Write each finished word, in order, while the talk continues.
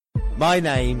My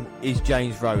name is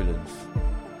James Rowlands.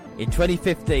 In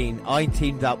 2015, I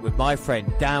teamed up with my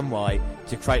friend Dan White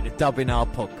to create the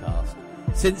WNR podcast.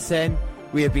 Since then,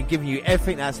 we have been giving you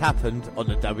everything that's happened on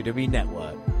the WWE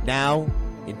Network. Now,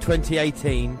 in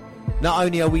 2018, not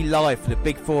only are we live for the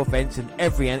Big Four events and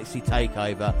every NXT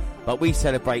takeover, but we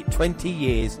celebrate 20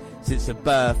 years since the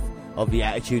birth of the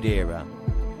Attitude Era.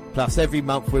 Plus, every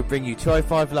month we'll bring you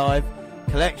 205 Live,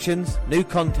 collections, new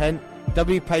content,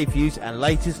 W pay-per-views and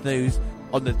latest news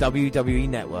on the WWE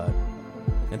Network.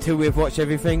 Until we have watched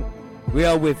everything, we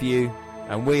are with you,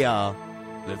 and we are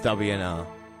the WNR.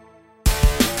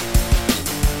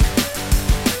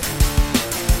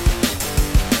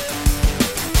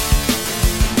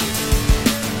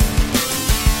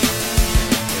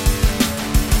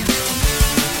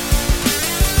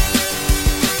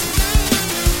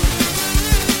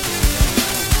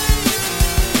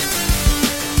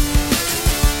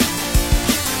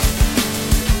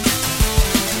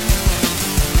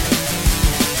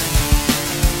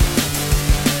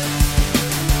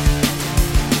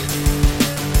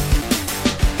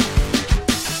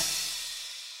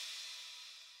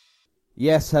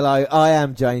 Yes, hello, I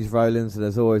am James Rowlands, and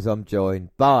as always I'm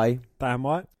joined by... Dan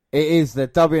White. It is the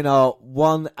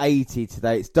WNR180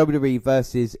 today. It's WWE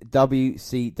versus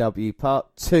WCW Part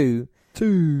 2.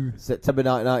 September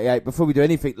 1998. Before we do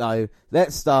anything though,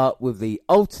 let's start with the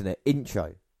alternate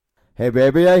intro. Hey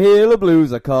baby, I hear the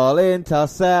blues are calling,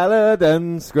 tossed salad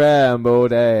and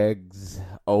scrambled eggs.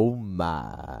 Oh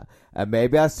my. And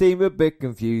maybe I seem a bit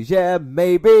confused, yeah,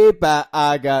 maybe, but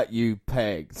I got you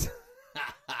pegged.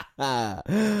 But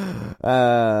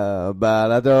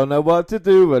I don't know what to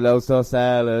do with those tossed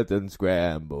salad and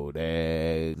scrambled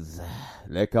eggs.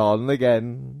 They're calling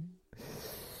again.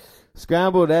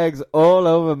 Scrambled eggs all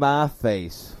over my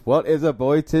face. What is a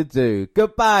boy to do?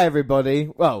 Goodbye,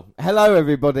 everybody. Well, hello,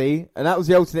 everybody. And that was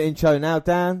the alternate intro. Now,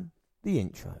 Dan, the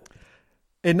intro.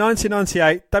 In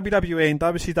 1998, WWE and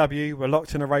WCW were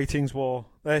locked in a ratings war.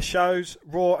 Their shows,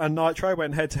 Raw and Nitro,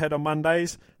 went head-to-head on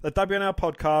Mondays. The WNR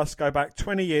podcasts go back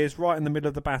 20 years right in the middle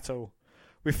of the battle.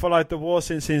 We've followed the war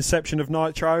since the inception of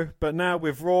Nitro, but now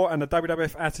with Raw and the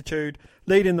WWF Attitude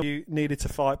leading the you needed to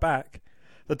fight back.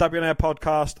 The WNR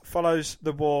podcast follows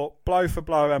the war blow for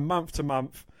blow and month to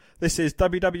month. This is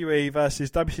WWE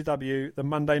versus WCW, the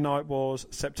Monday Night Wars,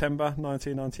 September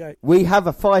 1998. We have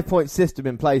a 5-point system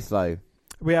in place, though.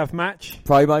 We have match,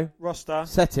 promo, roster,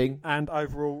 setting, and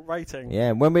overall rating.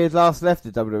 Yeah, and when we had last left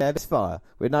the WWE this fire,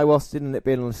 with no Austin and it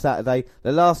being on a Saturday,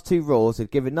 the last two Raws had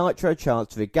given Nitro a chance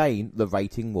to regain the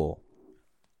rating war.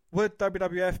 Would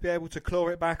WWF be able to claw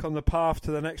it back on the path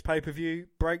to the next pay-per-view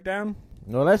breakdown?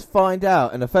 Well, let's find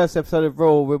out. And the first episode of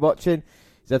Raw we're watching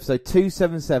is episode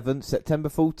 277, September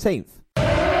 14th.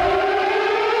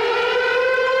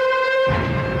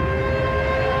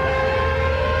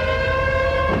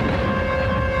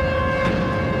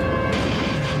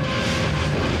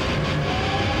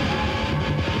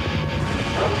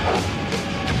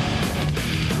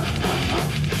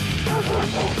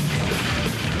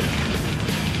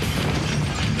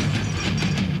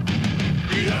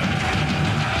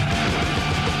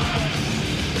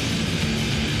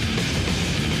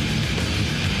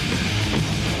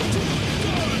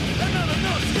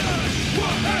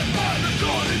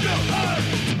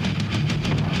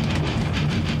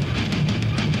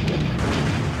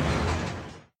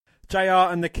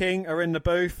 JR and the King are in the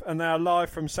booth and they are live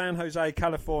from San Jose,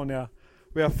 California.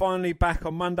 We are finally back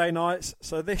on Monday nights,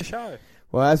 so this show.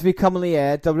 Well, as we come on the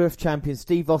air, WWF champion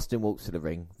Steve Austin walks to the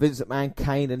ring. Vince McMahon,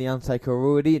 Kane and The Undertaker are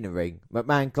already in the ring.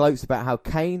 McMahon gloats about how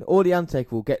Kane or The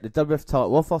Undertaker will get the WWF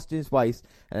title off Austin's waist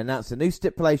and announce a new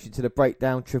stipulation to the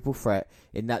breakdown triple threat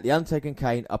in that The Undertaker and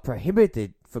Kane are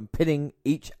prohibited from pinning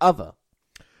each other.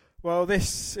 Well,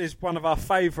 this is one of our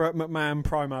favourite McMahon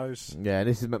promos. Yeah,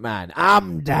 this is McMahon.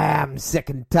 I'm damn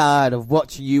sick and tired of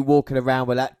watching you walking around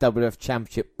with that WWF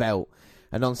Championship belt.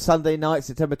 And on Sunday night,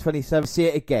 September 27th, see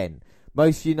it again.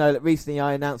 Most of you know that recently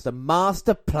I announced a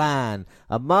master plan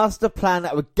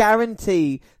that would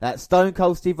guarantee that Stone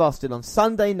Cold Steve Austin on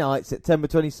Sunday night, September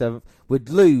 27th,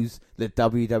 would lose the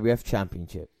WWF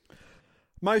Championship.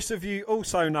 Most of you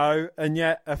also know, and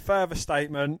yet a further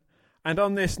statement, and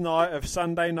on this night of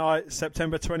Sunday night,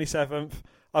 September 27th,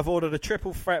 I've ordered a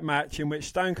triple threat match in which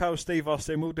Stone Cold Steve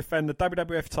Austin will defend the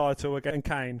WWF title against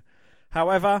Kane.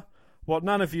 However, what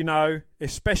none of you know,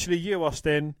 especially you,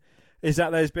 Austin, is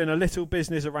that there's been a little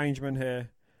business arrangement here,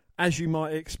 as you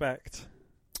might expect.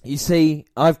 You see,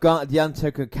 I've granted The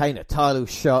Undertaker and Kane a title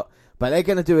shot, but they're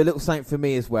going to do a little something for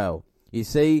me as well. You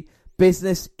see,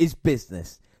 business is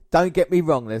business. Don't get me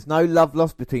wrong, there's no love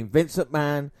lost between Vince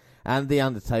McMahon and The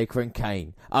Undertaker and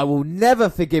Kane. I will never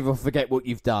forgive or forget what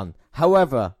you've done.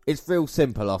 However, it's real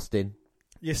simple, Austin.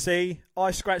 You see,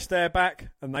 I scratch their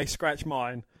back and they scratch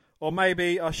mine. Or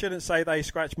maybe I shouldn't say they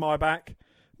scratch my back.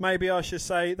 Maybe I should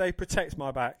say they protect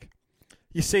my back.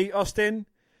 You see, Austin,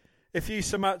 if you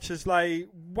so much as lay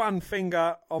one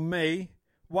finger on me,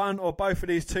 one or both of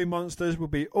these two monsters will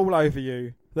be all over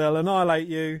you. They'll annihilate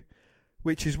you,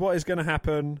 which is what is going to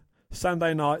happen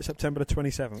Sunday night, September the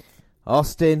 27th.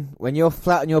 Austin, when you're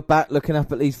flat on your back looking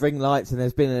up at these ring lights and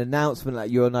there's been an announcement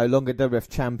that you're no longer WWF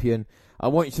champion, I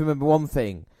want you to remember one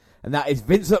thing, and that is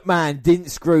Vince McMahon didn't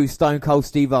screw Stone Cold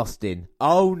Steve Austin.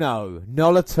 Oh no,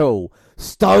 not at all.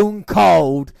 Stone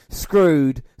Cold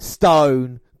screwed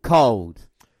Stone Cold.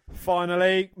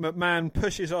 Finally, McMahon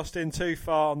pushes Austin too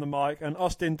far on the mic and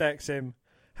Austin decks him.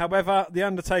 However, The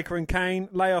Undertaker and Kane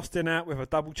lay Austin out with a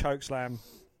double chokeslam.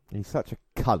 He's such a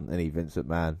cunt, isn't he, Vince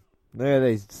McMahon? Look,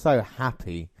 he's so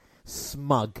happy.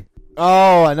 Smug.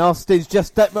 Oh, and Austin's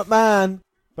just decked McMahon.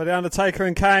 But The Undertaker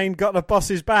and Kane got the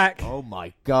boss's back. Oh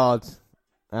my God.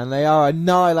 And they are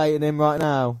annihilating him right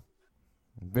now.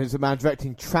 Vince McMahon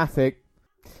directing traffic.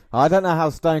 I don't know how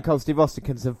Stone Cold Steve Austin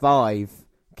can survive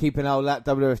keeping hold of that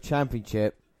WWF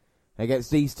Championship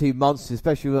against these two monsters,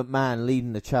 especially with McMahon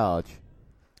leading the charge.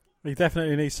 He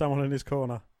definitely needs someone in his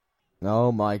corner.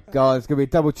 Oh my God, it's going to be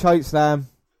a double choke slam.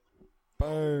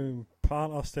 Boom.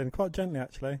 Plant Austin. Quite gently,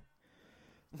 actually.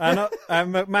 And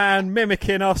McMahon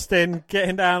mimicking Austin,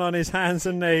 getting down on his hands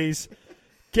and knees,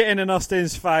 getting in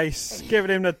Austin's face,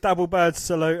 giving him the double bird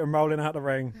salute and rolling out the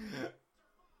ring.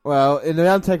 Well,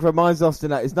 The Undertaker reminds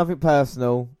Austin that it's nothing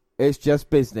personal, it's just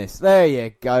business. There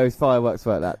you go, fireworks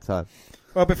were at that time.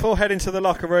 Well, before heading to the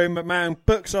locker room, McMahon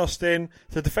books Austin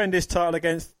to defend his title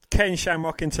against Ken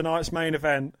Shamrock in tonight's main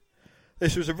event.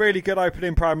 This was a really good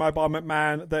opening promo by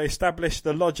McMahon that established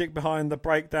the logic behind the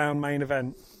breakdown main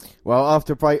event. Well,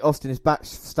 after a break, Austin is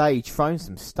backstage throwing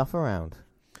some stuff around.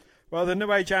 Well, the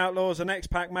New Age Outlaws and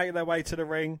X-Pac make their way to the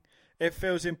ring. It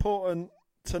feels important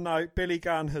to note Billy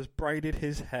Gunn has braided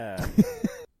his hair.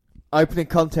 Opening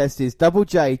contest is Double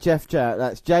J, Jeff Jarrett,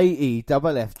 that's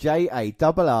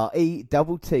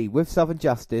JEFFJARRETT with Southern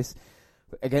Justice,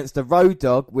 against the Road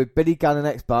Dogg with Billy Gunn and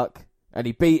X-Pac. And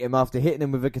he beat him after hitting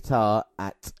him with a guitar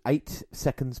at 8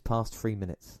 seconds past 3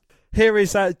 minutes. Here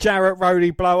is that Jarrett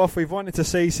Rhodey blow-off we've wanted to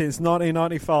see since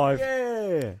 1995.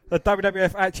 Yeah! The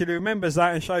WWF actually remembers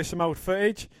that and shows some old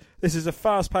footage. This is a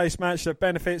fast-paced match that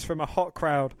benefits from a hot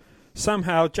crowd.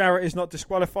 Somehow, Jarrett is not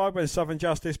disqualified when Southern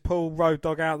Justice pull Road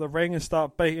Dogg out of the ring and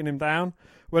start beating him down.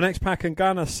 When X-Pac and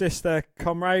Gunn assist their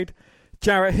comrade,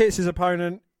 Jarrett hits his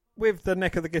opponent with the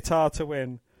neck of the guitar to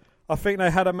win. I think they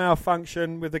had a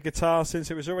malfunction with the guitar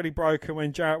since it was already broken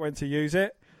when Jarrett went to use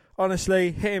it.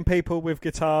 Honestly, hitting people with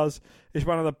guitars is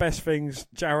one of the best things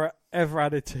Jarrett ever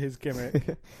added to his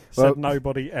gimmick. Said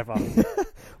nobody ever.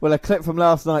 Well, a clip from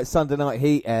last night's Sunday Night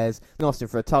Heat airs Austin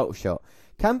for a title shot.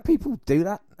 Can people do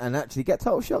that and actually get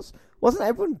title shots? Wasn't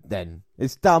everyone then?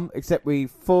 It's dumb, except we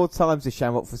 4 times the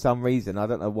Shamrock for some reason. I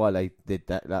don't know why they did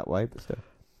that way, but still.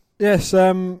 Yes,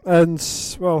 and,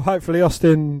 well, hopefully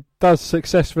Austin does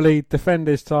successfully defend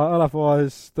his title,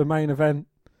 otherwise the main event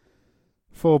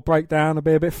for breakdown will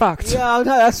be a bit fucked. Yeah, no,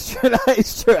 that's true. That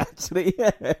is true, actually,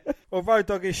 yeah. Well, Road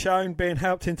Dogg is shown being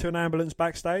helped into an ambulance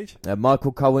backstage.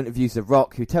 Michael Cole interviews The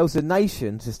Rock, who tells the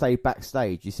Nation to stay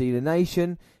backstage. You see, the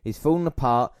Nation is falling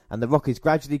apart, and The Rock is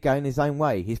gradually going his own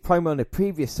way. His promo on the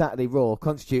previous Saturday Raw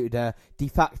constituted a de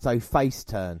facto face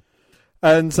turn.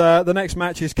 And the next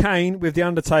match is Kane with The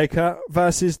Undertaker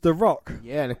versus The Rock.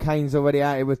 Yeah, and Kane's already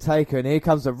out here with Taker, and here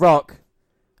comes The Rock.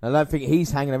 I don't think he's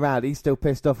hanging around. He's still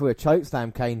pissed off with a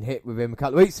chokeslam Kane hit with him a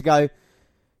couple of weeks ago.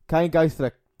 Kane goes for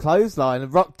the clothesline,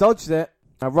 and Rock dodged it.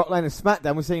 Now, Rock Lane and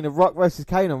SmackDown, we're seeing The Rock versus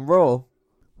Kane on Raw.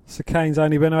 So Kane's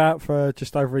only been out for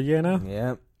just over a year now?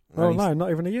 Yeah. Oh, no, not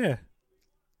even a year.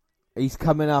 He's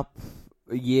coming up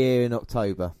a year in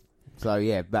October. So,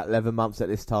 yeah, about 11 months at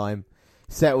this time.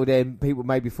 Settled in. People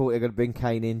maybe thought they were going to bring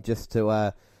Kane in just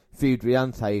to feud with The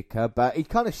Undertaker, but he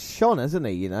kind of shone, hasn't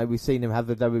he? You know, we've seen him have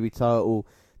the WWE title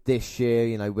this year,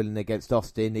 you know, winning against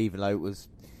Austin, even though it was,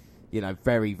 you know,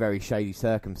 very, very shady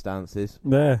circumstances.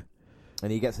 Yeah.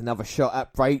 And he gets another shot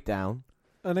at Breakdown.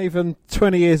 And even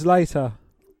 20 years later,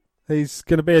 he's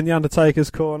going to be in The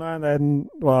Undertaker's corner, and then,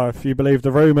 well, if you believe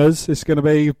the rumours, it's going to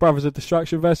be Brothers of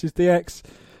Destruction versus DX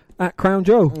at Crown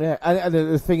Jewel. Yeah, and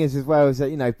the thing is as well is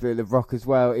that, you know, The Rock as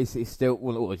well is still,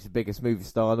 well, he's the biggest movie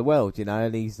star in the world, you know,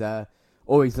 and he's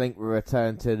always linked with a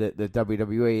return to the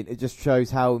WWE. It just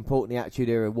shows how important the Attitude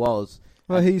Era was.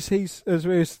 Well, he's as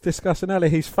we were discussing earlier,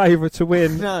 he's favourite to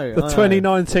win the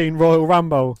 2019 Royal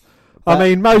Rumble. I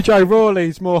mean, Mojo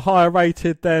Rawley's more higher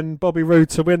rated than Bobby Roode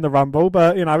to win the Rumble,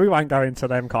 but, we won't go into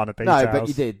them kind of details. No, but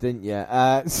you did, didn't you?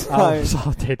 So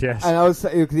I did, yes. And I was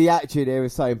the attitude here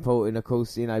is so important, of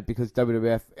course, because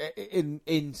WWF,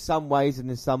 in some ways and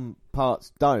in some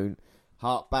parts, don't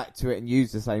hark back to it and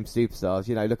use the same superstars.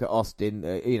 Look at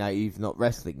Austin, he's not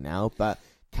wrestling now, but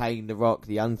Kane, The Rock,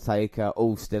 The Undertaker,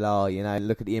 all still are,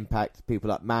 Look at the impact people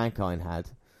like Mankind had.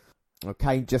 Well,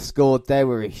 Kane just scored there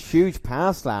with a huge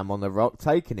power slam on The Rock,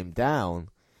 taking him down.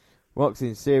 Rock's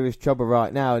in serious trouble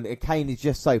right now, and Kane is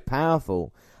just so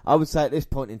powerful. I would say at this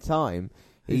point in time,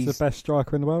 he's the best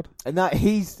striker in the world. And that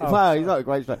he's not a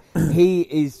great striker. He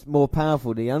is more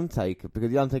powerful than The Undertaker,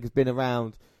 because The Undertaker's been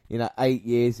around, 8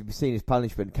 years. We've seen his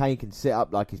punishment. Kane can sit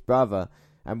up like his brother,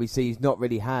 and we see he's not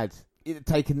really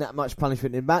taken that much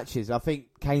punishment in matches. I think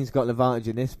Kane's got an advantage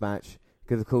in this match,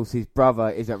 because of course his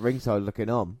brother is at ringside looking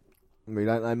on. We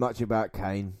don't know much about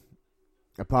Kane,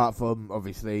 apart from,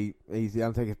 obviously, he's The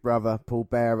Undertaker's brother. Paul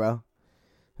Bearer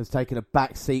has taken a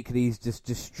back seat because he's just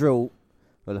distraught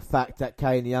with the fact that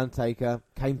Kane and The Undertaker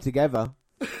came together.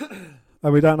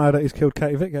 And we don't know that he's killed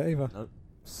Katie Vick yet either. No.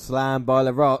 Slam by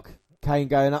The Rock. Kane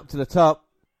going up to the top.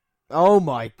 Oh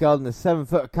my God, and the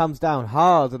 7-footer comes down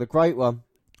hard with a great one.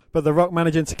 But The Rock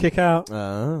managing to kick out.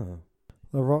 Oh.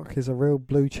 The Rock is a real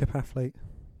blue chip athlete.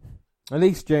 At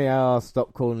least JR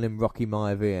stopped calling him Rocky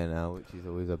Maivia now, which is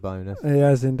always a bonus. He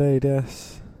has indeed,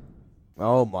 yes.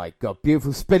 Oh my God,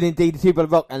 beautiful spinning DDT by The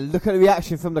Rock, and look at the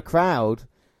reaction from the crowd.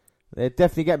 They're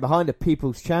definitely getting behind the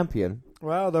People's Champion.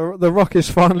 Well, the Rock is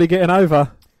finally getting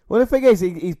over. Well, the thing is,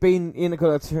 he's been in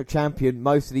the champion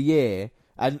most of the year.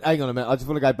 And hang on a minute, I just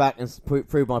want to go back and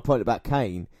prove my point about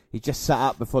Kane. He just sat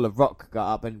up before The Rock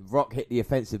got up, and Rock hit the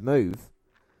offensive move.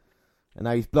 And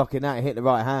now he's blocking that and hitting the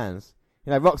right hands.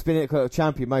 Rock's been in the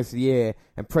champion most of the year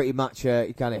and pretty much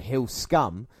kind of heel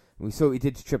scum. And we saw what he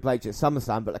did to Triple H at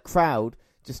SummerSlam, but the crowd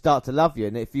just start to love you.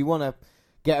 And if you want to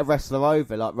get a wrestler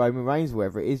over, like Roman Reigns or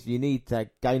whatever it is, you need to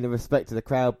gain the respect of the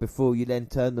crowd before you then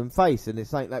turn them face. And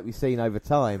it's something that we've seen over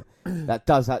time that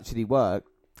does actually work.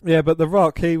 Yeah, but The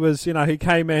Rock, he was, he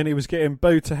came in, he was getting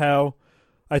booed to hell.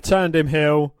 They turned him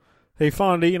heel. He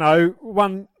finally,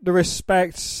 won the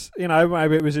respect.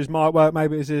 Maybe it was his mic work,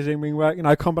 maybe it was his in-ring work,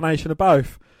 combination of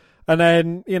both. And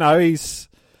then,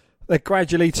 they're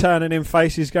gradually turning him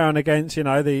face. He's going against,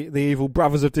 the evil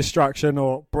Brothers of Destruction,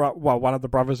 or, one of the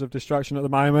Brothers of Destruction at the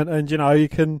moment. And, you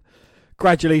can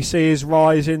gradually see his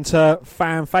rise into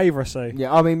fan favouracy.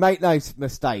 Yeah, I mean, make no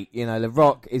mistake, The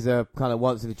Rock is a kind of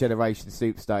once-in-a-generation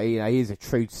superstar. He is a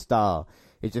true star.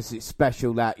 It's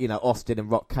special that, Austin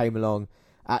and Rock came along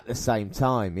at the same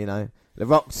time, The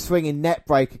Rock swinging net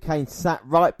breaker. Kane sat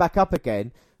right back up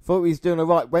again. Thought he was doing all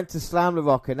right. Went to slam The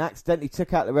Rock and accidentally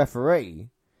took out the referee.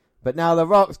 But now The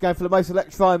Rock's going for the most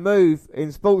electrifying move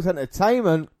in sports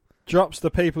entertainment. Drops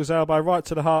the people's elbow right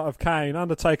to the heart of Kane.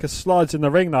 Undertaker slides in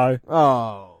the ring though.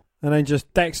 Oh. And then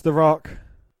just decks The Rock.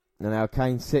 And now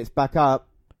Kane sits back up.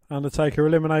 Undertaker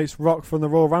eliminates Rock from the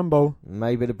Royal Rumble.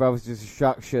 Maybe the Brothers of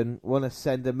Destruction want to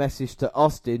send a message to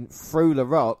Austin through The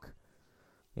Rock.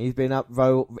 He's been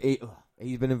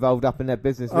involved up in their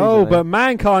business recently. Oh, but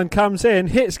Mankind comes in,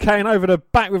 hits Kane over the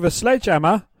back with a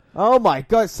sledgehammer. Oh my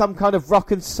God, some kind of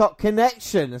rock and sock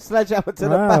connection. A sledgehammer to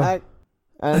the back.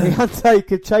 And the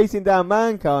Undertaker chasing down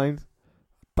Mankind.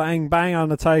 Bang, bang,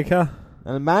 Undertaker.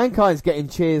 And Mankind's getting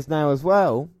cheers now as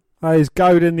well. Oh, he's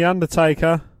goading the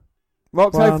Undertaker.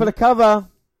 Rock's over for the cover.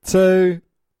 2,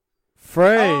 3.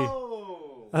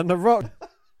 Oh. And The Rock...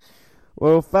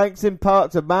 Well, thanks in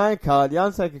part to Mankind. The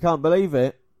Undertaker can't believe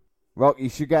it. Rock, you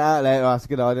should get out of there. That's a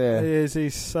good idea. He is.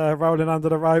 He's rolling under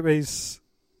the rope. He's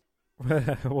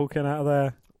walking out of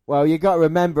there. Well, you got to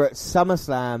remember at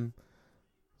SummerSlam,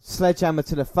 sledgehammer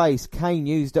to the face. Kane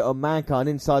used it on Mankind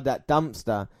inside that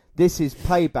dumpster. This is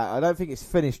payback. I don't think it's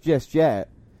finished just yet.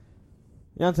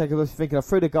 The Undertaker was thinking, I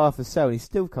threw the guy off the cell and he's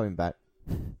still coming back.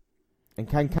 And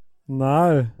Kane...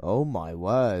 No. Oh, my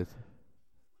word.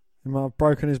 He might have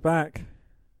broken his back.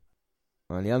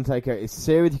 And the Undertaker is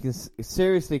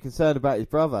seriously concerned about his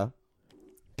brother.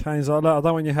 Kane's like, look, I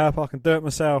don't want your help. I can do it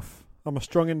myself. I'm a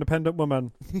strong, independent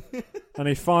woman. And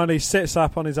he finally sits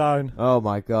up on his own. Oh,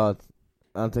 my God.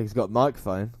 Undertaker's got a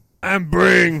microphone. And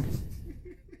bring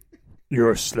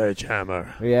your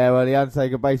sledgehammer. Yeah, well, the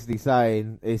Undertaker basically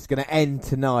saying it's going to end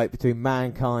tonight between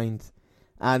Mankind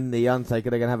and the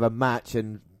Undertaker. They're going to have a match.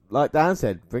 And like Dan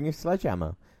said, bring your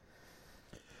sledgehammer.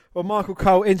 Well, Michael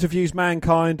Cole interviews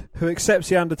Mankind, who accepts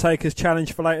the Undertaker's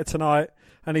challenge for later tonight,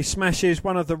 and he smashes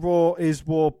one of the Raw is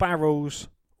War barrels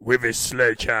with his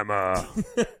sledgehammer.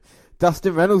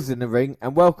 Dustin Reynolds in the ring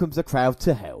and welcomes the crowd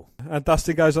to hell. And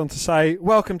Dustin goes on to say,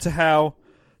 welcome to hell.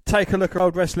 Take a look at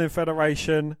World Wrestling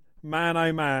Federation. Man,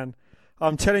 oh man.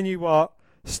 I'm telling you what,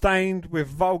 stained with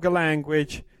vulgar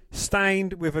language,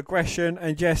 stained with aggression,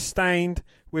 and yes, stained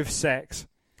with sex.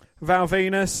 Val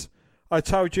Venus, I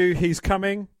told you he's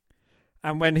coming,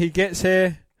 and when he gets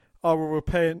here, I will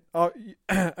repent.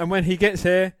 And when he gets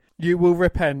here, you will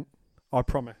repent. I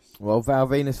promise. Well, Val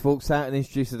Venus walks out and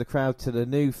introduces the crowd to the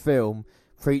new film,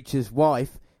 Preacher's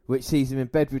Wife, which sees him in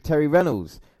bed with Terry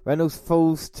Reynolds. Reynolds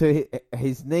falls to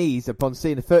his knees upon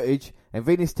seeing the footage, and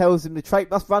Venus tells him the trait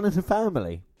must run in the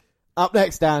family. Up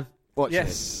next, Dan. Watch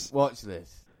this. Watch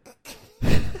this.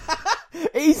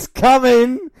 He's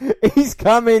coming. He's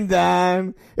coming,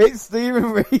 Dan. It's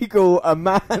Steven Regal, a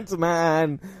man's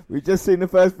man. We've just seen the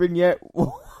first vignette.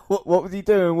 What was he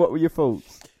doing? What were your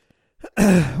thoughts?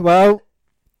 Well,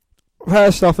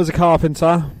 first off, as a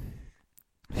carpenter,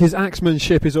 his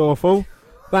axemanship is awful.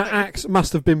 That axe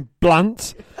must have been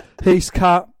blunt. His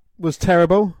cut was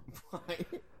terrible.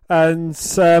 And,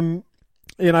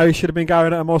 he should have been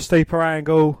going at a more steeper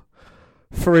angle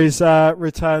for his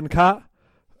return cut.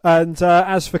 And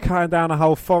as for cutting down a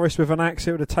whole forest with an axe,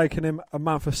 it would have taken him a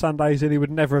month of Sundays and he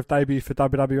would never have debuted for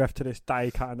WWF to this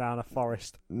day, cutting down a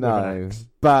forest. No,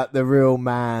 but the real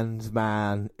man's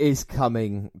man is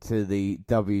coming to the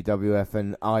WWF,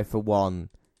 and I, for one,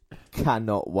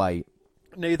 cannot wait.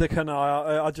 Neither can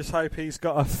I. I just hope he's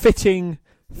got a fitting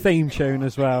theme tune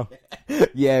as well.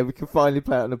 Yeah, we can finally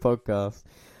play it on the podcast.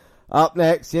 Up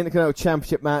next, the Intercontinental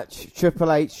Championship match.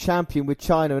 Triple H champion with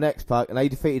Chyna and X-Pac, and they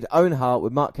defeated Owen Hart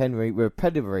with Mark Henry with a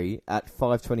pedigree at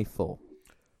 524.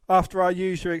 After our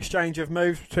usual exchange of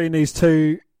moves between these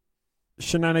two,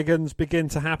 shenanigans begin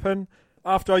to happen.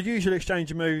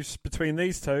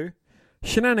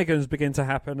 Shenanigans begin to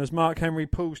happen as Mark Henry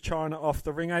pulls Chyna off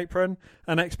the ring apron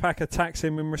and X-Pac attacks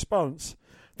him in response.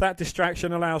 That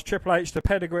distraction allows Triple H to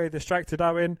pedigree a distracted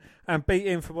Owen and beat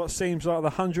him for what seems like the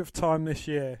 100th time this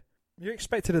year. You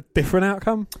expected a different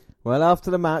outcome? Well,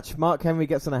 after the match, Mark Henry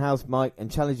gets on a house mic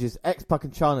and challenges X-Pac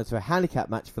and Chyna to a handicap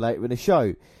match for later in the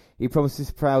show. He promises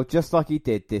to proud just like he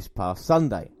did this past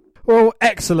Sunday. Well,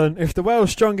 excellent. If the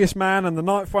world's strongest man and the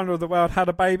ninth wonder of the world had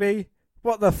a baby,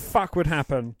 what the fuck would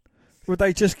happen? Would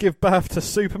they just give birth to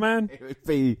Superman? It would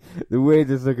be the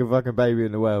weirdest looking fucking baby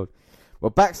in the world. Well,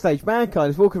 backstage,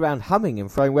 Mankind is walking around humming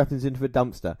and throwing weapons into a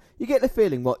dumpster. You get the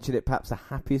feeling watching it perhaps the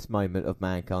happiest moment of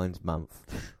Mankind's month.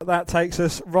 That takes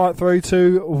us right through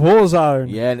to Warzone.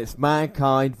 Yeah, and it's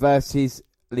Mankind versus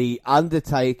The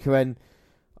Undertaker. And,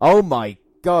 oh my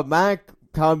God,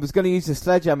 Mankind was going to use the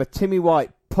sledgehammer. Timmy White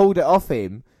pulled it off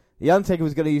him. The Undertaker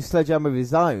was going to use sledgehammer of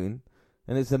his own.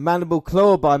 And it's a mandible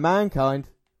claw by Mankind.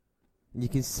 And you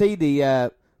can see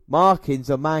the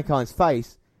markings on Mankind's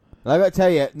face. And I've got to tell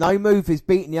you, no move has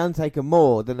beaten The Undertaker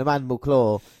more than the mandible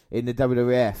claw in the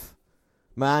WWF.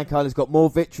 Mankind has got more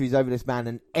victories over this man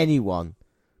than anyone.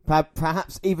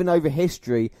 Perhaps even over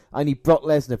history, only Brock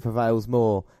Lesnar prevails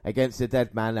more against the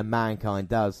dead man than Mankind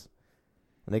does.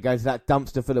 And they go to that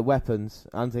dumpster full of weapons.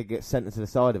 Undertaker gets sent to the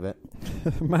side of it.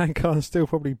 Mankind's still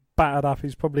probably battered up.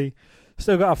 He's probably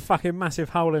still got a fucking massive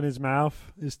hole in his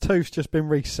mouth. His tooth's just been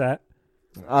reset.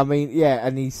 I mean, yeah,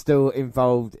 and he's still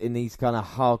involved in these kind of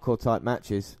hardcore type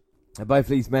matches. And both of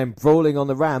these men brawling on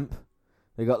the ramp.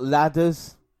 They got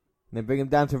ladders, and they bring him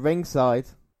down to ringside.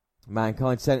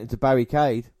 Mankind sent him to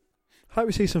barricade. Hope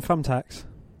we see some thumbtacks.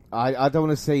 I don't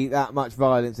want to see that much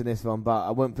violence in this one, but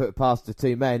I wouldn't put it past the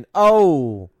two men.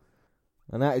 Oh!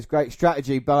 And that is great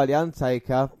strategy by The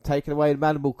Undertaker, taking away the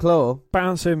mandible claw.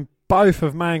 Bouncing both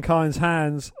of Mankind's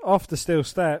hands off the steel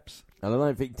steps. And I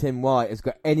don't think Tim White has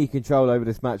got any control over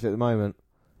this match at the moment.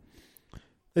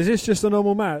 Is this just a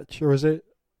normal match, or is it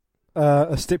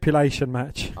a stipulation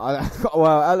match?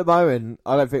 Well, at the moment,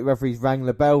 I don't think referees rang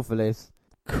the bell for this.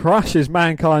 Crushes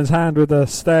Mankind's hand with the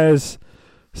stairs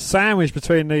sandwiched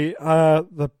between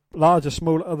the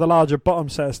larger bottom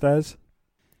set of stairs.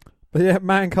 But yet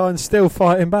Mankind's still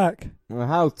fighting back. Well,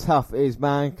 how tough is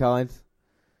Mankind?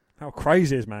 How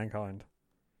crazy is Mankind?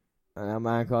 And now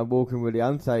Mankind walking with The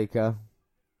Undertaker.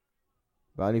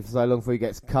 But only for so long before he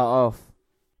gets cut off.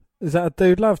 Is that a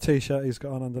Dude Love t-shirt he's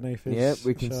got on underneath his Yep,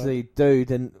 we can shirt? see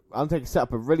Dude. And Undertaker set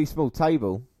up a really small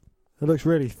table. It looks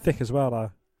really thick as well,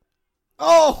 though.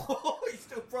 Oh! He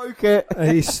still broke it.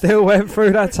 He still went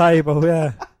through that table,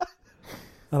 yeah.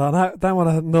 And I don't want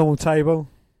a normal table.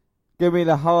 Give me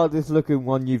the hardest looking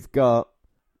one you've got.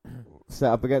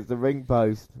 Set up against the ring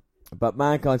post. But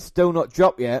Mankind's still not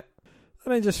dropped yet.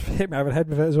 And then just hit me over the head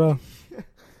with it as well.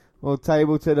 Well,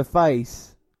 table to the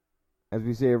face. As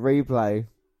we see a replay.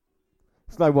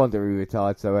 It's no wonder he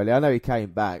retired so early. I know he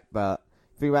came back, but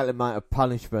think about the amount of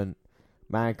punishment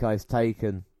Mankind's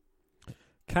taken.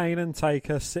 Kane and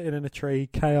Taker sitting in a tree.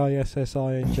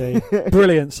 Kissing.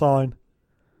 Brilliant sign.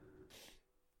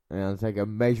 And Undertaker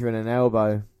measuring an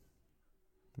elbow.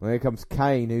 Well, here comes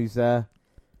Kane, who's a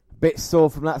bit sore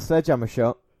from that sledgehammer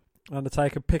shot.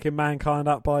 Undertaker picking Mankind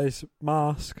up by his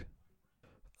mask.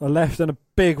 A left and a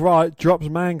big right drops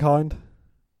Mankind.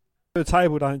 The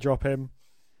table don't drop him.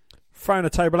 Throwing a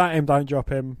table at him don't drop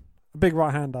him. A big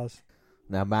right hand does.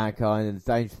 Now Mankind in a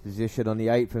dangerous position on the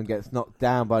apron gets knocked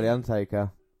down by the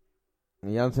Undertaker.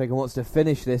 And the Undertaker wants to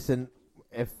finish this, and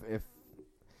if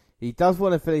he does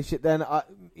want to finish it, then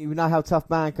you know how tough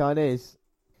Mankind is.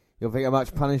 You'll think how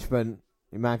much punishment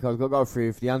Mankind's got to go through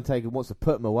if the Undertaker wants to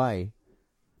put him away.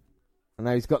 And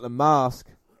now he's got the mask.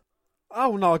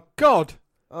 Oh my God!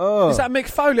 Oh. Is that Mick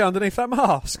Foley underneath that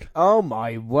mask? Oh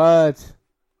my word!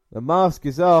 The mask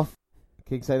is off.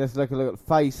 King say, let's look at the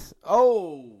face.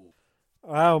 Oh!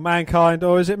 Well, Mankind,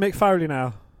 or is it Mick Foley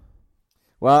now?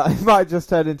 Well, it might just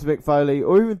turn into Mick Foley,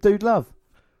 or even Dude Love.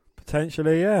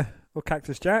 Potentially, yeah. Or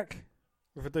Cactus Jack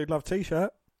with a Dude Love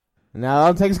t-shirt. Now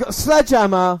Undertaker's got a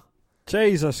sledgehammer.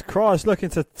 Jesus Christ, looking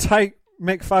to take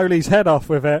Mick Foley's head off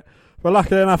with it. But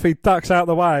luckily enough, he ducks out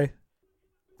the way.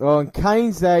 Oh, and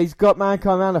Kane's there. He's got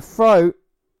Mankind around the throat.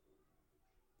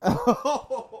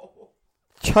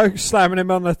 Choke slamming him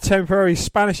on the temporary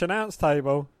Spanish announce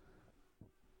table.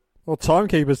 Or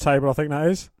timekeeper's table, I think that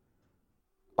is.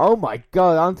 Oh my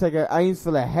God, Undertaker aims for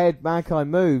the head.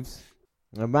 Mankind moves.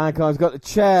 And Mankind's got the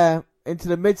chair into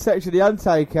the midsection of the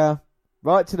Undertaker.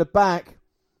 Right to the back.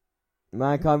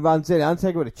 Mankind runs in.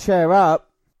 Undertaker with a chair up.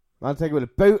 Undertaker with a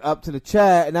boot up to the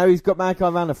chair. And now he's got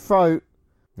Mankind around the throat.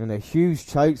 And a huge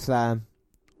choke slam.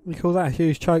 You call that a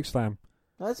huge choke slam?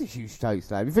 That's a huge choke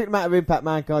slam. You think the amount of impact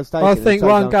Mankind's taking? I think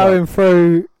one going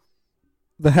through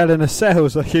the Hell in a Cell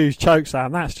is a huge choke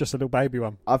slam. That's just a little baby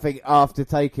one. I think after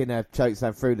taking a choke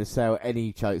slam through the cell,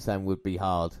 any choke slam would be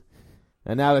hard.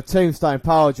 And now the Tombstone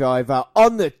Power Driver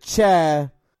on the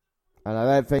chair. And I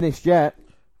don't finished yet.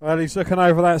 Well, he's looking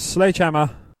over that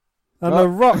sledgehammer. And The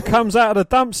Rock comes out of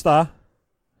the dumpster.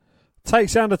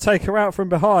 Takes the Undertaker out from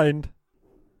behind.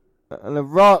 And The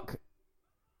Rock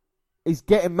is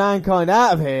getting Mankind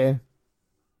out of here.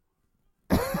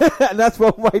 And that's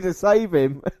one way to save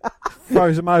him.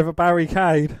 Throws him over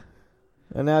barricade.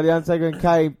 And now the Undertaker and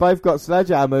Kane both got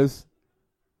sledgehammers.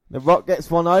 The Rock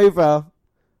gets one over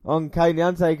on Kane the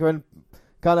Undertaker and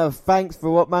kind of thanks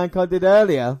for what Mankind did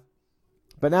earlier.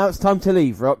 But now it's time to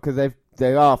leave, Rock, because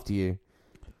they're after you.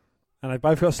 And they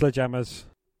both got sledgehammers.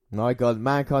 My God,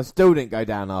 Mankind still didn't go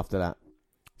down after that.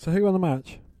 So who won the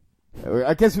match?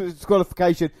 I guess it was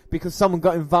disqualification because someone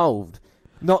got involved.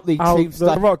 Not the team.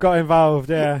 The Rock got involved,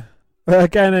 yeah.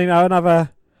 Again,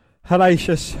 another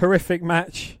hellacious, horrific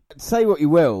match. Say what you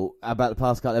will about the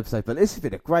past couple of episodes, but this has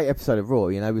been a great episode of Raw.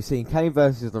 We've seen Kane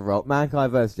versus The Rock,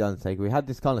 Mankind versus The Undertaker. We had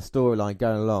this kind of storyline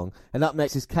going along. And up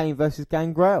next is Kane versus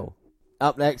Gangrel.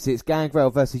 Up next, it's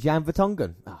Gangrel versus Jan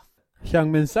Vertonghen.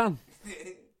 Young Min Sun.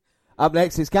 Up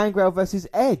next, it's Gangrel versus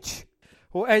Edge.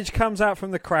 Well, Edge comes out from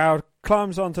the crowd,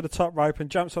 climbs onto the top rope and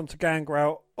jumps onto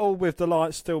Gangrel, all with the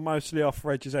lights still mostly off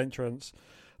for Edge's entrance.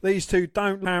 These two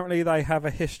don't, apparently they have a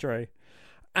history.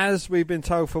 As we've been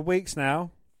told for weeks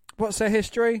now, what's their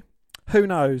history? Who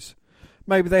knows?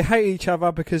 Maybe they hate each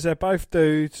other because they're both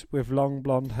dudes with long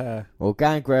blonde hair. Well,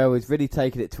 Gangrel is really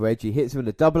taking it to Edge. He hits him with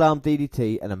a double arm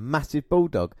DDT and a massive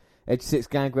bulldog. Edge sits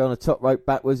Gangrel on the top rope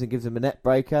backwards and gives him a neck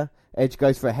breaker. Edge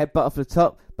goes for a headbutt off the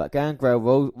top, but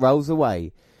Gangrel rolls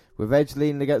away. With Edge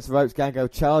leaning against the ropes, Gangrel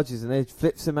charges and Edge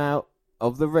flips him out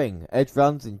of the ring. Edge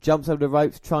runs and jumps over the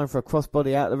ropes, trying for a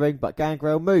crossbody out of the ring, but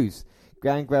Gangrel moves.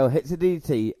 Gangrel hits a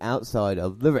DDT outside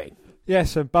of the ring.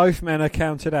 Yes, and both men are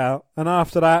counted out. And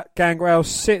after that, Gangrel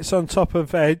sits on top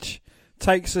of Edge,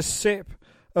 takes a sip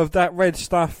of that red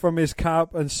stuff from his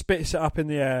cup and spits it up in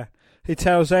the air. He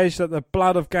tells Edge that the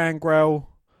blood of Gangrel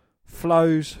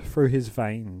flows through his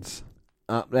veins.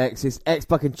 Up next is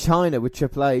X-Pac and China with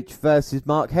Triple H versus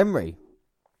Mark Henry.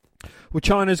 Well,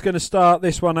 China's going to start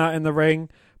this one out in the ring,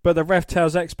 but the ref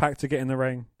tells X-Pac to get in the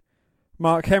ring.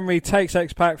 Mark Henry takes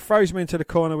X-Pac, throws him into the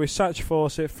corner with such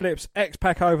force it flips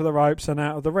X-Pac over the ropes and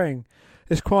out of the ring.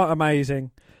 It's quite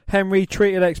amazing. Henry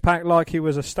treated X-Pac like he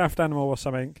was a stuffed animal or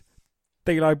something.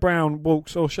 D'Lo Brown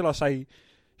walks, or shall I say,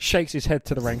 shakes his head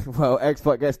to the ring. Well,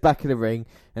 X-Pac gets back in the ring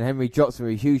and Henry drops him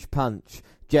with a huge punch.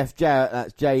 Jeff Jarrett,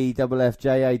 that's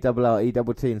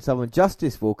JEFFJARRETT and Southern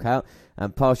Justice walk out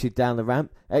and pass you down the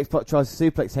ramp. X-Pac tries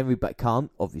to suplex Henry but can't,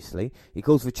 obviously. He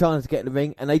calls for China to get in the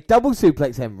ring and they double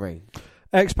suplex Henry.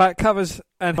 X-Pac covers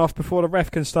and off before the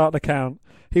ref can start the count.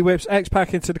 He whips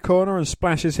X-Pac into the corner and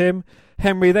splashes him.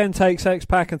 Henry then takes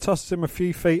X-Pac and tosses him a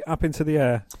few feet up into the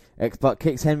air. X-Pac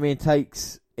kicks Henry and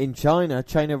takes In China,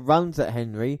 Trainer runs at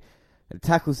Henry and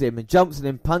tackles him and jumps on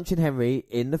him, punching Henry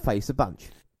in the face a bunch.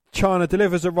 China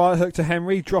delivers a right hook to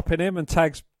Henry, dropping him and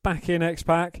tags back in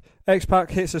X-Pac.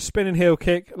 X-Pac hits a spinning heel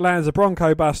kick, lands a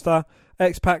Bronco Buster.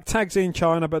 X-Pac tags in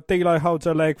China, but D'Lo holds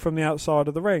her leg from the outside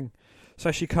of the ring,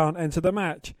 so she can't enter the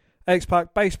match.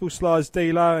 X-Pac baseball slides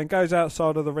D'Lo and goes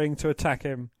outside of the ring to attack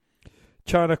him.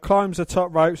 China climbs the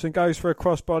top ropes and goes for a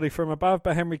crossbody from above,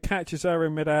 but Henry catches her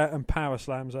in midair and power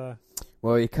slams her.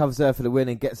 Well, he covers her for the win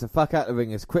and gets the fuck out of the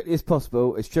ring as quickly as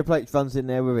possible as Triple H runs in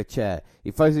there with a chair.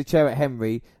 He throws a chair at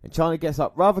Henry and China gets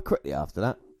up rather quickly after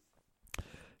that.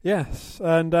 Yes,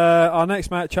 and our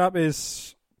next matchup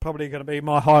is probably going to be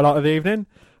my highlight of the evening,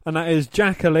 and that is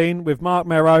Jacqueline with Mark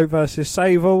Mero versus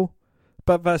Sable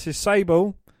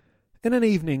in an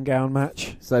evening gown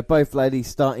match. So both ladies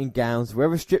start in gowns.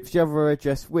 Whoever strips the other of her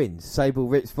dress wins. Sable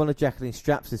rips one of Jacqueline's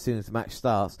straps as soon as the match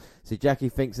starts, so Jackie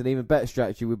thinks an even better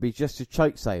strategy would be just to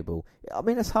choke Sable. I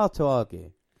mean, it's hard to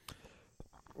argue.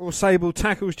 Well, Sable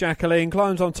tackles Jacqueline,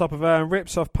 climbs on top of her and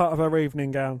rips off part of her evening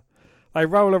gown. They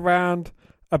roll around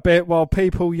a bit while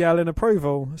people yell in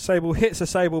approval. Sable hits a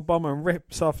Sable bomb and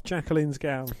rips off Jacqueline's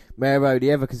gown. Mero, the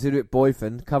ever-considerate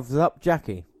boyfriend, covers up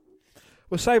Jackie.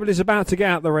 Well, Sable is about to get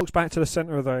out the ring, walks back to the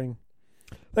centre of the ring.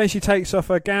 Then she takes off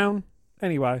her gown.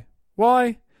 Anyway,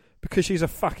 why? Because she's a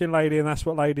fucking lady and that's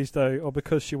what ladies do, or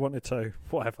because she wanted to.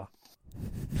 Whatever.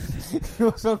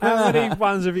 How many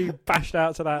ones have you bashed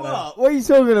out to that? What are you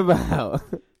talking about?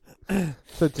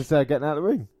 So just getting out of the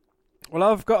ring. Well,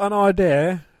 I've got an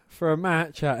idea for a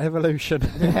match at Evolution.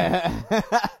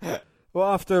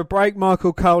 Well, after a break,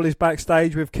 Michael Cole is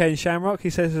backstage with Ken Shamrock. He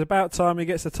says it's about time he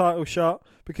gets the title shot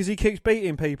because he keeps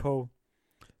beating people.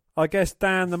 I guess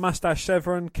Dan the Mustache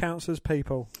Severin counts as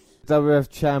people. WWF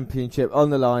Championship on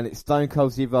the line. It's Stone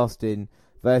Cold Steve Austin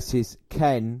versus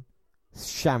Ken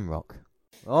Shamrock.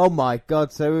 Oh my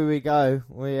God, so here we go.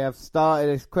 We have started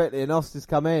this quickly and Austin's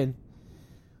come in.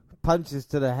 Punches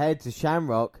to the head to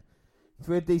Shamrock.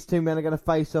 These two men are going to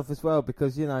face off as well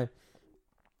because, you know,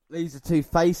 these are two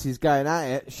faces going at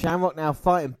it. Shamrock now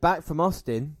fighting back from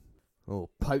Austin. Oh,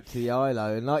 poke to the eye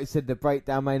low. And like you said, the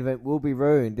breakdown main event will be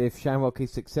ruined if Shamrock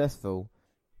is successful.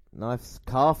 Nice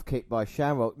calf kick by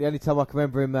Shamrock. The only time I can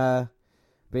remember him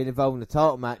being involved in the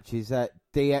title match is at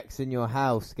DX in Your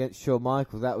House against Shawn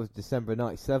Michaels. That was December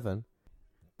 97.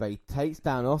 But he takes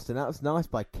down Austin. That was nice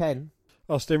by Ken.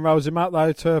 Austin rolls him up,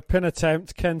 though, to a pin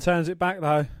attempt. Ken turns it back,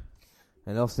 though.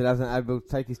 And Austin hasn't able to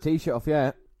take his t-shirt off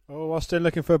yet. Oh, Austin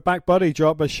looking for a back body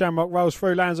drop, but Shamrock rolls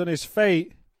through, lands on his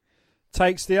feet.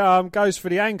 Takes the arm, goes for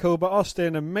the ankle, but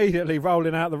Austin immediately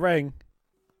rolling out the ring.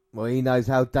 Well, he knows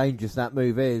how dangerous that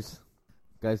move is.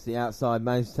 Goes to the outside,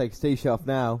 manages to take his t-shirt off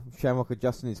now. Shamrock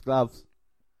adjusting his gloves.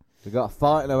 We've got a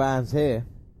fight in our hands here.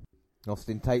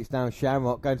 Austin takes down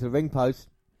Shamrock, going to the ring post.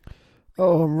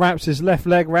 Oh, and wraps his left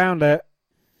leg round it.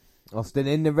 Austin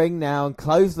in the ring now and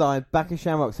clothesline back of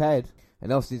Shamrock's head.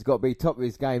 And Austin's got to be top of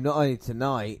his game, not only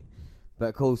tonight, but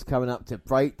of course coming up to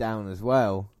breakdown as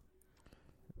well.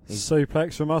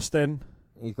 Suplex from Austin.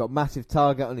 He's got massive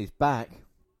target on his back.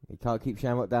 He can't keep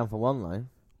Shamrock down for one though.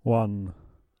 One.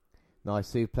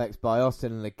 Nice suplex by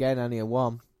Austin, and again only a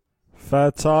one.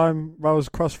 Third time, rolls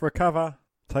across for a cover.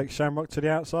 Takes Shamrock to the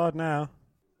outside now.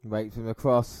 Rakes him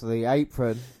across the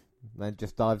apron, then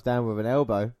just dives down with an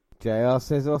elbow. JR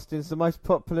says Austin's the most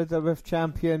popular WWF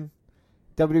champion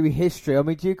WWE history. I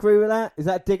mean, do you agree with that? Is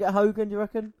that a dig at Hogan, do you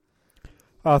reckon?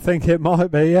 I think it might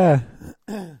be, yeah.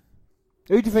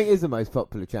 Who do you think is the most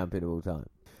popular champion of all time?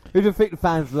 Who do you think the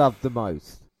fans love the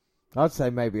most? I'd say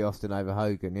maybe Austin over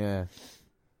Hogan, yeah.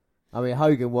 I mean,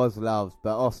 Hogan was loved,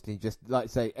 but Austin just, like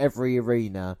say, every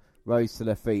arena rose to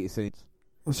their feet as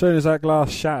soon as that glass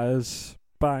shatters,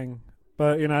 bang.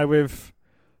 But, you know, with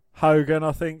Hogan,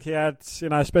 I think he had, you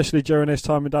know, especially during his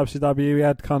time in WCW, he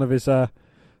had kind of his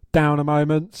downer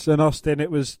moments. And Austin,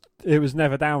 it was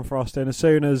never down for Austin. As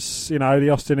soon as, you know,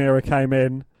 the Austin era came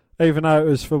in, even though it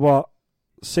was for, what,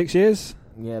 6 years?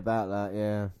 Yeah, about that,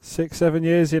 yeah. 6, 7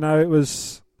 years, you know, it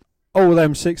was all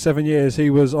them 6, 7 years he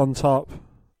was on top.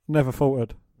 Never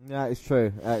faltered. Yeah, it's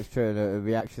true. That's true. The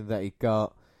reaction that he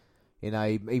got, you know,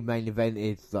 he main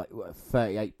evented like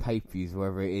 38 pay-per-views,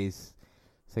 whatever it is.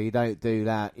 So you don't do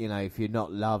that, you know, if you're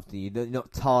not loved and you're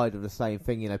not tired of the same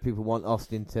thing. You know, people want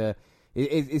Austin to.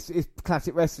 It's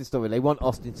classic wrestling story. They want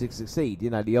Austin to succeed. You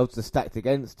know, the odds are stacked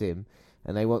against him,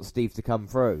 and they want Steve to come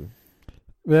through.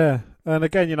 Yeah, and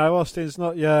again, you know, Austin's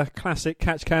not your classic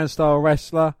catch-can style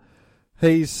wrestler.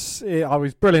 He's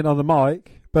brilliant on the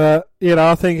mic, but you know,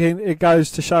 I think it goes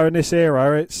to show in this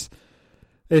era,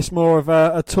 it's more of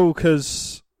a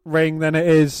talker's ring than it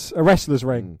is a wrestler's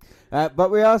ring.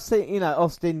 But we are seeing,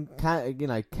 Austin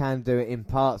can do it in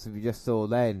parts. If you just saw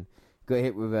then, got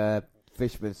hit with a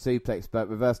Fisherman suplex, but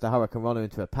reversed the Hurricane Runner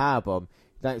into a powerbomb.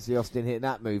 You don't see Austin hitting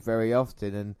that move very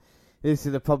often, and this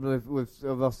is the problem with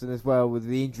Austin as well, with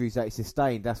the injuries that he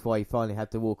sustained. That's why he finally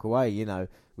had to walk away.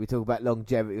 We talk about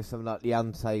longevity with someone like The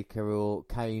Undertaker or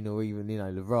Kane or even,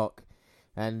 The Rock.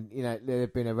 And,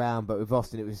 they've been around, but with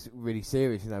Austin it was really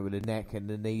serious, with the neck and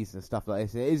the knees and stuff like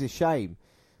this. It is a shame.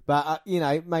 But,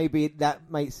 maybe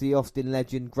that makes the Austin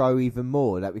legend grow even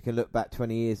more, that we can look back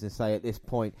 20 years and say at this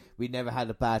point we never had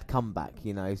a bad comeback,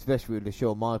 especially with the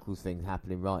Shawn Michaels thing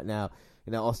happening right now.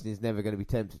 Austin is never going to be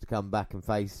tempted to come back and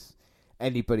face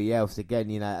anybody else again.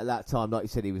 At that time, like you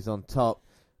said, he was on top,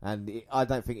 and I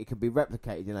don't think it can be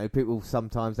replicated. People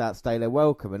sometimes outstay their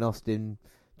welcome, and Austin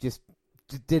just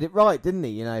did it right, didn't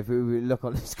he? If we look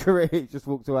on his career, he just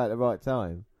walked away at the right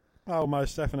time. Oh,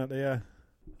 most definitely, yeah.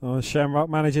 Shamrock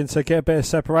managing to get a bit of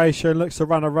separation, looks to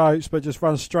run a ropes, but just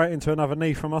runs straight into another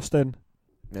knee from Austin.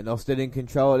 And Austin in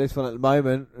control of this one at the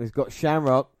moment. He's got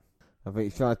Shamrock. I think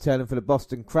he's trying to turn him for the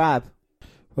Boston Crab.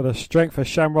 Well, the strength of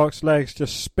Shamrock's legs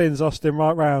just spins Austin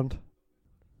right round.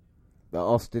 But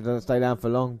Austin doesn't stay down for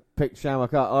long. Picks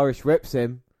Shamrock up. Irish whips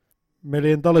him. $1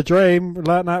 Million Dream.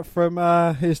 Learned that from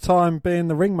his time being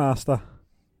the ringmaster.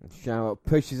 And Shamrock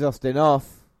pushes Austin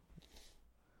off.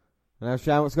 And now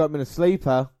Shamrock's got him in a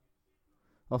sleeper.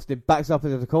 Austin backs up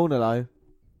into the corner though.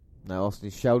 Now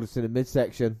Austin's shoulders to the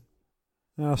midsection.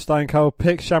 Now Stone Cold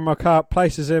picks Shamrock up,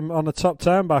 places him on the top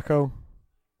turnbuckle.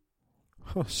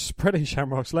 Oh, spreading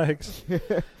Shamrock's legs.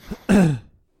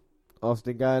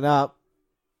 Austin going up.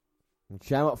 And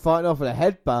Shamrock fighting off with a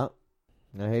headbutt.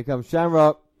 Now here comes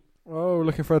Shamrock. Oh,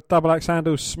 looking for a double axe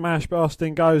handle smash, but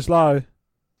Austin goes low.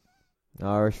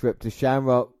 Irish whip to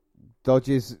Shamrock.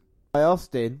 Dodges by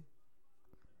Austin.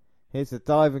 Here's the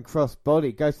diving cross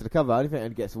body. Goes for the cover. I think it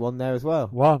only gets one there as well.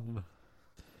 One.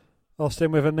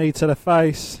 Austin with a knee to the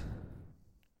face.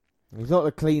 He's not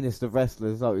the cleanest of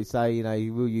wrestlers, like we say.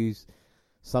 He will use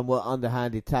somewhat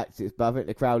underhanded tactics, but I think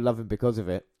the crowd love him because of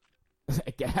it.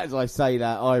 As I say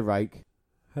that, I rake.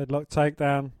 Headlock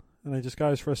takedown, and he just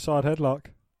goes for a side headlock.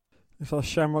 Looks like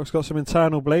Shamrock's got some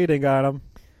internal bleeding going on.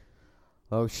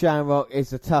 Well, Shamrock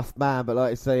is a tough man, but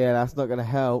like I say, that's not going to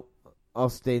help.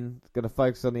 Austin's going to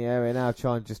focus on the area now,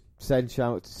 try and just send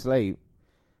Shamrock to sleep.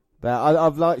 But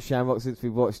I've liked Shamrock since we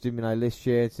watched him, this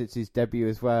year, since his debut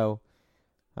as well.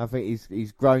 I think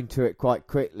he's grown to it quite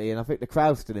quickly, and I think the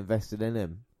crowd's still invested in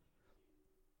him.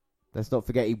 Let's not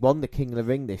forget he won the King of the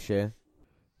Ring this year.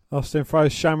 Austin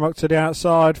throws Shamrock to the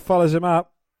outside, follows him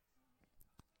up.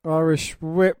 Irish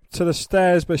whip to the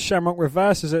stairs, but Shamrock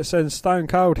reverses it, sends Stone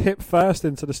Cold hip first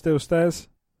into the steel stairs.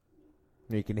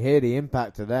 You can hear the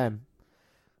impact of them.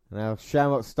 Now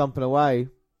Shamrock's stomping away.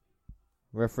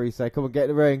 Referees say, come on, get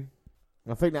in the ring.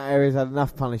 I think that area's had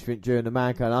enough punishment during the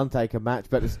Mankind Undertaker match,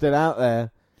 but they're still out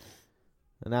there.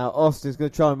 And now Austin's going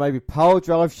to try and maybe pole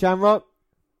drive Shamrock.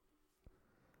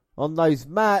 On those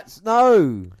mats,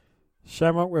 no!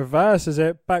 Shamrock reverses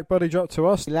it, back body drop to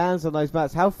Austin. He lands on those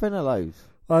mats. How thin are those?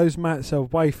 Those mats are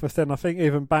wafer thin. I think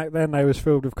even back then they was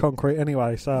filled with concrete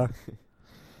anyway, so...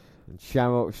 And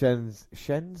Shamrock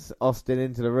shens Austin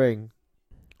into the ring.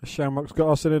 Shamrock's got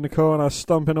Austin in the corner,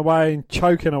 stomping away and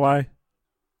choking away.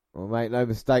 Well, make no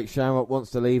mistake, Shamrock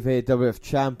wants to leave here WF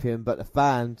champion, but the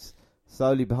fans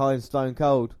slowly behind Stone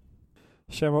Cold.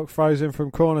 Shamrock throws him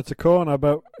from corner to corner,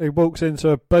 but he walks into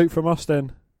a boot from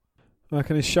Austin.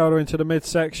 Working his shoulder into the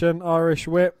midsection, Irish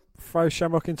whip, throws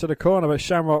Shamrock into the corner, but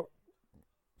Shamrock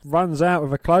runs out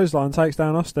with a clothesline, takes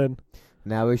down Austin.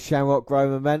 Now is Shamrock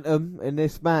growing momentum in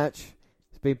this match?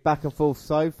 It's been back and forth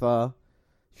so far.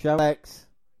 Shamrock,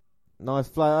 nice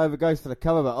flow over, goes for the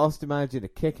cover, but Austin managing to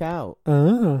kick out.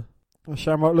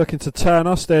 Shamrock looking to turn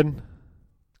Austin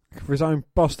for his own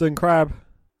Boston Crab.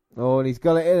 Oh, and he's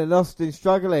got it in, and Austin's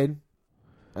struggling.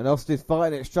 And Austin's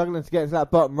fighting it, struggling to get to that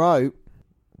bottom rope.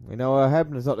 We know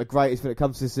Hebner's not the greatest when it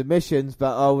comes to submissions,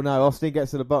 but oh no, Austin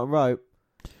gets to the bottom rope.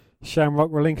 Shamrock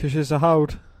relinquishes the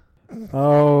hold.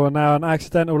 Oh, now an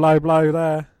accidental low blow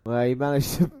there. Well, he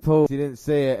managed to pull. He didn't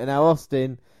see it. And now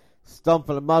Austin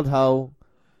stomping a mud hole,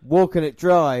 walking it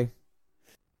dry.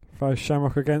 Throws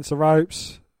Shamrock against the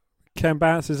ropes. Ken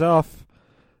bounces off.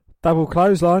 Double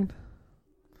clothesline.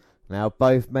 Now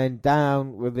both men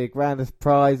down with the grandest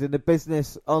prize in the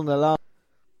business on the line.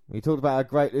 We talked about how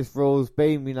great this Raw's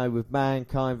been, with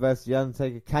Mankind versus The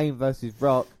Undertaker, Kane versus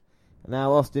Rock, and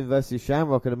now Austin versus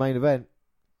Shamrock in the main event.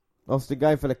 Austin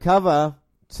going for the cover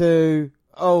to...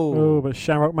 Oh, but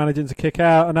Shamrock managing to kick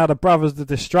out, and now the Brothers of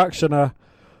Destruction are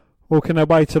walking their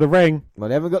way to the ring. Well,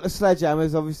 they haven't got the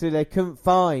sledgehammers. Obviously, they couldn't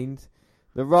find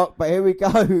The Rock, but here we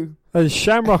go. And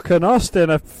Shamrock and Austin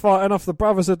are fighting off the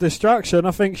Brothers of Destruction.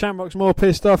 I think Shamrock's more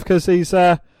pissed off because he's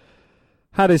had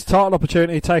his title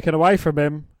opportunity taken away from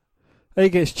him. He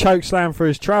gets chokeslammed for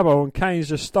his trouble, and Kane's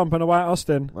just stomping away at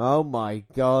Austin. Oh my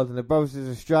God, and the Brothers of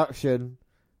Destruction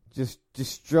just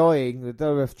destroying the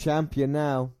WWF champion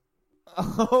now.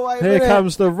 Oh, wait a minute. Here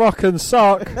comes the Rock and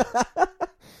Sock.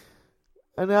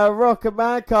 And now Rock and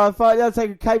Mankind fight. The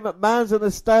Undertaker. Kane McMahon's on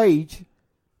the stage.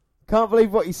 Can't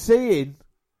believe what he's seeing.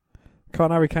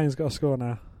 Harry Kane's got a score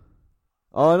now.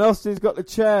 Oh, and Austin's got the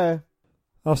chair.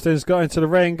 Austin's got into the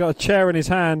ring, got a chair in his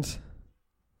hand.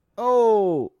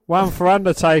 Oh. One for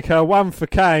Undertaker, one for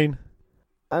Kane.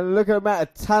 And look at the amount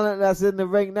of talent that's in the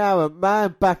ring now.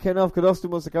 McMahon backing off because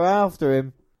Austin wants to go after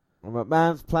him. And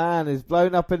McMahon's plan is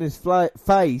blown up in his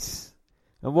face.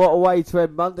 And what a way to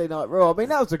end Monday Night Raw. I mean,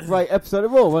 that was a great episode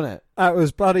of Raw, wasn't it? That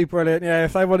was bloody brilliant, yeah.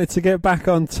 If they wanted to get back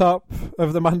on top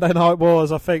of the Monday Night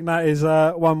Wars, I think that is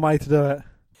one way to do it.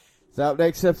 So up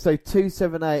next, episode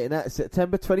 278, and that's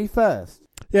September 21st.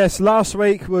 Yes, last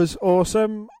week was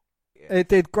awesome. It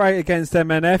did great against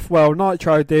MNF. Well,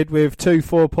 Nitro did with 2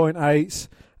 4.8s,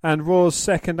 and Raw's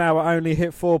second hour only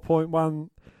hit 4.1.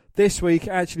 This week it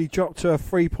actually dropped to a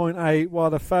 3.8, while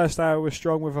the first hour was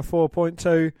strong with a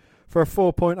 4.2 for a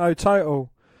 4.0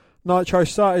 total. Nitro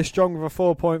started strong with a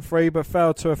 4.3 but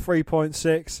fell to a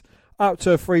 3.6, up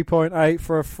to a 3.8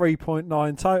 for a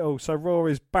 3.9 total. So Raw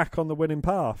is back on the winning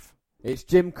path. It's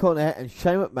Jim Cornette and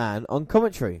Shane McMahon on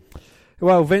commentary.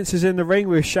 Well, Vince is in the ring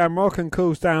with Shamrock and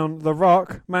calls down The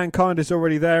Rock. Mankind is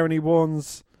already there and he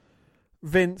warns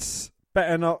Vince,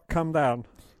 better not come down.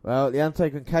 Well, The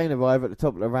Undertaker and Kane arrive at the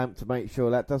top of the ramp to make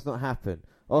sure that does not happen.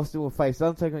 Austin will face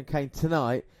Undertaker and Kane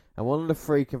tonight, and one of the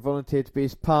three can volunteer to be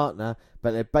his partner,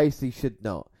 but they basically should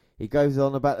not. He goes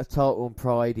on about the title and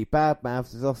pride. He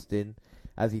badmouths Austin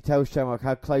as he tells Shamrock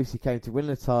how close he came to winning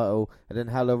the title, and then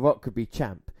how The Rock could be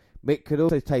champ. Mick could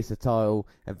also taste the title,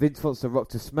 and Vince wants The Rock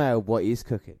to smell what he is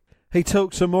cooking. He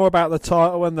talks some more about the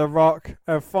title and The Rock,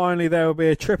 and finally there will be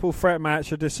a triple threat match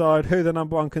to decide who the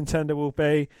number one contender will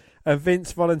be, and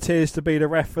Vince volunteers to be the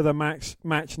ref for the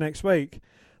match next week.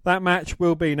 That match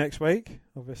will be next week,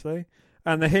 obviously,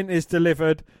 and the hint is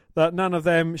delivered that none of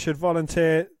them should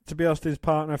volunteer to be Austin's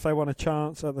partner if they want a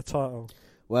chance at the title.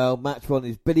 Well, match one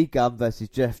is Billy Gunn versus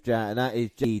Jeff Jarrett, and that is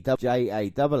Jarrett.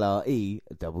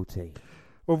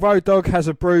 Well, Road Dogg has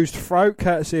a bruised throat,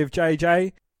 courtesy of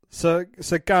JJ, so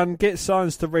Gunn gets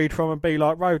signs to read from and be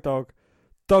like Road Dogg.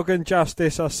 Dogg and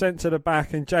Justice are sent to the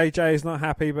back, and JJ is not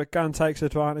happy, but Gunn takes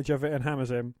advantage of it and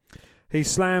hammers him. He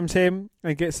slams him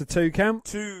and gets the 2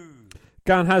 count.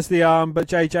 Gunn has the arm, but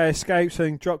JJ escapes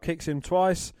and drop kicks him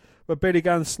twice. But Billy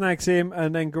Gunn snags him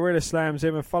and then gorilla slams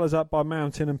him and follows up by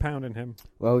mounting and pounding him.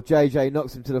 Well, JJ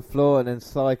knocks him to the floor and then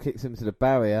slide kicks him to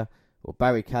the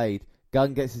barricade.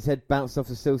 Gunn gets his head bounced off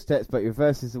the steel steps, but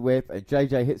reverses the whip, and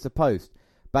JJ hits the post.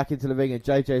 Back into the ring, and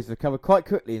JJ's recovered quite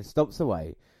quickly and stomps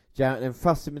away. Jarrett then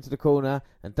thrusts him into the corner,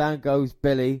 and down goes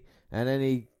Billy, and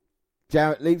then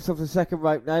Jarrett leaps off the second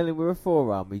rope, nailing him with a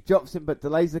forearm. He drops him but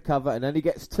delays the cover, and then he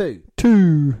gets 2.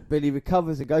 Billy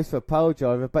recovers and goes for a pile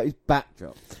driver, but his back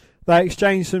drops. They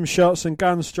exchange some shots, and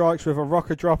Gunn strikes with a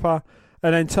rocker dropper,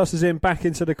 and then tosses him back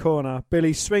into the corner.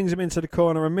 Billy swings him into the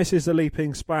corner and misses the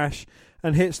leaping splash,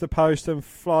 and hits the post and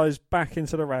flies back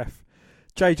into the ref.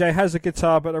 JJ has a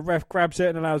guitar, but the ref grabs it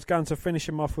and allows Gunn to finish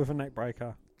him off with a neck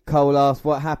breaker. Cole asks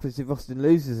what happens if Austin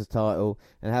loses the title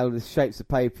and how this shapes the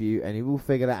pay-per-view, and he will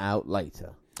figure that out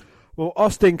later. Well,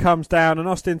 Austin comes down, and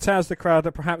Austin tells the crowd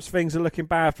that perhaps things are looking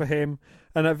bad for him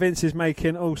and that Vince is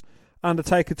making all.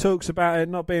 Undertaker talks about it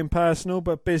not being personal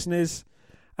but business,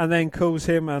 and then calls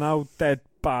him an old dead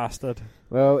bastard.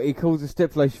 Well, he calls the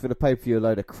stipulation for the pay-per-view a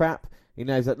load of crap. He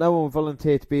knows that no one will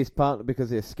volunteer to be his partner because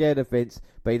they're scared of Vince,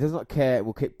 but he does not care. It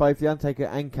will kick both The Undertaker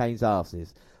and Kane's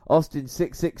asses. Austin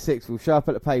 666 will show up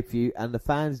at the pay-per-view, and the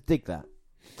fans dig that.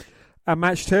 And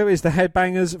match 2 is the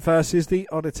Headbangers versus the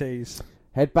Oddities.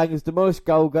 Headbangers demolish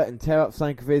Golga and tear up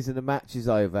Sankovic, and the match is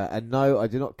over. And no, I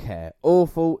do not care.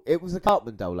 Awful. It was a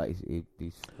Cartman doll.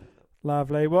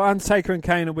 Lovely. Well, Undertaker and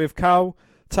Kane are with Cole.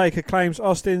 Taker claims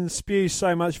Austin spews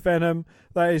so much venom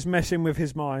that it is messing with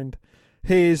his mind.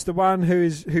 He is the one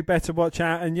who better watch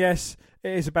out, and yes,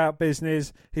 it is about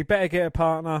business. He better get a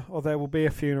partner or there will be a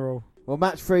funeral. Well,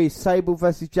 match 3 is Sable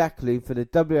versus Jacqueline for the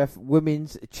WF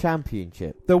Women's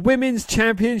Championship. The Women's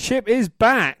Championship is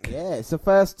back. Yeah, it's the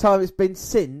first time it's been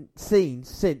seen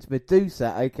since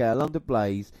Medusa, aka London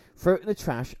Blaze, threw it in the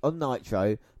trash on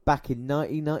Nitro back in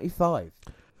 1995.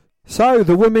 So,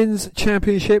 the Women's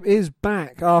Championship is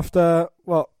back after,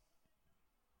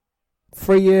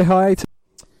 3-year hiatus?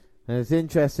 And it's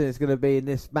interesting it's going to be in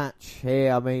this match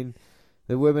here. I mean,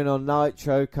 the women on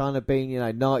Nitro kind of being,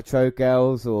 Nitro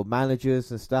girls or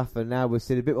managers and stuff, and now we're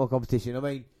seeing a bit more competition. I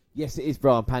mean, yes, it is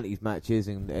bra and panties matches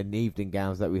and evening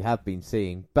gowns that we have been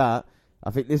seeing, but I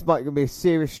think this might be a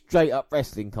serious straight-up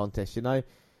wrestling contest,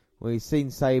 We've seen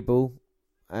Sable,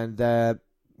 and,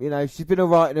 she's been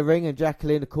alright in the ring, and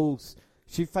Jacqueline, of course,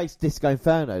 she faced Disco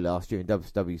Inferno last year in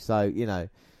WCW, so,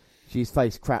 she's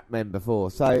faced crap men before.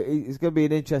 So it's going to be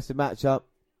an interesting matchup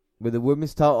with the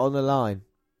women's title on the line.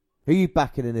 Who are you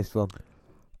backing in this one?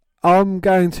 I'm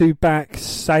going to back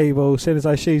Sable, seeing as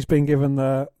though she's been given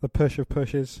the push of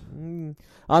pushes.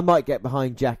 I might get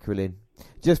behind Jacqueline,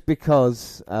 just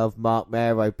because of Mark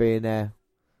Mero being there.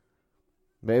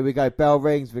 But here we go, bell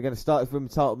rings. We're going to start this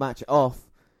women's title match off.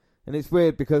 And it's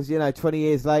weird because, 20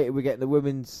 years later, we're getting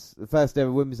the first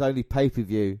ever women's only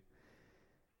pay-per-view.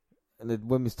 And the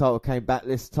women's title came back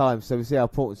this time, so we see how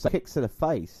important. Kicks to the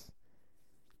face.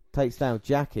 Takes down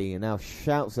Jackie and now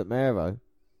shouts at Mero.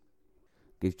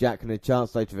 Gives Jacqueline a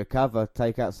chance though to recover,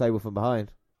 take out Sable from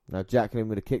behind. Now Jacqueline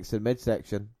with a kicks to the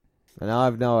midsection. And I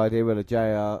have no idea where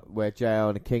JR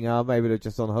and the King are. Maybe they're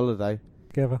just on holiday.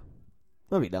 Together.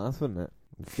 That'd be nice, wouldn't it?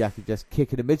 Jackie just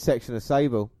kicking the midsection of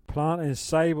Sable. Planting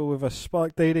Sable with a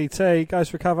spike DDT. Goes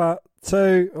for cover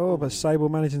 2. Oh, but Sable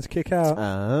managing to kick out.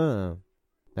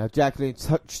 Now Jacqueline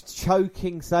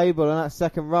choking Sable on that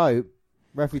second rope.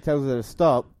 Referee tells her to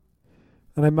stop.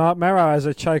 And then Mark Mero has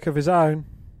a choke of his own.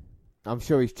 I'm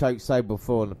sure he's choked Sable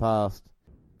before in the past.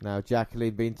 Now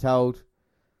Jacqueline being told,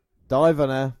 dive on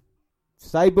her.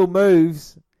 Sable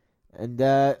moves. And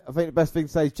I think the best thing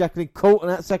to say is Jacqueline caught on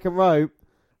that second rope.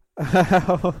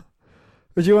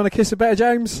 Would you want to kiss her better,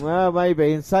 James? Well,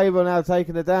 maybe. And Sable now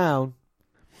taking her down.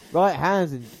 Right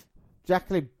hands and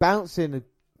Jacqueline bouncing.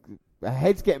 Her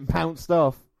head's getting bounced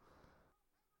off.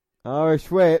 Irish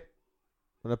whip.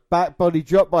 And a back body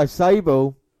drop by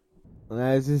Sable. And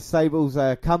there's this Sable's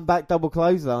comeback double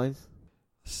clotheslines.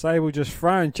 Sable just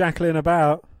throwing Jacqueline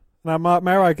about. Now Mark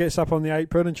Mero gets up on the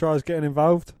apron and tries getting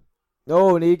involved.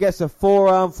 Oh, and he gets a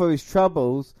forearm for his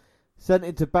troubles. Sent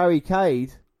into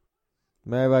barricade.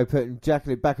 Mero putting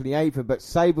Jacqueline back on the apron, but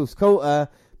Sable's caught her.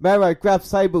 Mero grabs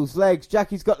Sable's legs.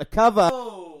 Jackie's got the cover.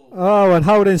 Oh, and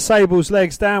holding Sable's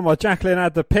legs down while Jacqueline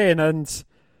had the pin, and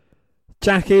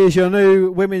Jackie is your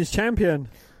new women's champion.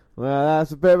 Well,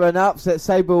 that's a bit of an upset.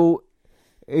 Sable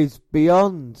is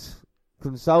beyond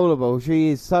consolable. She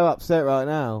is so upset right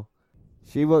now.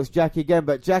 She wants Jackie again,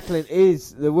 but Jacqueline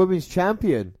is the women's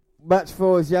champion. Match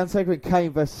 4 is The Undertaker and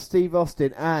Kane versus Steve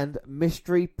Austin and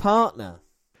mystery partner.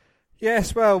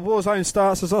 Yes, well, Warzone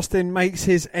starts as Austin makes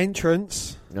his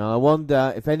entrance. Now, I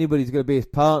wonder if anybody's going to be his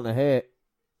partner here.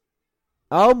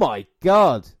 Oh my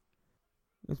God.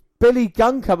 There's Billy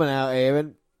Gunn coming out here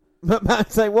and McMahon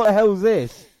saying, what the hell's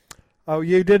this? Oh,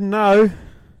 you didn't know?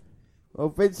 Well,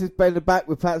 Vince is bending back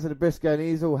with Pats and the Briscoe and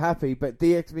he's all happy, but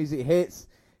DX music hits.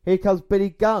 Here comes Billy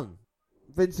Gunn.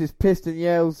 Vince is pissed and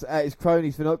yells at his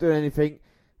cronies for not doing anything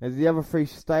as the other three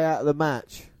stay out of the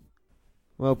match.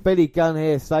 Well, Billy Gunn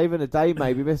here saving the day,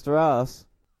 maybe, Mr. Arse.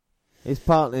 His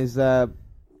partner's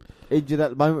injured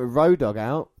at the moment with Road Dogg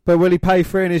out. But will he pay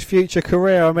for it in his future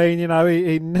career? I mean,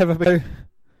 he'd never be.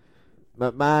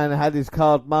 McMahon had his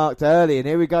card marked early, and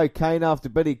here we go, Kane after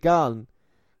Billy Gunn.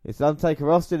 It's Undertaker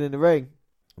Austin in the ring.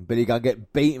 And Billy Gunn getting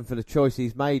beaten for the choice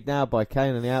he's made now by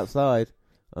Kane on the outside.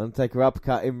 Undertaker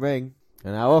uppercut in ring.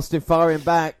 And now Austin firing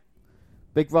back.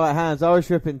 Big right hands, Irish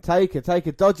whipping Taker.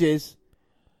 Taker dodges.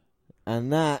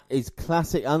 And that is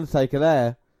classic Undertaker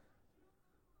there.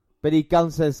 Billy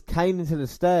Gunn says Kane into the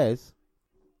stairs.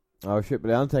 Irish whip by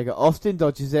the Undertaker. Austin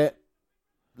dodges it.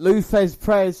 Lou Fez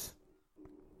Prez.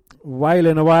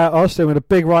 Wailing away at Austin with the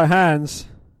big right hands.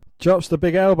 Drops the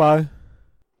big elbow.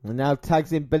 And now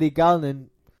tags in Billy Gunn and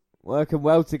working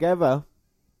well together.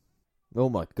 Oh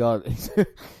my God.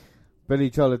 Billy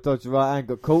tried to dodge the right hand,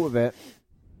 got caught with it.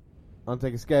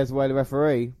 Undertaker scares away the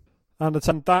referee.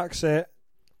 Undertaker ducks it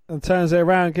and turns it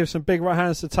around, gives some big right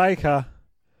hands to Taker.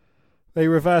 He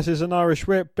reverses an Irish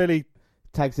whip. Billy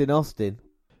tags in Austin.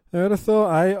 Who would have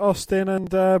thought, Austin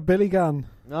and Billy Gunn.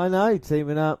 I know,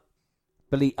 teaming up.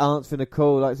 Billy answering the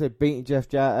call, like I said, beating Jeff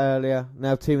Jarrett earlier.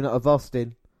 Now teaming up with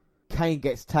Austin. Kane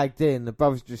gets tagged in. The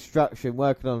Brothers of Destruction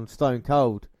working on Stone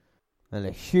Cold. And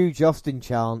a huge Austin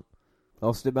chant.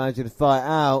 Austin managing to fight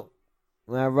out.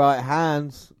 Now right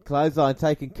hands. Clothesline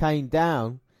taking Kane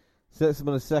down. Sets him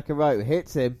on the second rope.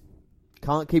 Hits him.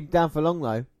 Can't keep him down for long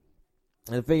though.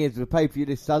 And the thing is, with the pay-per-view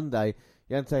this Sunday,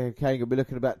 the Undertaker and Kane will be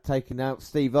looking about taking out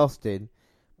Steve Austin.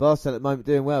 But Austin at the moment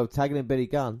doing well. Tagging in Billy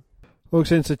Gunn.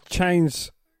 Walks into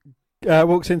Kane's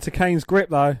grip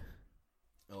though.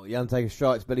 Oh The Undertaker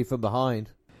strikes Billy from behind.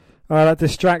 That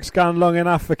distracts Gunn long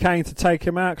enough for Kane to take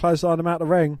him out, clothesline him out the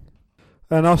ring.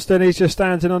 And Austin, he's just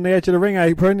standing on the edge of the ring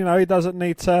apron. You know, he doesn't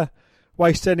need to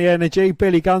waste any energy.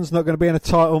 Billy Gunn's not going to be in a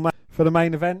title match for the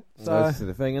main event. So that's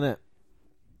the thing, isn't it?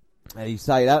 And you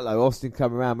say that, though, Austin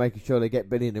coming around making sure they get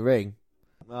Billy in the ring.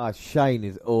 Shane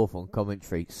is awful on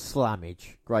commentary.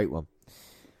 Slammage. Great one.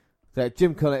 So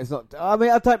Jim Cornette is not... I mean,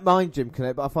 I don't mind Jim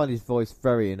Cornette, but I find his voice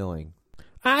very annoying.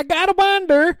 I gotta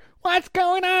wonder what's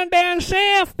going on down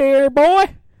south there, boy.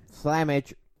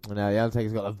 Slammage. I know, the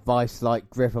Undertaker's got a vice-like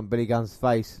grip on Billy Gunn's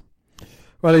face.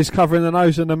 Well, he's covering the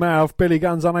nose and the mouth. Billy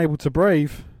Gunn's unable to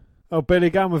breathe. Oh, Billy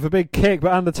Gunn with a big kick,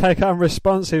 but Undertaker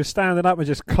unresponsive, standing up and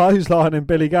just clotheslining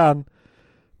Billy Gunn.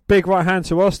 Big right hand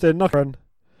to Austin, knocking.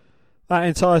 That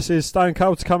entices Stone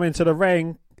Cold to come into the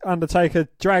ring. Undertaker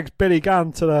drags Billy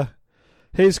Gunn to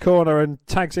his corner and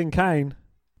tags in Kane.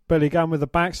 Billy Gunn with a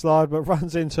backslide, but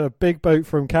runs into a big boot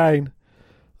from Kane.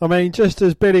 I mean, just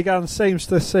as Billy Gunn seems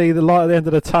to see the light at the end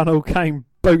of the tunnel, Kane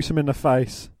boots him in the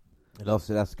face. And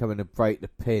obviously that's coming to break the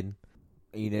pin.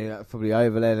 You know, that's probably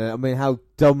over there. I mean, how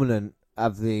dominant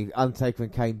have the Undertaker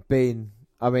and Kane been?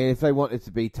 I mean, if they wanted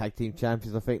to be tag team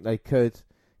champions, I think they could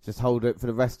just hold it for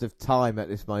the rest of time at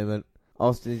this moment.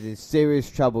 Austin is in serious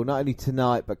trouble, not only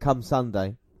tonight, but come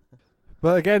Sunday.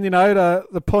 But again, you know,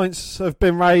 the points have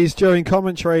been raised during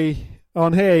commentary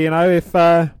on here. You know, if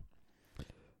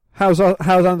how's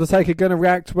Undertaker going to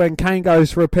react when Kane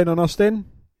goes for a pin on Austin?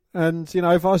 And, you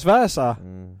know, vice versa.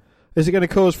 Is it going to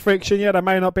cause friction? Yeah, they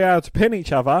may not be able to pin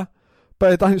each other,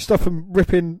 but it don't stop them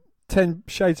ripping 10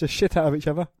 shades of shit out of each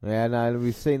other. Yeah, no,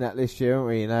 we've seen that this year, haven't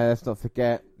we? You know, let's not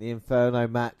forget the Inferno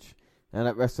match and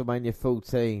at WrestleMania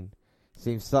 14.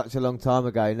 Seems such a long time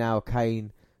ago now.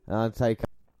 Kane and Undertaker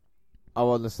are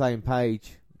on the same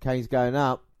page. Kane's going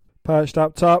up. Perched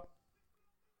up top.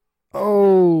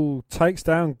 Oh, takes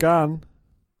down Gunn.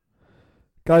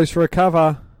 Goes for a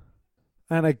cover.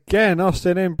 And again,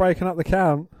 Austin in, breaking up the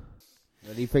count.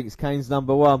 And he thinks Kane's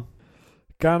number one.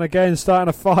 Gunn again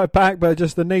starting to fight back, but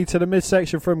just the knee to the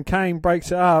midsection from Kane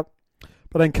breaks it up.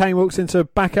 But then Kane walks into a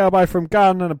back elbow from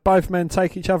Gunn, and both men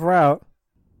take each other out.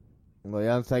 Well,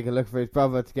 the Undertaker looking for his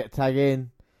brother to get tag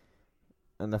in.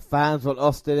 And the fans want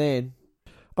Austin in.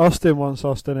 Austin wants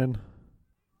Austin in.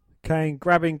 Kane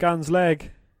grabbing Gunn's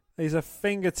leg. He's a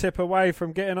fingertip away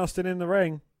from getting Austin in the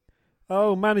ring.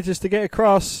 Oh, manages to get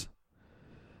across.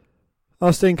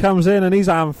 Austin comes in and he's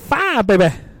on fire,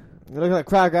 baby. Look at that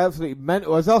crowd go absolutely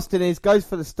mental. As Austin goes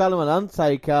for the stunner on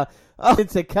Undertaker. Oh,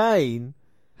 into Kane.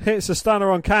 Hits a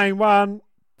stunner on Kane. 1,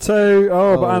 2.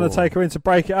 Oh, but Undertaker in to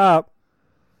break it up.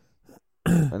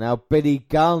 And now Billy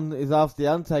Gunn is after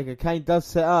the Undertaker. Kane does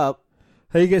set up.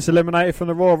 He gets eliminated from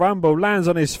the Royal Rumble. Lands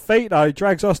on his feet though.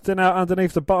 Drags Austin out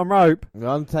underneath the bottom rope. The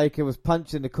Undertaker was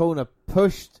punched in the corner.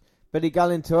 Pushed Billy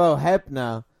Gunn into Earl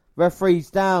Hebner. Referee's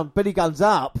down. Billy Gunn's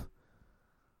up.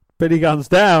 Billy Gunn's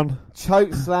down.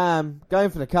 Choke slam.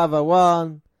 Going for the cover.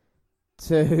 1,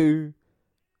 2,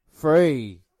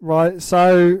 3. Right,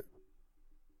 so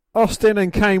Austin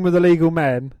and Kane were the legal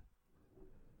men.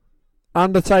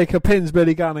 Undertaker pins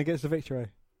Billy Gunn and gets the victory.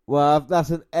 Well,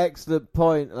 that's an excellent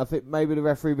point. And I think maybe the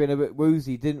referee being a bit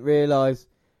woozy didn't realise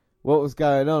what was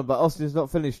going on. But Austin's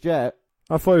not finished yet.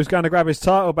 I thought he was going to grab his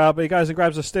title belt, but he goes and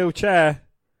grabs a steel chair.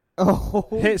 Oh.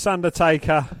 Hits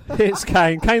Undertaker. Hits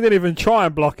Kane. Kane didn't even try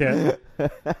and block it.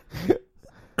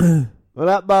 Well,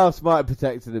 that mask might have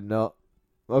protected him, not.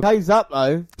 Well, Kane's up,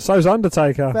 though. So's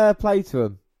Undertaker. Fair play to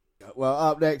him. Well,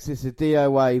 up next is the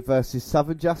DOA versus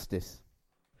Southern Justice.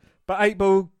 But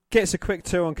 8-Ball gets a quick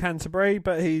 2 on Canterbury,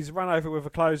 but he's run over with a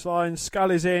clothesline.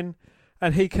 Skull is in,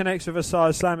 and he connects with a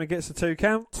side slam and gets the 2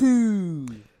 count. 2.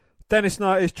 Dennis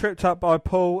Knight is tripped up by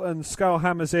Paul, and Skull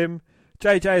hammers him.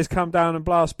 JJ has come down and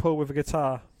blasts Paul with a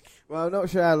guitar. Well, I'm not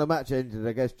sure how the match ended.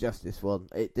 I guess Justice won.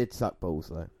 It did suck balls,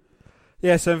 though.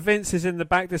 Yes, and Vince is in the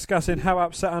back discussing how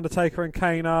upset Undertaker and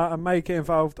Kane are and may get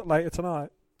involved later tonight.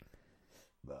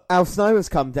 Al Snow has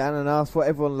come down and asked what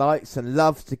everyone likes and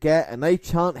loves to get, and they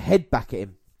chant head back at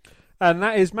him. And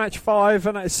that is match 5,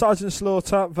 and that is Sergeant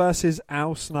Slaughter versus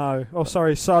Al Snow. Oh,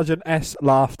 sorry, Sergeant S.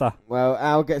 Laughter. Well,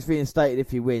 Al gets reinstated if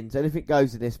he wins. Anything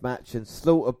goes in this match, and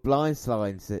Slaughter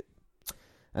blindsides it.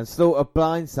 And Slaughter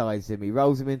blindsides him. He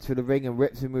rolls him into the ring and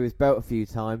rips him with his belt a few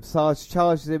times. Sarge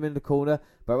charges him in the corner,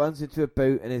 but runs into a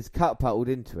boot and is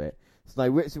catapulted into it.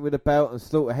 Snow whips him with a belt and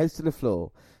Slaughter heads to the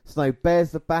floor. Snow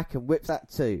bears the back and whips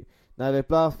that too. Now they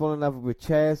blast one another with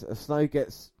chairs, and Snow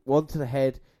gets one to the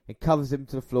head and covers him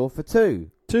to the floor for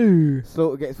 2. 2.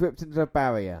 Slaughter gets whipped into a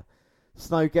barrier.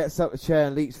 Snow gets up the chair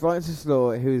and leaps right into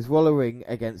Slaughter, who is wallowing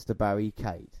against the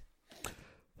barricade.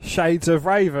 Shades of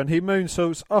Raven. He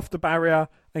moonsaults off the barrier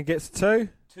and gets 2.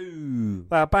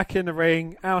 They're back in the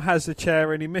ring. Al has the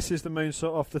chair and he misses the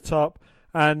moonsault off the top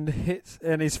and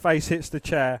his face hits the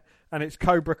chair. And it's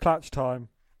Cobra Clutch time.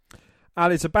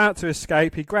 Al is about to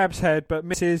escape. He grabs Head but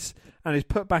misses and is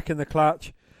put back in the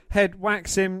clutch. Head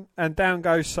whacks him and down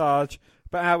goes Sarge.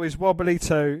 But Al is wobbly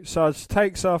too. Sarge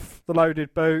takes off the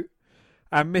loaded boot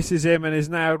and misses him and is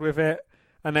nailed with it.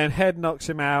 And then Head knocks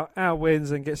him out. Al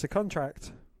wins and gets a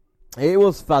contract. It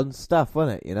was fun stuff,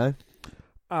 wasn't it, you know?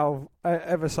 Oh,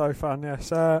 ever so fun,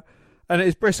 yes. And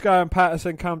it's Briscoe and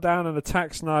Patterson come down and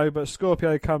attack Snow, but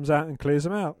Scorpio comes out and clears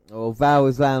them out. Well, Val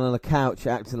was laying on a couch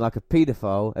acting like a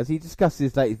paedophile as he discusses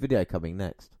his latest video coming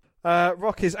next.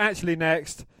 Rock is actually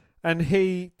next, and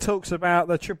he talks about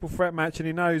the triple threat match, and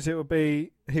he knows he will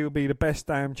be the best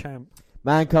damn champ.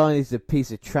 Mankind is a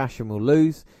piece of trash and will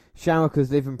lose. Shamrock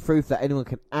is living proof that anyone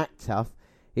can act tough.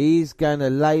 He's going to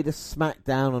lay the smack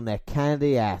down on their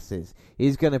candy asses.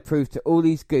 He's going to prove to all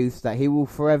these goofs that he will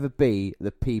forever be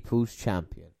the people's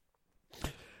champion.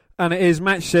 And it is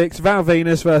match 6, Val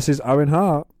Venus versus Owen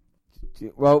Hart.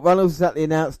 Well, Runnels is at the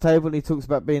announce table and he talks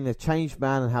about being a changed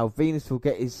man and how Venus will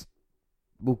get his.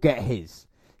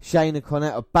 Shane and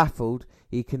Cornette are baffled.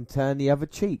 He can turn the other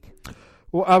cheek.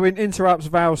 Well, Owen interrupts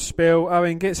Val's spiel.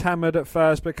 Owen gets hammered at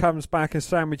first but comes back and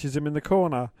sandwiches him in the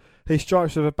corner. He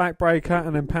strikes with a backbreaker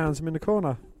and then pounds him in the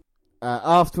corner.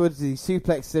 Afterwards, he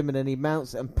suplexes him and then he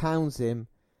mounts and pounds him.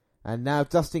 And now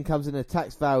Dustin comes in and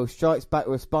attacks Val, strikes back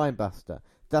with a spinebuster.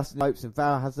 Dustin hopes and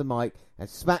Val has the mic and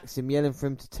smacks him, yelling for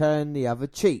him to turn the other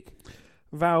cheek.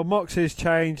 Val mocks his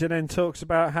change and then talks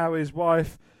about how his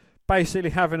wife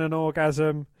basically having an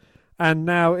orgasm. And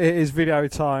now it is video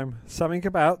time. Something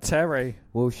about Terry.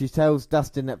 Well, she tells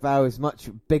Dustin that Val is a much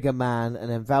bigger man, and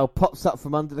then Val pops up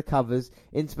from under the covers,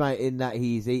 intimating that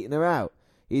he's eating her out.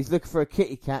 He's looking for a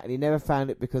kitty cat, and he never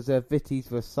found it because her vitties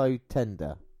were so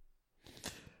tender.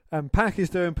 And Pac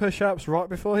is doing push-ups right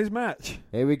before his match.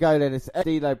 Here we go then. It's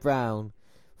D'Lo Brown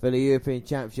for the European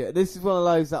Championship. This is one of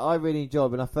those that I really enjoyed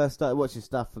when I first started watching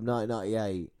stuff from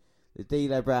 1998. The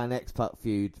D'Lo Brown X-Pac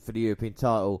feud for the European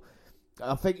title.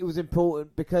 I think it was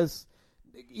important because,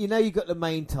 you know, you got the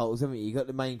main titles, haven't you? You got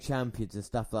the main champions and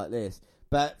stuff like this.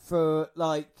 But for,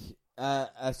 like,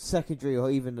 a secondary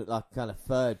or even, like, kind of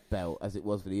third belt, as it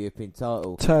was for the European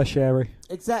title. Tertiary.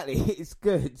 Exactly. It's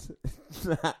good.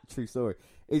 True story.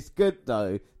 It's good,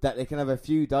 though, that they can have a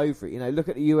feud over it. You know, look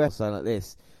at the US like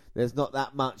this. There's not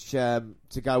that much to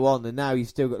go on. And now you've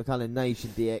still got the kind of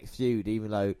Nation DX feud,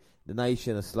 even though the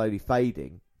Nation are slowly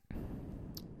fading.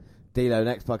 D'Lo and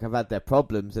X-Pac have had their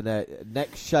problems, and their neck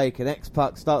shake, and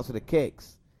X-Pac starts with the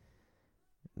kicks.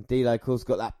 And D'Lo, of course,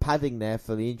 got that padding there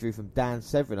for the injury from Dan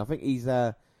Severn. I think he's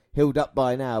healed up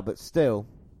by now, but still.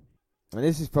 And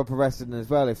this is proper wrestling as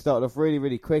well. They've started off really,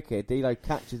 really quick here. D'Lo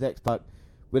catches X-Pac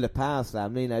with a power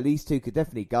slam. You know, these two could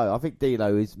definitely go. I think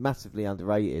D'Lo is massively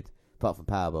underrated, apart from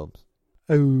powerbombs.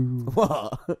 Oh.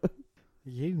 What?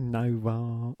 You know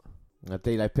what? Now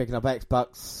D'Lo picking up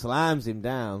X-Pac, slams him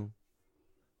down.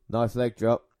 Nice leg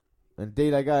drop. And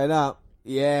D'Lo going up.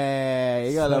 Yeah,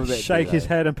 you got a little bit. Shake his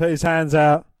head and put his hands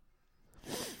out.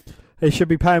 He should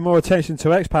be paying more attention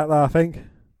to X-Pac though, I think.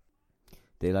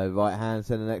 D'Lo right hand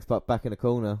sending X-Pac back in the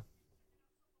corner.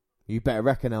 You better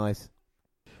recognise.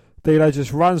 D'Lo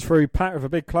just runs through Pac with a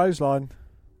big clothesline.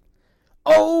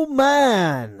 Oh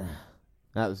man!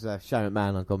 That was Shane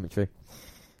McMahon on commentary.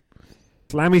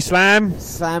 Slammy slam.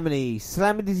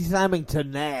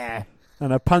 Slammington there.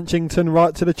 And a punchington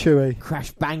right to the chewy.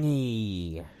 Crash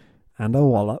bangy. And a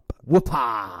wallop.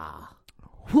 Whoopah.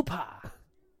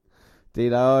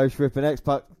 D'Lo Irish ripping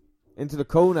X-Pac into the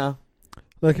corner.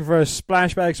 Looking for a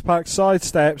splash, but X-Pac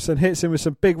sidesteps and hits him with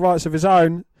some big rights of his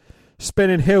own.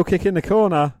 Spinning heel kick in the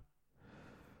corner.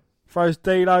 Throws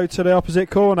D'Lo to the opposite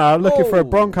corner. Looking for a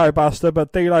Bronco Buster,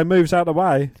 but D'Lo moves out of the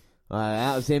way.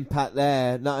 That was impact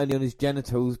there. Not only on his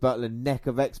genitals, but on the neck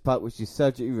of X-Pac, which is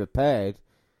surgically repaired.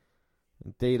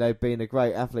 And D'Lo, being a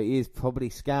great athlete, he has probably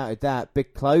scouted that.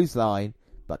 Big clothesline,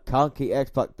 but can't keep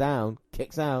X-Pac down.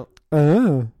 Kicks out.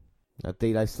 Oh. Now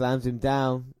D'Lo slams him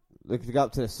down. Looking to go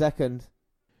up to the second.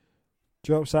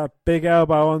 Drops that big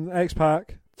elbow on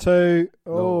X-Pac. 2.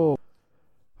 Oh.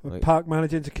 Pac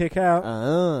managing to kick out.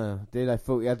 D'Lo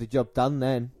thought he had the job done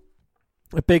then.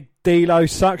 A big D'Lo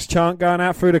sucks chant going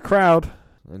out through the crowd.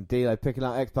 And D'Lo picking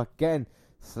up X-Pac again.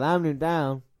 Slamming him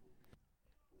down.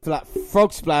 For that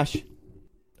frog splash.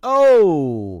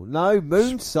 Oh, no,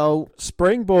 moonsault.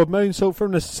 Springboard moonsault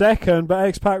from the second, but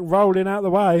X-Pac rolling out the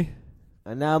way.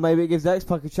 And now maybe it gives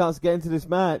X-Pac a chance to get into this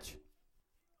match.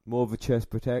 More of a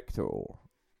chest protector.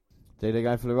 D'Lo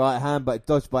going for the right hand, but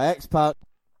dodged by X-Pac.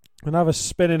 Another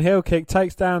spinning heel kick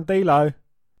takes down D'Lo.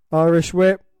 Irish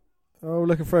whip. Oh,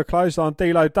 looking for a clothesline.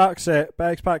 D'Lo ducks it,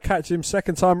 but X-Pac catches him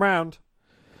second time round.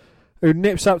 Who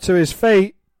nips up to his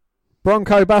feet.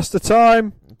 Bronco Buster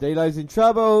time. D'Lo's in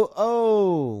trouble.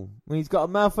 Oh, he's got a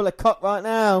mouthful of cock right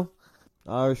now.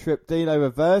 Irish whip. D'Lo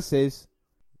reverses.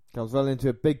 Comes running into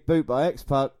a big boot by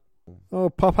X-Pac. Oh,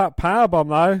 pop-up powerbomb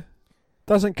though.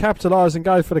 Doesn't capitalise and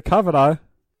go for the cover though.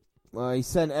 Well, he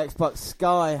sent X-Pac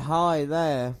sky high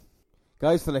there.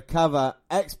 Goes for the cover.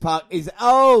 X-Pac is...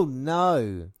 Oh,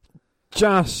 no.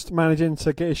 Just managing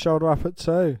to get his shoulder up at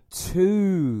 2.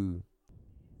 2.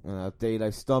 Well,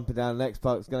 D'Lo stomping down and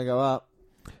X-Pac's going to go up.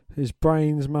 His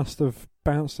brains must have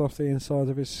bounced off the inside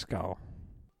of his skull.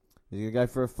 He's going to go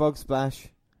for a frog splash.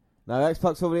 No,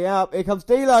 X-Pac's already up. Here comes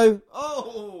D'Lo.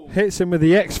 Oh! Hits him with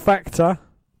the X Factor.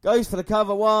 Goes for the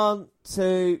cover. 1,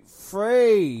 2,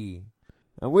 3.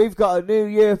 And we've got a new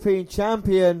European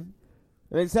champion.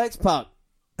 And it's X-Pac.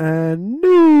 And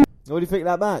no. What do you think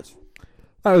of that match?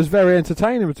 That was very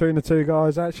entertaining between the two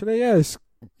guys, actually. Yes,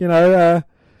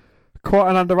 quite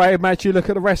an underrated match. You look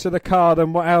at the rest of the card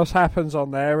and what else happens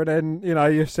on there, and then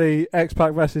you see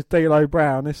X-Pac versus D'Lo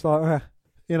Brown. It's like,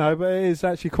 but it is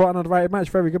actually quite an underrated match.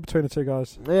 Very good between the two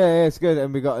guys. Yeah, it's good,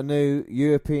 and we got a new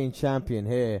European champion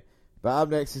here. But up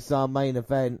next is our main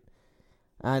event,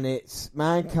 and it's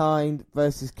Mankind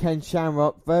versus Ken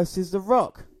Shamrock versus The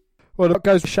Rock. Well, it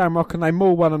goes to Shamrock and they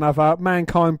maul one another.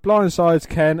 Mankind blindsides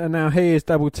Ken and now he is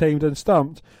double teamed and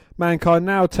stumped. Mankind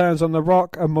now turns on The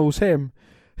Rock and mauls him.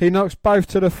 He knocks both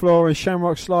to the floor and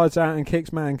Shamrock slides out and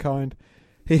kicks Mankind.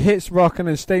 He hits Rock and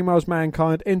then steamrolls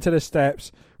Mankind into the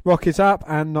steps. Rock is up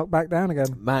and knocked back down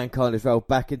again. Mankind is rolled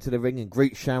back into the ring and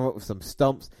greets Shamrock with some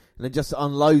stomps and then just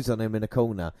unloads on him in the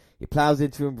corner. He plows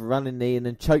into him with a running knee and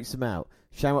then chokes him out.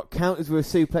 Shamrock counters with a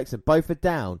suplex and both are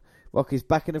down. Rock is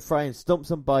back in the fray and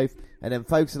stomps on both and then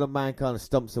focuses on Mankind and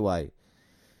stomps away.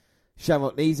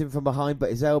 Shamrock knees him from behind but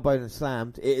is elbowed and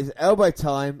slammed. It is elbow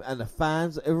time and the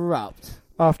fans erupt.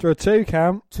 After a 2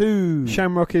 count, 2.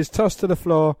 Shamrock is tossed to the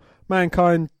floor.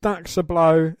 Mankind ducks a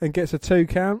blow and gets a 2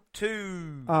 count.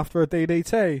 2. After a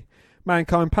DDT.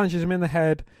 Mankind punches him in the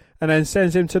head and then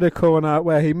sends him to the corner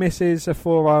where he misses a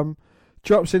forearm,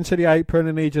 drops into the apron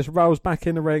and he just rolls back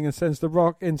in the ring and sends The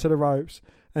Rock into the ropes.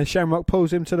 And Shamrock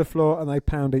pulls him to the floor and they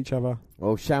pound each other.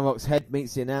 Well, Shamrock's head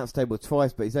meets the announce table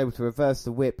twice, but he's able to reverse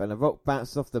the whip, and The Rock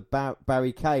bounces off the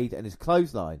barricade and his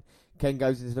clothesline. Ken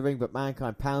goes into the ring, but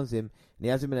Mankind pounds him, and he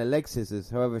has him in a leg scissors.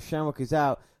 However, Shamrock is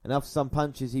out, and after some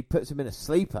punches, he puts him in a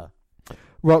sleeper.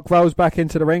 Rock rolls back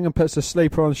into the ring and puts a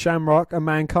sleeper on Shamrock, and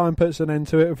Mankind puts an end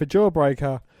to it with a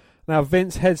jawbreaker. Now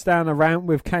Vince heads down the ramp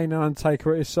with Kane and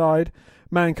Undertaker at his side.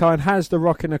 Mankind has The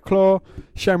Rock in a claw.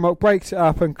 Shamrock breaks it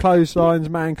up and clotheslines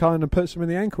Mankind and puts him in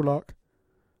the ankle lock.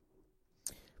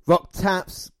 Rock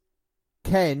taps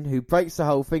Ken, who breaks the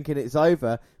hold thinking it's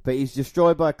over, but he's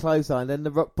destroyed by a clothesline, then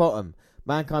the Rock bottom.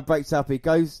 Mankind breaks up, he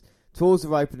goes towards the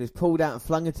rope and is pulled out and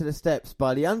flung into the steps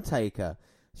by the Undertaker.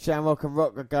 Shamrock and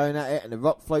Rock are going at it and the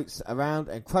Rock floats around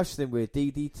and crushes him with a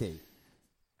DDT.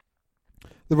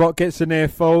 The Rock gets a near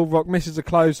fall. Rock misses a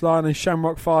clothesline and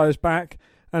Shamrock fires back.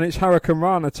 And it's Hurricane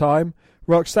Rana time.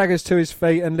 Rock staggers to his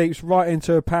feet and leaps right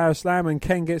into a power slam and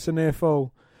Ken gets a near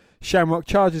fall. Shamrock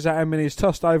charges at him and he's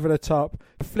tossed over the top,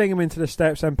 fling him into the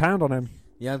steps and pound on him.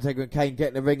 The Undertaker and Kane get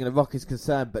in the ring and The Rock is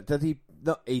concerned, but does he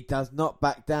not? He does not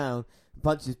back down,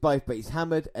 punches both, but he's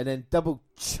hammered and then double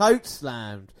choke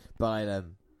slammed by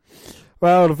them.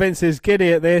 Well, Vince is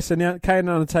giddy at this and Kane and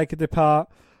Undertaker depart,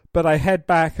 but they head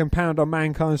back and pound on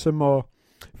Mankind some more.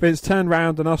 Vince turned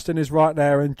round and Austin is right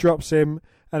there and drops him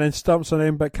and then stomps on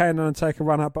him, but Kane and Undertaker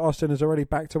run up, but Austin has already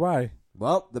backed away.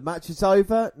 Well, the match is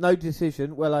over. No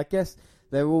decision. Well, I guess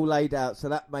they're all laid out, so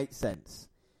that makes sense.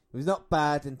 It was not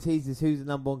bad and teases who's the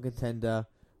number one contender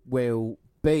will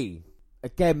be.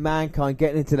 Again, Mankind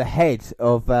getting into the head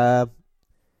of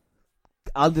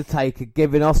Undertaker,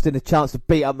 giving Austin a chance to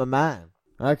beat up the man.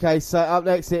 Okay, so up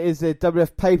next it is the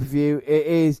WF pay-per-view. It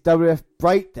is WF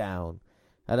Breakdown.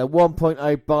 And a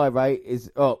 1.0 buy rate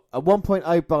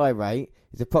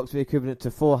is approximately equivalent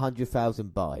to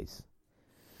 400,000 buys.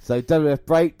 So WF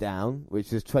Breakdown,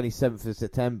 which was 27th of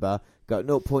September, got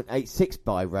 0.86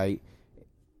 buy rate,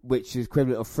 which is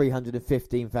equivalent of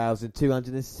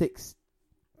 315,206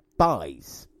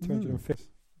 buys. 250.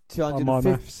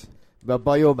 250. Well,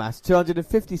 by your maths,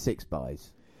 256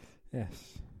 buys.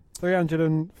 Yes.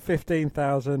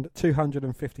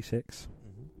 315,256.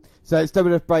 So it's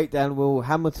WWF Breakdown,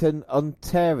 Hamilton,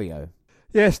 Ontario.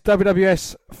 Yes,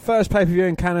 WWS first pay-per-view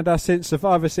in Canada since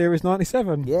Survivor Series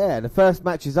 97. Yeah, the first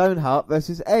match is Owen Hart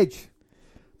versus Edge.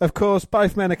 Of course,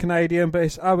 both men are Canadian, but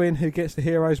it's Owen who gets the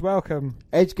hero's welcome.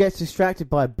 Edge gets distracted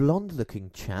by a blonde-looking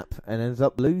chap and ends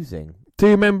up losing. Do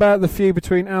you remember the feud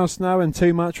between Al Snow and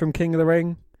Too Much from King of the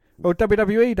Ring? Well,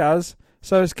 WWE does,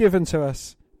 so it's given to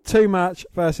us. Too Much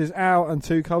versus Al and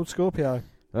Too Cold Scorpio.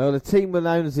 Well, the team were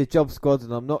known as the Job Squad,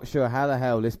 and I'm not sure how the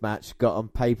hell this match got on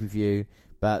pay-per-view,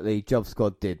 but the Job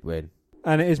Squad did win.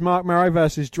 And it is Mark Mero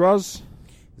versus Droz.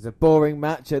 It's a boring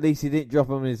match. At least he didn't drop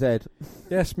him on his head.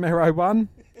 Yes, Mero won.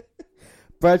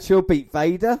 Bradshaw beat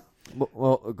Vader.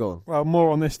 Well, go on. Well, more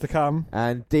on this to come.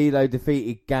 And D'Lo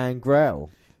defeated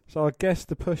Gangrel. So I guess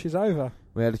the push is over.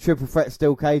 We had a triple threat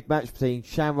steel cage match between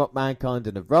Shamrock, Mankind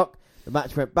and The Rock. The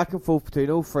match went back and forth between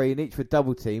all three, and each were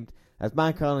double teamed as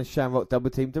Mankind and Shamrock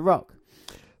double teamed The Rock.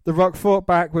 The Rock fought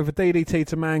back with a DDT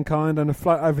to Mankind and a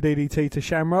float over DDT to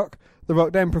Shamrock. The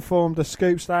Rock then performed a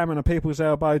scoop slam and a people's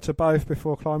elbow to both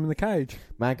before climbing the cage.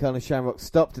 Mankind and Shamrock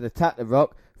stopped and attacked The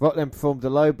Rock. Rock then performed a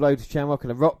low blow to Shamrock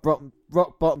and a rock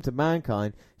bottom to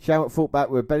Mankind. Shamrock fought back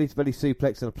with a belly-to-belly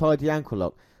suplex and applied the ankle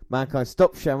lock. Mankind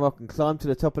stopped Shamrock and climbed to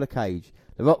the top of the cage.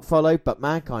 The Rock followed, but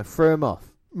Mankind threw him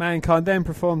off. Mankind then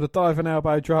performed a diving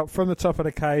elbow drop from the top of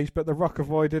the cage, but The Rock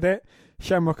avoided it.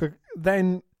 Shamrock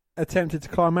then attempted to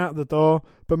climb out the door,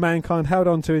 but Mankind held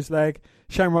onto his leg.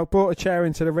 Shamrock brought a chair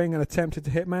into the ring and attempted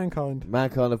to hit Mankind.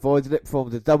 Mankind avoided it,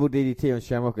 performed a double DDT on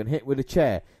Shamrock and hit with a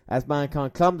chair. As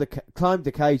Mankind climbed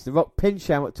the cage, The Rock pinned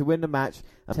Shamrock to win the match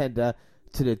and tender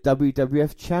to the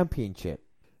WWF Championship.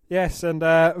 Yes, and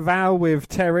Val with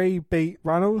Terry beat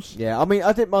Runnels. Yeah, I mean,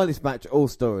 I didn't mind this match or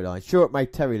storyline. Sure, it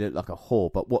made Terry look like a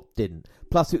whore, but what didn't?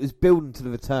 Plus, it was building to the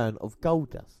return of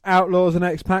Goldust. Outlaws and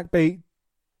X-Pac beat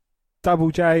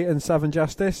Double J and Southern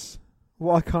Justice.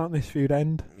 Why can't this feud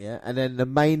end? Yeah, and then the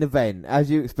main event.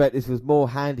 As you expect, this was more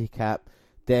handicap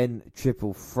than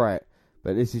triple threat.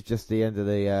 But this is just the end of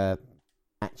the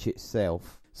match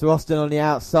itself. So Austin on the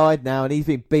outside now, and he's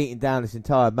been beaten down this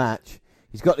entire match.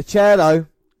 He's got the chair, though.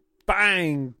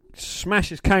 Bang!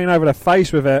 Smashes Kane over the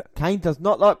face with it. Kane does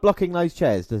not like blocking those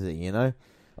chairs, does he, you know?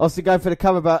 Austin going for the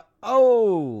cover, but...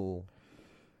 Oh!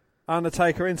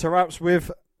 Undertaker interrupts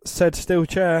with said steel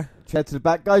chair. Chair to the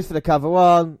back, goes for the cover.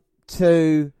 1,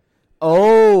 2...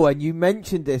 Oh, and you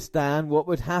mentioned this, Dan, what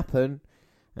would happen...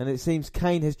 And it seems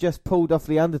Kane has just pulled off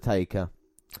the Undertaker.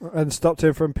 And stopped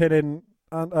him from pinning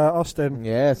Austin.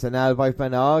 Yeah, so now both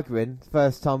men are arguing.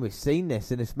 First time we've seen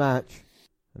this in this match.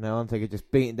 And now Undertaker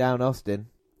just beating down Austin.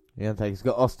 The Undertaker's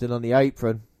got Austin on the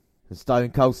apron. The Stone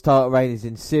Cold's title reign is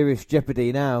in serious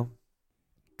jeopardy now.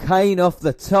 Kane off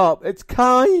the top. It's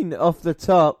Kane off the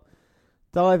top.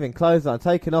 Diving clothesline,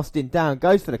 taking Austin down.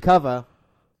 Goes for the cover.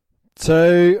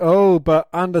 2. Oh, but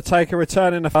Undertaker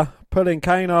returning pulling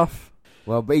Kane off.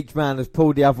 Well, each man has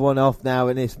pulled the other one off now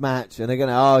in this match, and they're going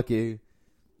to argue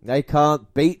they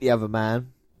can't beat the other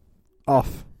man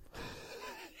off.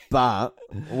 But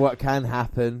what can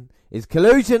happen is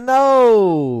collusion.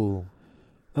 No!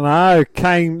 No,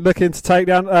 Kane looking to take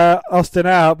down Austin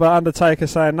out, but Undertaker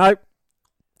saying, nope,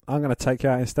 I'm going to take you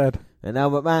out instead. And now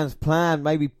McMahon's plan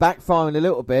maybe backfiring a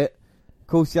little bit. Of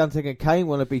course, the Undertaker and Kane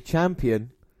want to be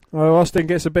champion. Well, Austin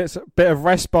gets a bit of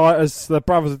respite as the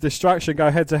Brothers of Destruction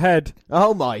go head to head.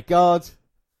 Oh my God!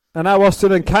 And now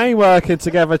Austin and Kane working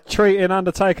together, treating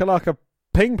Undertaker like a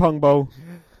ping pong ball.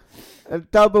 A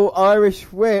double Irish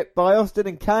whip by Austin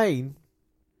and Kane.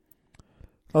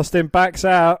 Austin backs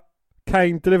out.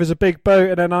 Kane delivers a big boot,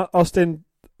 and then Austin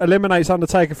eliminates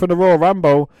Undertaker from the Royal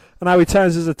Rumble. And now he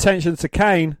turns his attention to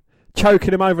Kane,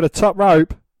 choking him over the top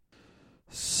rope.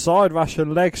 Side rush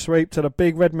and leg sweep to the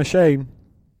big red machine.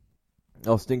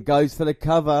 Austin goes for the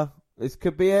cover. This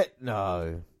could be it.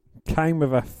 No. Kane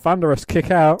with a thunderous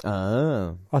kick out.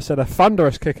 Oh. I said a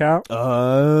thunderous kick out.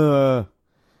 Oh.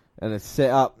 And a sit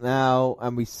up now,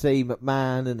 and we see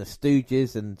McMahon and the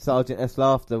Stooges and Sergeant S.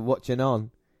 Laughter watching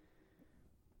on.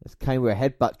 As Kane with a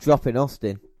headbutt dropping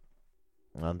Austin.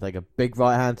 And take a big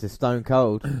right hand to Stone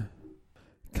Cold.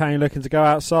 Kane looking to go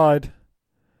outside.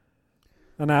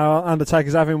 And now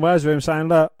Undertaker's having words with him saying,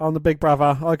 look, I'm the big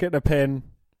brother. I'll get the pin.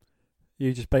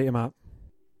 You just beat him up.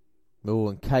 Oh,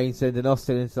 and Kane sending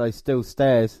Austin into those steel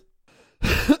stairs.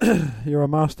 You're a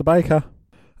master baker.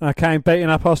 Kane beating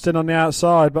up Austin on the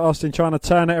outside, but Austin trying to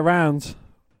turn it around.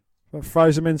 But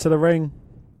throws him into the ring.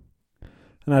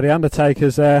 And now the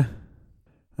Undertaker's there.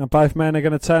 And both men are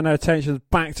going to turn their attentions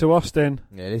back to Austin.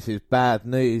 Yeah, this is bad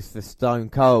news for Stone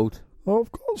Cold.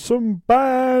 I've got some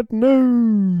bad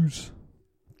news.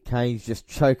 Kane's just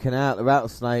choking out the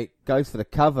rattlesnake. Goes for the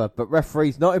cover, but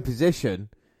referee's not in position.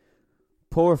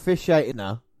 Poor officiating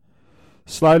now.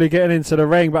 Slowly getting into the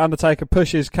ring, but Undertaker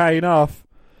pushes Kane off.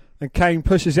 And Kane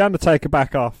pushes the Undertaker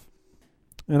back off.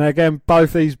 And again,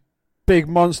 both these big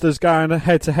monsters going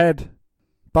head to head.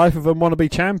 Both of them want to be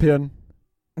champion.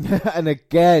 And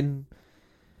again,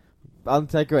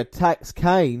 Undertaker attacks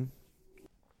Kane.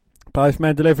 Both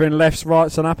men delivering lefts,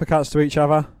 rights and uppercuts to each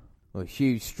other. Well,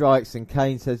 huge strikes, and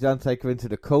Kane sends the Undertaker into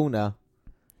the corner.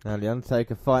 Now the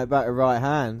Undertaker fighting back with right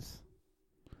hands.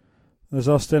 There's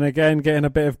Austin again getting a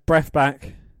bit of breath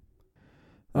back.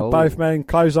 And both men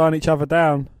clothesline each other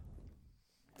down.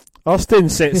 Austin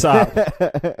sits up.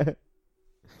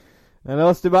 And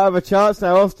Austin might have a chance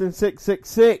now. Austin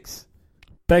 666.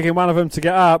 Begging one of them to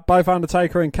get up. Both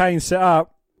Undertaker and Kane sit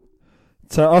up.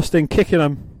 To Austin kicking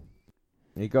them.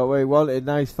 He got what he wanted.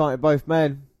 Now he's fighting both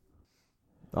men.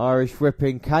 Irish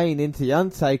whipping Kane into the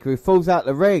Undertaker, who falls out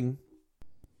the ring.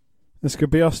 This could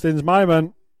be Austin's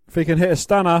moment. If he can hit a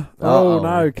stunner. Oh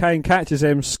no, Kane catches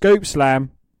him. Scoop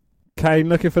slam. Kane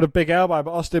looking for the big elbow,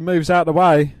 but Austin moves out the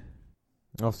way.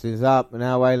 Austin's up and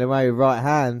now wailing away with right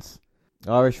hands.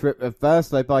 Irish whip reverse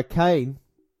though by Kane.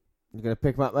 You're going to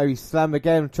pick him up, maybe slam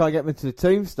again and try and get him into the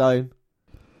tombstone.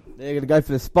 They're going to go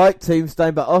for the spike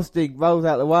tombstone, but Austin rolls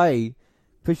out the way.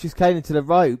 Pushes Kane into the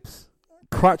ropes.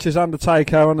 Crutches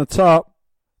Undertaker on the top.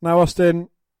 Now Austin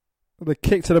with a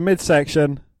kick to the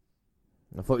midsection.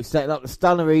 I thought he was setting up the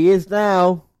stunner. He is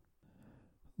now.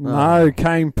 No,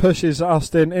 Kane pushes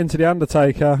Austin into the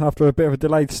Undertaker after a bit of a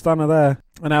delayed stunner there.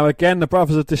 And now again the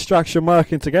Brothers of Destruction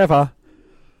working together.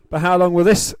 But how long will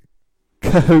this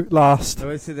cahoot last? So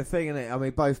this is the thing, isn't it? I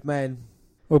mean, both men.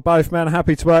 Well, both men are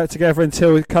happy to work together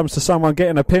until it comes to someone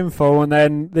getting a pinfall, and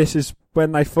then this is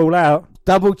when they fall out.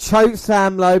 Double choke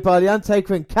slam low by the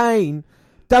Undertaker and Kane.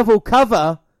 Double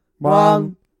cover.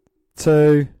 1,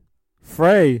 2,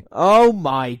 3. Oh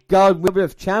my God,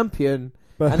 WWF champion.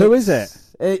 But who is it?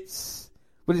 It's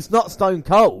not Stone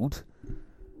Cold.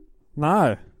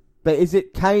 No. But is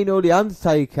it Kane or the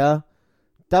Undertaker?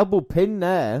 Double pin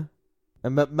there.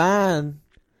 And McMahon,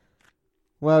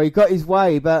 well, he got his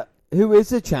way, but who is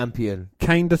the champion?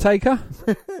 Kane the Taker?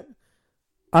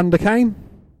 Under Kane?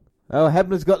 Oh,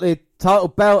 Hebner's got the title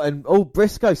belt and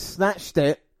Briscoe snatched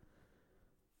it.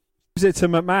 Is it to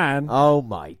McMahon? Oh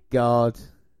my God.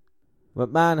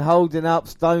 McMahon holding up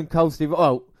Stone Cold Steve.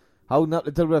 Oh, holding up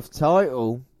the WWF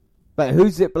title. But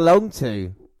who's it belong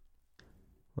to?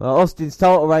 Well, Austin's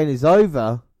title reign is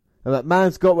over. And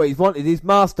McMahon's got what he's wanted, his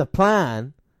master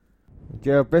plan.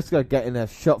 Gerald Briscoe getting a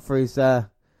shot for his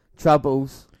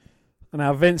troubles. And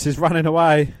now Vince is running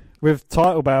away with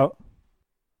title belt.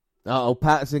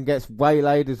 Patterson gets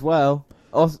waylaid as well.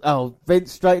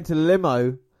 Vince straight into the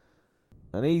limo.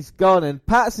 And he's gone. And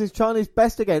Patterson's trying his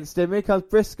best against him. Here comes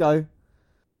Briscoe.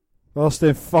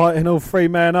 Austin fighting all three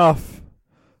men off.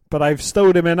 But they've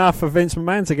stalled him enough for Vince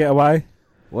McMahon to get away.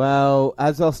 Well,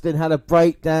 as Austin had a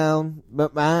breakdown,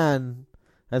 McMahon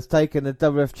has taken the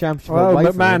WWF Championship away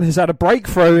from McMahon him. has had a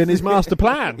breakthrough in his master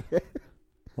plan. Thank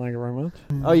you very much.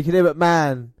 Oh, you can hear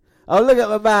McMahon. Oh, look at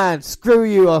McMahon. Screw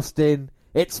you, Austin.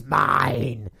 It's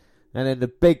mine. And then the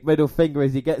big middle finger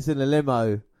as he gets in the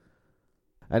limo.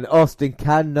 And Austin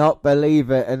cannot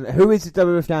believe it. And who is the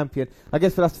WWF Champion? I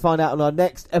guess we'll have to find out on our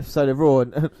next episode of Raw.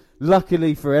 And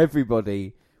luckily for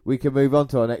everybody, we can move on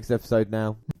to our next episode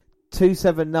now.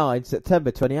 279,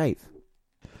 September 28th.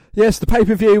 Yes, the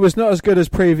pay-per-view was not as good as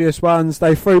previous ones.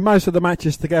 They threw most of the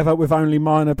matches together with only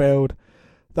minor build.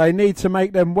 They need to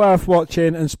make them worth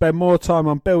watching and spend more time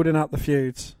on building up the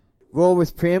feuds. Raw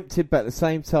was preempted, but at the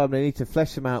same time they need to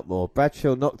flesh them out more.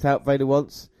 Bradshaw knocked out Vader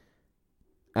once,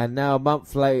 and now a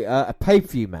month later, a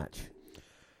pay-per-view match.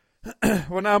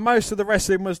 Well, now most of the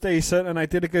wrestling was decent and they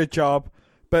did a good job,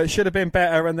 but it should have been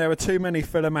better and there were too many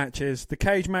filler matches. The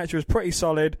cage match was pretty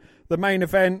solid. The main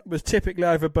event was typically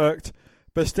overbooked,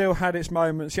 but still had its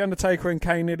moments. The Undertaker and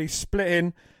Kane nearly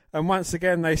splitting, and once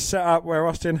again they set up where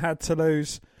Austin had to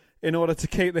lose in order to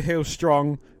keep the heels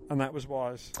strong, and that was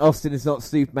wise. Austin is not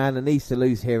Superman and needs to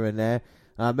lose here and there.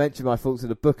 I mentioned my thoughts of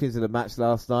the bookings of the match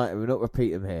last night, and we'll not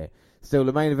repeat them here. Still,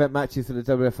 the main event matches for the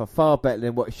WWF are far better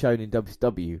than what is shown in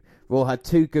WCW. Raw had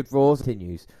two good Raws.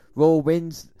 Continues. Raw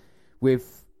wins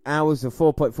with hours of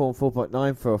 4.4 and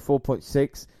 4.9 for a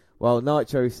 4.6, while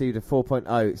Nitro received a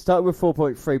 4.0. It started with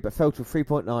 4.3 but fell to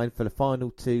 3.9 for the final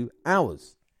 2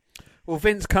 hours. Well,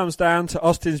 Vince comes down to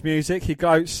Austin's music. He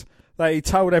gloats that he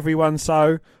told everyone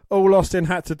so. All Austin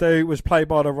had to do was play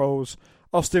by the rules.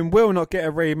 Austin will not get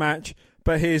a rematch,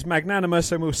 but he is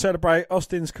magnanimous and will celebrate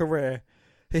Austin's career.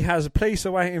 He has police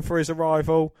awaiting for his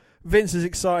arrival. Vince is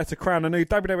excited to crown a new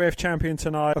WWF champion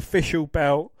tonight. Official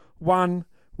belt, one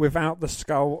without the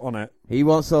skull on it. He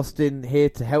wants Austin here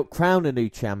to help crown a new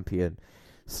champion.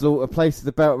 Slaughter places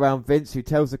the belt around Vince, who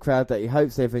tells the crowd that he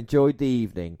hopes they've enjoyed the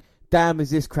evening. Damn, is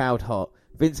this crowd hot.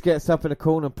 Vince gets up in a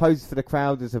corner and poses for the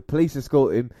crowd as the police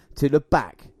escort him to the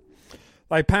back.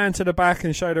 They pan to the back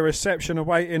and show the reception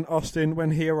awaiting Austin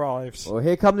when he arrives. Well,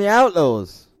 here come the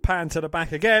Outlaws. Pan to the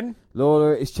back again.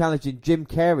 Lawler is challenging Jim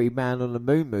Carrey, Man on the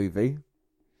Moon movie.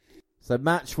 So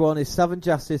match 1 is Southern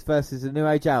Justice versus the New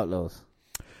Age Outlaws.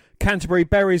 Canterbury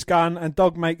buries Gunn and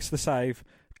Dog makes the save.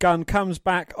 Gunn comes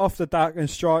back off the duck and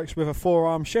strikes with a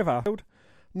forearm shiver.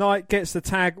 Knight gets the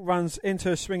tag, runs into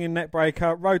a swinging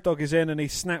neckbreaker. Road Dogg is in and he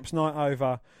snaps Knight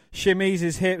over. Shimmies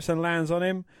his hips and lands on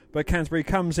him, but Canterbury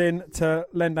comes in to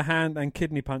lend a hand and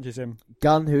kidney punches him.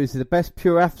 Gunn, who is the best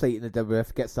pure athlete in the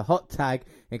WWF, gets the hot tag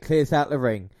and clears out the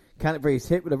ring. Canterbury is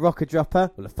hit with a rocket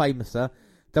dropper, well, a famouser.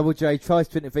 Double J tries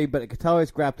to intervene, but the guitar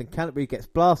is grabbed and Canterbury gets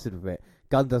blasted with it.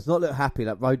 Gunn does not look happy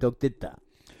that Road Dogg did that.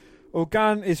 Well,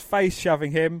 Gunn is face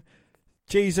shoving him.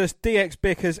 Jesus, DX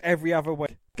bickers every other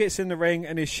week. Gets in the ring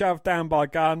and is shoved down by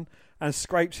Gunn and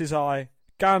scrapes his eye.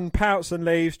 Gunn pouts and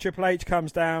leaves. Triple H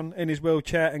comes down in his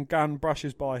wheelchair and Gunn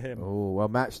brushes by him. Oh, well,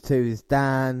 match 2 is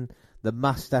Dan, the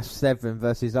Mustache Severin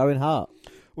versus Owen Hart.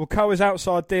 Well, Cole is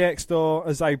outside DX door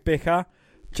as they bicker.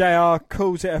 JR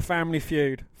calls it a family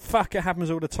feud. Fuck, it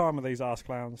happens all the time with these ass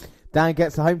clowns. Dan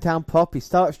gets a hometown pop. He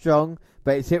starts strong,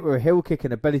 but it's hit with a heel kick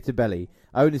and a belly-to-belly.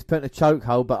 Owen is put in a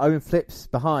chokehold, but Owen flips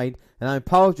behind and Owen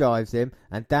pile drives him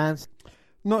and Dan's...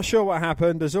 Not sure what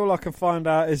happened, as all I can find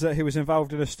out is that he was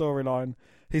involved in a storyline.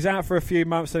 He's out for a few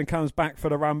months and comes back for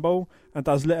the Rumble and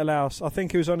does little else. I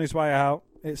think he was on his way out.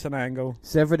 It's an angle.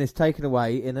 Severin is taken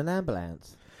away in an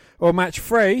ambulance. Or match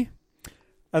 3,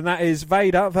 and that is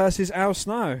Vader versus Al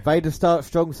Snow. Vader starts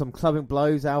strong with some clubbing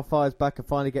blows. Al fires back and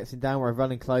finally gets him down with a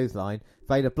running clothesline.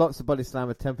 Vader blocks the body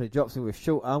slam attempt and drops him with a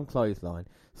short arm clothesline.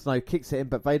 Snow kicks at him,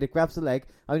 but Vader grabs the leg,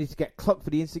 only to get clocked for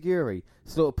the enziguri.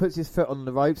 Slaughter puts his foot on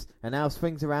the ropes, and Al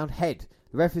swings around head.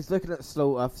 The ref is looking at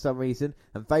Slaughter for some reason,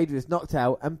 and Vader is knocked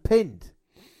out and pinned.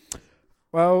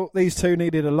 Well, these two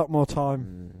needed a lot more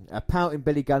time. A pouting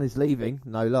Billy Gunn is leaving,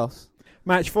 no loss.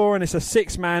 Match 4, and it's a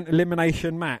 6-man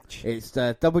elimination match. It's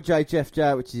Double J Jeff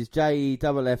Jarrett, which is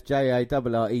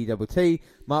JEFFJARRETT,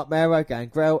 Mark Mero,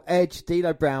 Gangrel, Edge,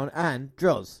 D'Lo Brown, and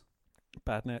Droz.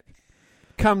 Bad neck.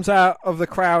 Comes out of the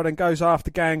crowd and goes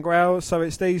after Gangrel, so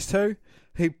it's these two.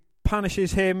 He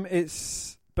punishes him,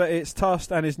 but it's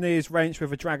tossed and his knee is wrenched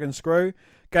with a dragon screw.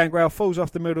 Gangrel falls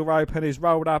off the middle rope and is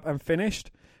rolled up and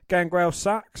finished. Gangrel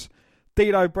sucks.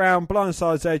 D'Lo Brown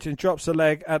blindsides Edge and drops the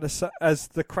leg as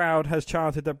the crowd has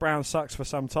chanted that Brown sucks for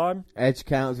some time. Edge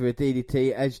counters with a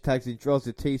DDT. Edge tags in Droz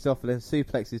with tees off and then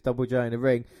suplexes Double J in the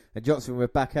ring and drops him with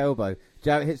a back elbow.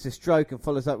 Jarrett hits a stroke and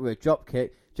follows up with a drop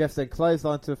kick. Jeff then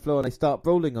clothesline to the floor and they start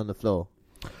brawling on the floor.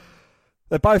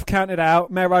 They're both counted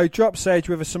out. Mero drops Edge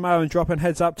with a Samoan drop and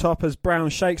heads up top as Brown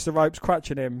shakes the ropes,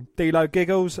 crutching him. D'Lo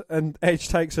giggles and Edge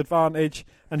takes advantage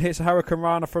and hits a Hurricane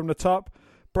Rana from the top.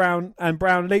 Brown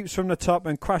leaps from the top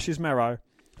and crushes Mero.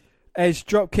 Edge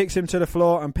drop kicks him to the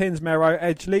floor and pins Mero.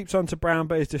 Edge leaps onto Brown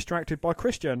but is distracted by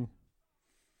Christian.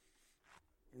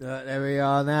 There we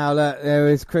are now. Look, there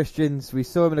is Christians. We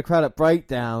saw him in the crowd at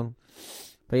Breakdown.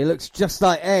 But he looks just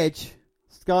like Edge.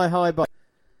 Sky high by...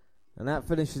 And that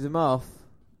finishes him off.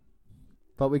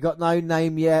 But we got no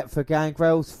name yet for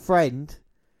Gangrel's friend.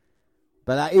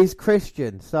 But that is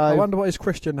Christian. So I wonder what his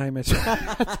Christian name is.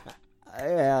 Yeah,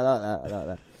 I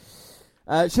like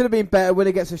that. Should have been better when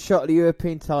he gets a shot at the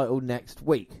European title next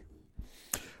week.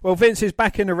 Well, Vince is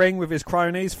back in the ring with his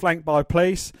cronies, flanked by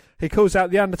police. He calls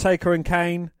out The Undertaker and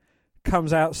Kane.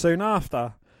 Comes out soon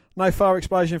after. No fire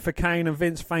explosion for Kane and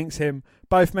Vince thanks him.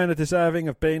 Both men are deserving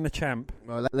of being the champ.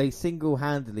 Well, they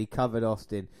single-handedly covered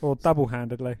Austin. Or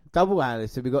double-handedly. Double-handedly.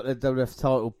 So we got the WWF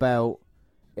title belt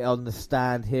on the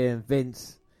stand here and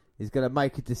Vince is going to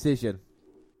make a decision.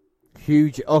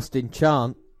 Huge Austin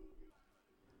chant.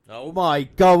 Oh my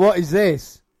God, what is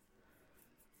this?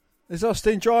 Is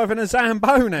Austin driving a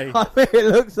Zamboni? I mean, it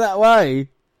looks that way.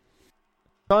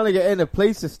 Trying to get in, the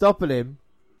police are stopping him.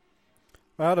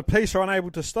 Well, the police are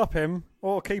unable to stop him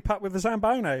or keep up with the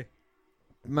Zamboni.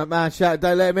 McMahon shouted,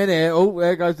 don't let him in here. Oh,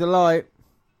 there goes the light.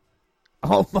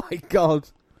 Oh my God.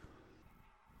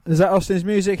 Is that Austin's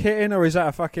music hitting or is that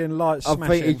a fucking light smashing? I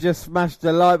think he just smashed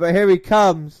the light, but here he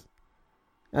comes.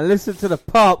 And listen to the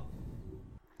pop.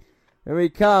 Here he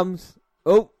comes.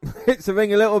 Oh, hits the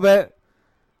ring a little bit.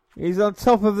 He's on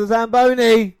top of the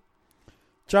Zamboni.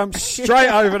 Jumps straight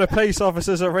over the police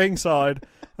officers at ringside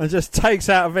and just takes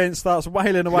out Vince, starts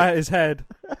wailing away at his head.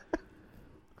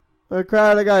 The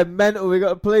crowd are going mental. We've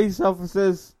got the police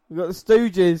officers. We've got the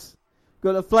Stooges.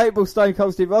 We've got the inflatable Stone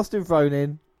Cold Steve Austin thrown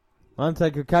in.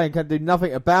 Undertaker Kane can do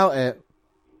nothing about it.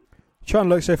 Trying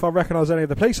to look see if I recognise any of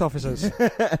the police officers.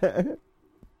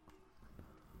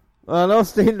 And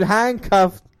Austin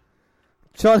handcuffed,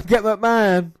 trying to get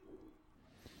McMahon.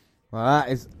 Well, that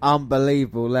is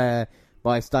unbelievable there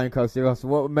by Stone Cold Steve Austin.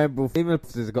 What a memorable... Even the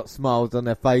officers have got smiles on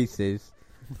their faces.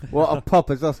 What a pop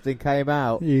as Austin came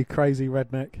out. You crazy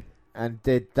redneck. And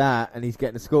did that, and he's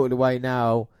getting escorted away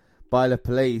now by the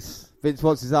police. Vince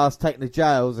wants his ass taken to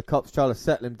jail as the cops try to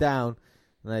settle him down,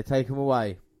 and they take him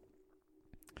away.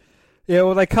 Yeah,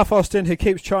 well, they cuff Austin, who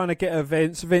keeps trying to get at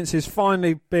Vince. Vince is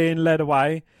finally being led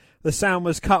away. The sound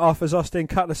was cut off as Austin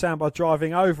cut the sound by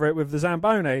driving over it with the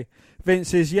Zamboni.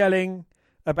 Vince is yelling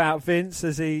about Vince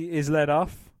as he is led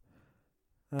off.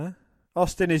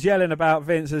 Austin is yelling about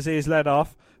Vince as he is led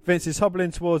off. Vince is hobbling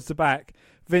towards the back.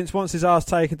 Vince wants his ass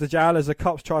taken to jail as the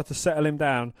cops try to settle him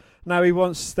down. Now he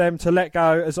wants them to let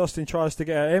go as Austin tries to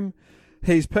get at him.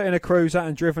 He's put in a cruiser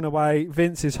and driven away.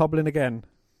 Vince is hobbling again.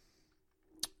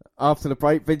 After the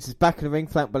break, Vince is back in the ring,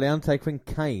 flanked by The Undertaker and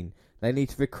Kane. They need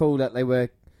to recall that they were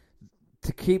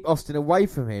to keep Austin away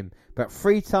from him, but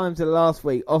 3 times in the last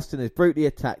week, Austin has brutally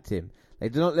attacked him. They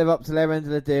do not live up to their end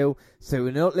of the deal, so he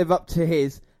will not live up to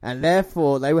his, and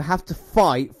therefore they will have to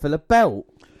fight for the belt.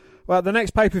 Well, the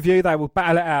next pay-per-view, they will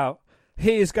battle it out.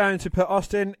 He is going to put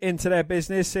Austin into their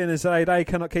business, seeing as they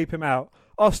cannot keep him out.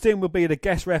 Austin will be the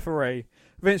guest referee.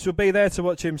 Vince will be there to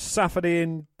watch him suffer the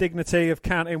indignity of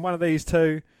counting one of these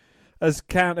two, as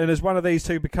one of these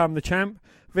two become the champ.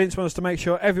 Vince wants to make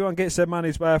sure everyone gets their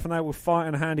money's worth, and they will fight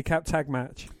in a handicap tag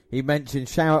match. He mentioned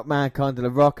shout out Mankind to The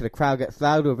Rock, and the crowd gets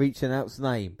louder with each announced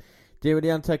name. Dealing with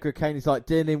The Undertaker and Kane is like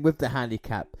dealing with the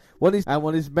handicap. One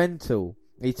is mental.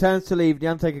 He turns to leave, The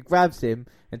Undertaker grabs him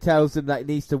and tells him that he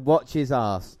needs to watch his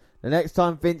ass. The next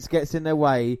time Vince gets in their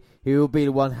way, he will be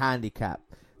the one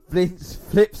handicapped. Vince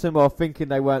flips him off, thinking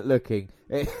they weren't looking.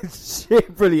 It's sheer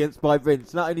brilliance by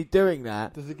Vince. Not only doing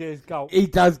that, does he give his gulp? He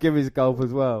does give his gulp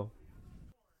as well.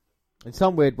 In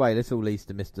some weird way, this all leads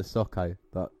to Mr. Socko,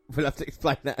 but we'll have to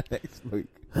explain that next week.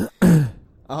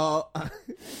 Well, it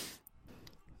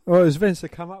was Vince that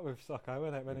come up with Socko,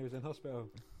 wasn't it, when he was in hospital?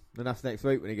 And that's next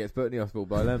week when he gets put in the hospital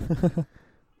by them.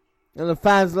 And the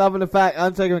fans loving the fact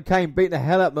Undertaker and Kane beating the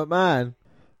hell up McMahon.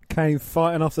 Kane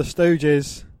fighting off the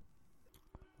Stooges.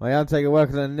 Well, Undertaker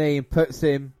working on the knee and puts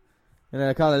him in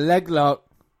a kind of leg lock.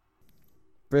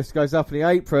 Briscoe's up in the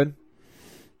apron.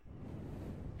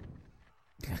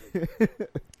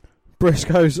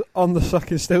 Briscoe's on the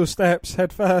fucking steel steps,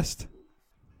 head first.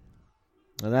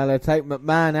 And now they take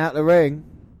McMahon out the ring.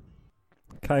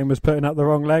 Kane was putting up the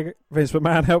wrong leg. Vince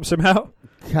McMahon helps him out.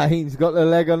 Kane's got the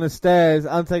leg on the stairs.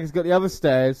 Undertaker's got the other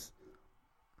stairs.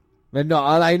 They're not,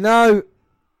 are they? No.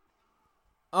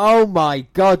 Oh my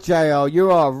God, JR,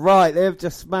 you are right. They've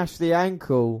just smashed the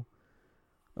ankle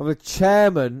of the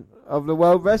chairman of the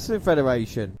World Wrestling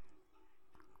Federation.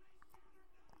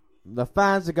 The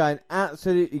fans are going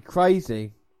absolutely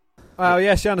crazy. Oh,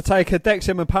 yes, The Undertaker decks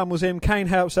him and pummels him. Kane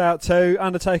helps out too.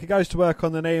 Undertaker goes to work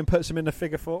on the knee and puts him in the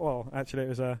figure 4. Well, actually, it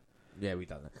was a... Yeah, we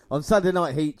done that. On Sunday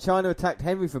Night Heat, Chyna attacked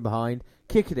Henry from behind,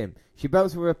 kicking him. She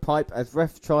belts him with a pipe as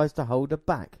ref tries to hold her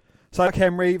back. So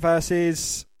Henry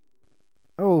versus...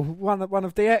 Oh, one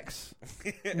of DX?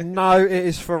 No, it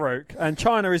is Farouk. And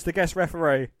Chyna is the guest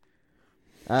referee.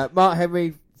 Mark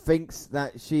Henry thinks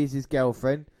that she's his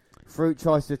girlfriend. Farouk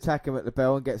tries to attack him at the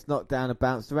bell and gets knocked down and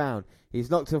bounced around. He's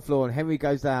knocked to the floor and Henry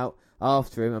goes out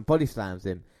after him and body slams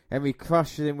him. Henry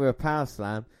crushes him with a power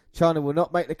slam. Chyna will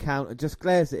not make the count and just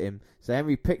glares at him. So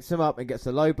Henry picks him up and gets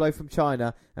a low blow from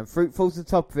Chyna, and Farouk falls on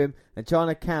top of him, and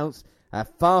Chyna counts a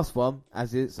fast one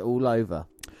as it's all over.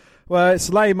 Well, it's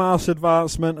lame-ass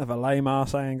advancement of a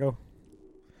lame-ass angle.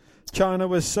 Chyna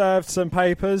was served some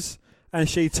papers, and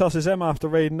she tosses them after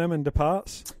reading them and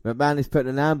departs. McMahon is put in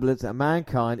an ambulance, and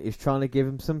Mankind is trying to give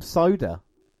him some soda.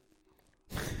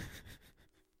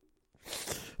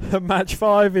 Match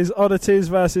 5 is Oddities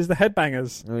versus the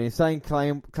Headbangers. The insane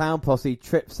clown posse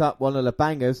trips up one of the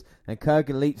bangers, and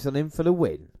Kurgan leaps on him for the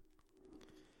win.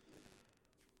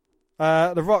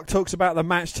 The Rock talks about the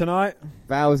match tonight.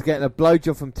 Val's getting a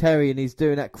blowjob from Terry, and he's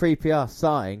doing that creepy ass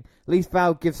sighing. At least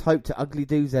Val gives hope to ugly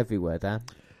dudes everywhere, Dan.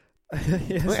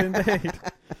 Yes, indeed.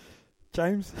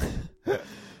 James?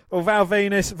 Well, Val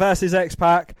Venus versus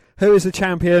X-Pac. Who is the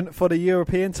champion for the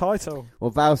European title? Well,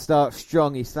 Val starts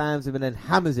strong. He slams him and then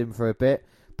hammers him for a bit.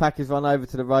 Pac is run over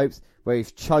to the ropes where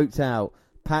he's choked out.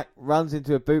 Pac runs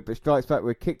into a boot but strikes back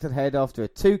with a kick to the head after a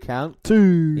 2 count.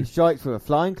 He strikes with a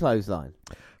flying clothesline.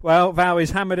 Well, Val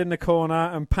is hammered in the corner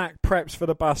and Pac preps for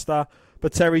the buster,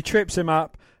 but Terry trips him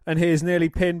up and he is nearly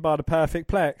pinned by the perfect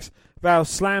plex. Val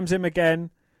slams him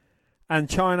again and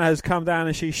Chyna has come down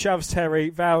and she shoves Terry.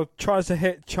 Val tries to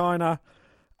hit Chyna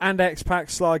and X-Pac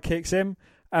slide kicks him,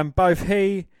 and both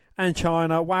he and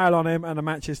China wail on him, and the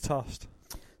match is tossed.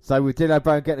 So with D'Lo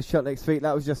Brown getting a shot next week,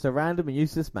 that was just a random and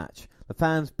useless match. The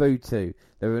fans booed too.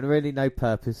 There was really no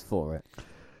purpose for it.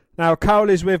 Now, Cole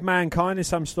is with Mankind in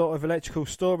some sort of electrical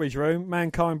storage room.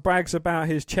 Mankind brags about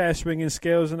his chair swinging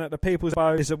skills and that the People's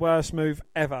Bow is the worst move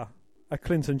ever. A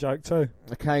Clinton joke too.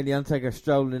 Okay, the Undertaker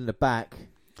strolling in the back.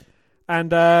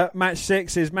 And match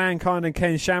 6 is Mankind and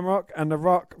Ken Shamrock and The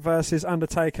Rock versus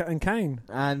Undertaker and Kane.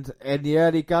 And in the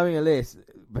early going of this,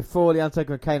 before the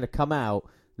Undertaker and Kane had come out,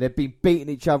 they'd been beating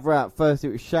each other out. First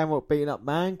it was Shamrock beating up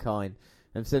Mankind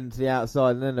and sending him to the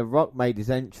outside, and then The Rock made his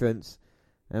entrance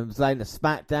and was laying a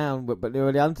smack down, but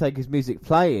the Undertaker's music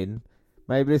playing.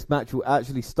 Maybe this match will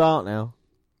actually start now.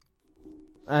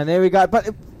 And here we go. But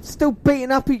they're still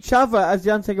beating up each other as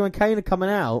the Undertaker and Kane are coming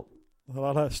out.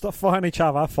 Well, stop fighting each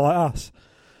other, fight us.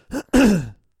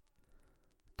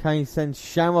 Kane sends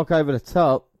Shamrock over the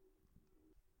top.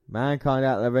 Mankind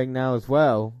out of the ring now as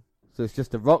well. So it's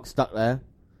just The Rock stuck there.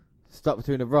 Stuck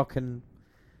between The Rock and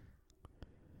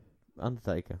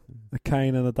Undertaker. The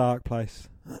Kane in a dark place.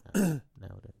 Nailed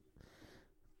it.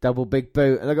 Double big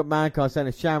boot. And look at Mankind saying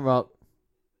to Shamrock,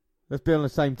 let's be on the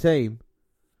same team.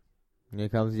 And here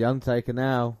comes the Undertaker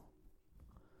now.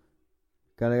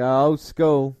 Gonna go old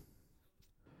school.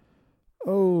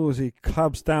 Oh, as he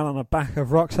clubs down on the back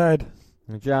of Rock's head.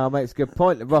 And JR makes a good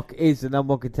point. The Rock is the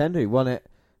number one contender. He won it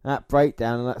at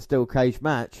Breakdown and that steel cage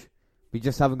match. We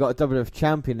just haven't got a WWF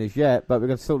champion as yet, but we're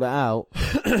going to sort that out.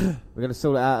 We're going to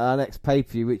sort it out at our next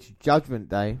pay-per-view, which is Judgment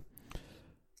Day.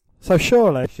 So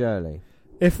surely,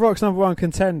 if Rock's number one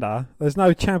contender, there's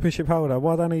no championship holder,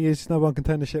 why don't he use his number one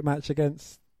contendership match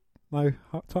against no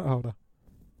title holder?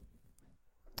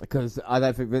 Because I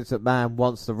don't think Vince McMahon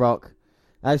wants The Rock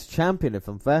as champion, if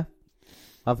I'm fair.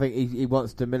 I think he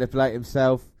wants to manipulate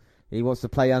himself. He wants to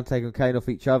play Undertaker and Kane off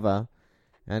each other.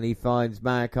 And he finds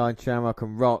Mankind, Shamrock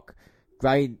and Rock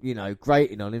grating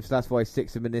on him. So that's why he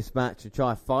sticks them in this match and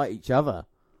try and fight each other.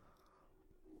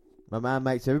 My man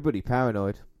makes everybody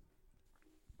paranoid.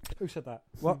 Who said that?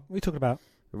 What are we talking about?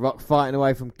 The Rock fighting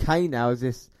away from Kane now as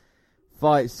this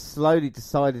fight slowly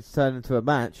decided to turn into a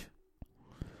match.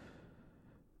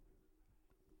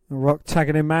 The Rock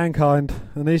tagging in Mankind,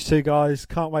 and these two guys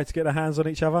can't wait to get their hands on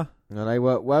each other. And they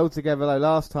worked well together though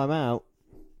last time out,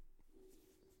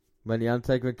 when the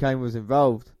Undertaker and Kane was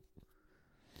involved.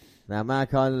 Now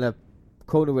Mankind in the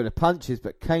corner with the punches,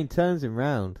 but Kane turns him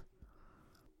round.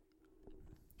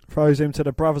 Throws him to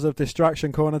the Brothers of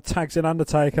Destruction corner, tags in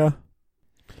Undertaker.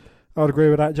 I would agree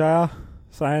with that, JR.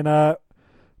 Saying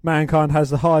Mankind has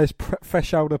the highest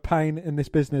threshold of pain in this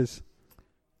business.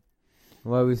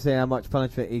 Well, we see how much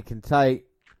punishment he can take.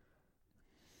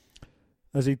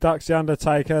 As he ducks the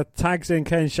Undertaker, tags in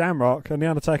Ken Shamrock, and the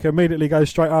Undertaker immediately goes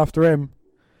straight after him.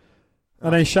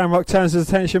 And then Shamrock turns his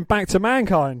attention back to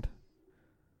Mankind.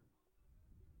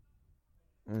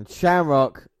 And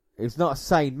Shamrock is not a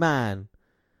sane man.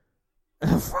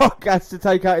 Rock has to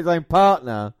take out his own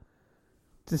partner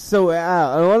to sort it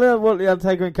out. I wonder what the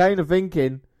Undertaker and Kane are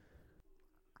thinking.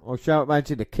 Or Shamrock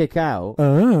managed to kick out.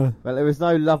 But there was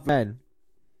no love then.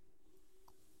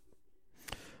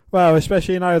 Well,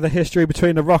 especially the history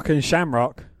between The Rock and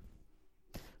Shamrock.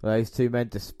 Well, those two men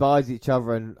despise each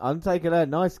other, and Undertaker there,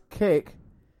 nice kick.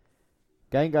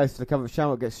 Kane goes to the cover of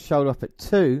Shamrock, gets shoulder up at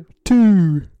 2.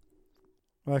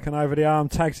 Working over the arm,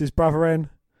 tags his brother in.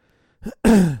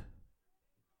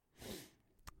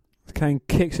 Kane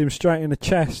kicks him straight in the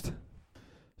chest.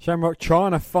 Shamrock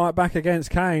trying to fight back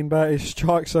against Kane, but his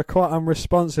strikes are quite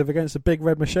unresponsive against the big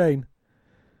red machine.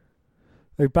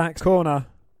 The back corner.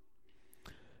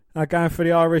 Now going for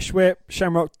the Irish whip.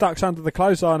 Shamrock ducks under the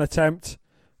clothesline attempt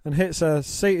and hits a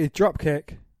seated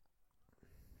dropkick.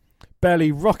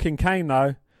 Barely rocking Kane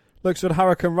though. Looks for the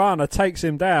Hurricane Rana, takes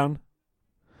him down.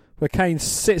 But Kane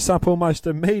sits up almost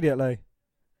immediately.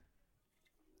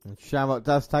 And Shamrock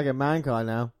does tag in Mankind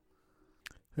now.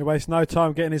 He wastes no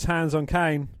time getting his hands on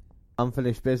Kane.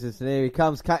 Unfinished business, and here he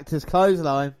comes, Cactus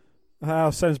Clothesline.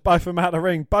 Sends both of them out of the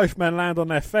ring. Both men land on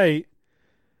their feet.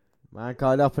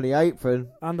 Mankind up on the apron.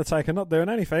 Undertaker not doing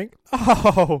anything.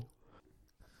 Oh!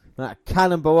 That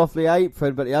cannonball off the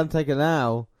apron, but the Undertaker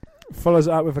now follows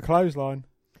it up with a clothesline.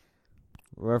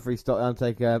 Referee stopped the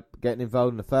Undertaker getting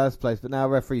involved in the first place, but now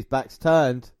referee's back's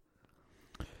turned.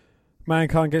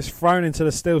 Mankind gets thrown into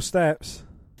the steel steps.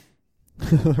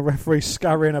 The referee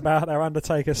scurrying about there,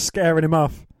 Undertaker scaring him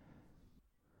off.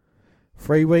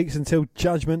 3 weeks until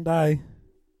Judgment Day.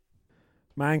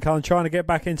 Mankind trying to get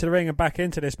back into the ring and back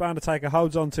into this, but Undertaker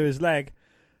holds on to his leg,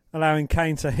 allowing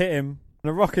Kane to hit him. And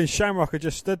The Rock and Shamrock had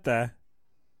just stood there.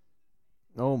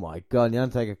 Oh my God, the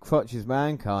Undertaker crotches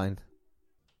Mankind.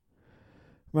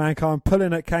 Mankind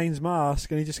pulling at Kane's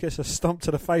mask, and he just gets a stomp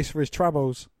to the face for his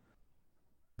troubles.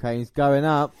 Kane's going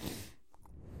up.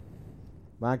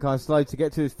 Mankind slow to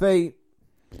get to his feet.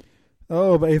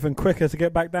 Oh, but even quicker to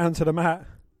get back down to the mat.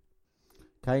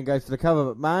 Kane goes for the cover,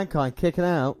 but Mankind kicking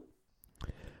out.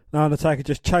 No, Undertaker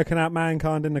just choking out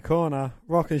Mankind in the corner.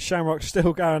 Rock and Shamrock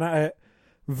still going at it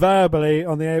verbally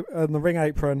on the ring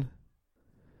apron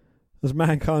as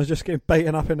Mankind's just getting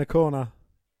beaten up in the corner.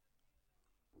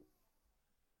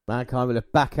 Mankind with a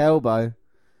back elbow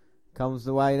comes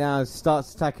the way now and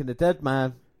starts attacking the dead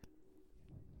man.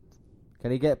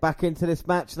 Can he get back into this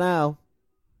match now?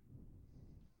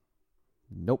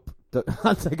 Nope.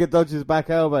 Undertaker dodges back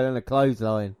elbow and a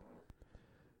clothesline.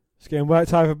 He's getting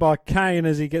worked over by Kane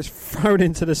as he gets thrown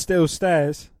into the steel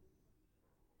stairs.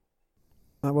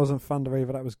 That wasn't Thunder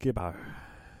either, that was Gibbo.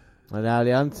 And now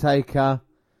the Undertaker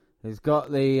has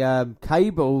got the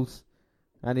cables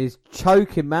and is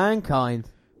choking Mankind.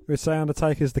 We'd say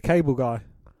Undertaker's the cable guy.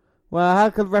 Well, how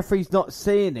come the referee's not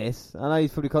seeing this? I know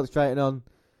he's probably concentrating on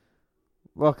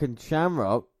Rock and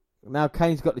Shamrock. Now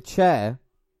Kane's got the chair.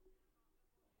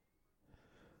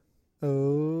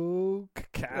 Oh,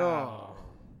 cacao.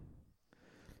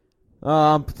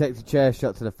 Oh, unprotected chair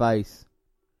shot to the face.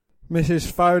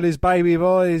 Mrs. Foley's baby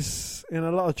boy's in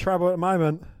a lot of trouble at the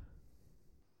moment.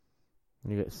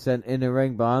 You get sent in the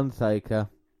ring by Undertaker.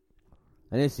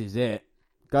 And this is it.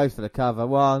 Goes for the cover.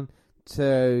 1,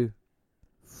 2,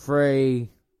 3.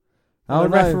 And the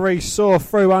referee saw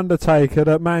through Undertaker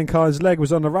that Mankind's leg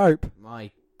was on the rope. My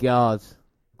God.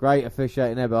 Great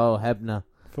officiating there, but Hebner.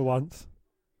 For once.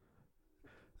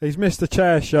 He's missed the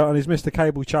chair shot and he's missed the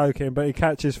cable choking, but he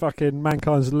catches fucking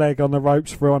Mankind's leg on the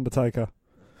ropes through Undertaker.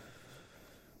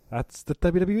 That's the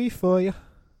WWE for you.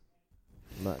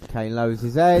 Kane lowers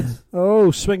his head. Oh,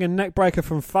 swinging neck breaker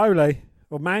from Foley.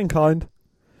 Or Mankind.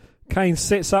 Kane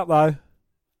sits up though.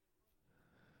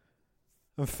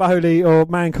 And Foley or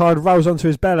Mankind rolls onto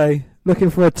his belly, looking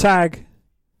for a tag.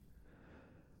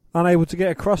 Unable to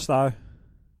get across though.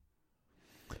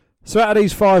 So out of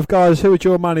these 5 guys, who would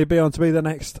your money be on to be the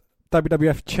next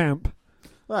WWF champ?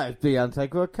 Well, it'd be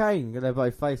Undertaker or Kane. They're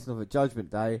both facing off at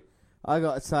Judgment Day. I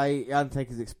got to say,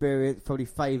 Undertaker's experience probably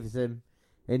favours him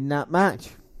in that match.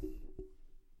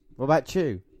 What about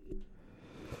you?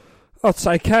 I'd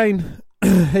say Kane.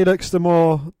 He looks the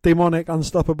more demonic,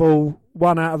 unstoppable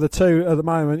one out of the two at the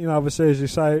moment. You know, obviously, as you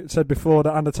said before,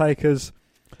 that Undertaker's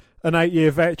an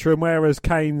 8-year veteran, whereas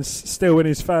Kane's still in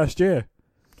his first year.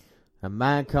 And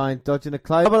Mankind dodging a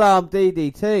close double arm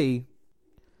DDT.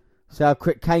 See how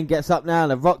quick Kane gets up now.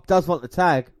 And The Rock does want the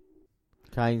tag.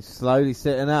 Kane slowly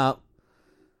sitting up.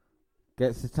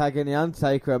 Gets the tag in the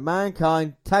Undertaker. And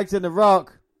Mankind tags in The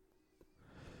Rock.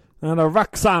 And The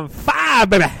Rock's on fire,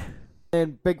 baby.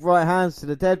 And big right hands to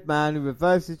the dead man who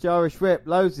reverses the Irish whip.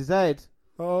 Lowers his head.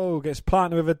 Oh, gets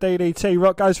planted with a DDT.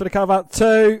 Rock goes for the cover.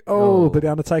 2. Oh, but the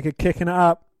Undertaker kicking it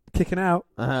up. Kicking out.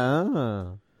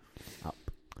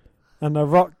 And The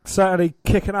Rock certainly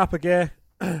kicking up a gear,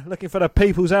 looking for the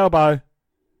people's elbow.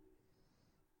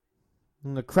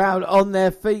 And the crowd on their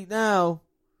feet now.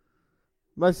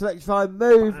 Most electrifying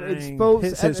move in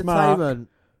sports entertainment.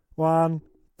 1,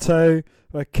 2,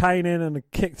 a cane in and a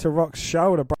kick to Rock's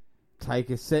shoulder.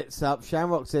 Taker sits up.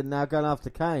 Shamrock's in now, going after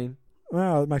Kane.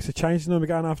 Well, it makes a change. And then we're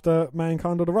going after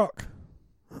Mankind or The Rock.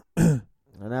 And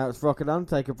now it's Rock and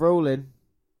Undertaker brawling.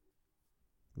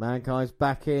 Mankind's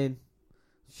back in.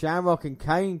 Shamrock and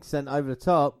Kane sent over the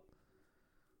top.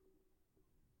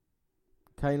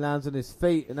 Kane lands on his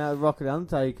feet, and now Rock and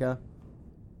Undertaker.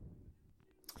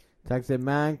 Tags in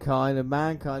Mankind, and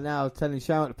Mankind now telling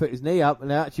Shamrock to put his knee up,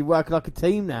 and they're actually working like a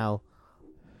team now.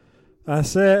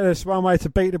 That's it. It's one way to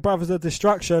beat the Brothers of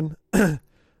Destruction.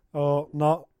 Or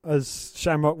not, as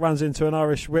Shamrock runs into an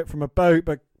Irish whip from a boot,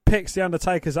 but picks the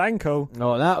Undertaker's ankle.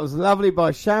 Oh, that was lovely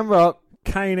by Shamrock.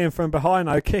 Kane in from behind,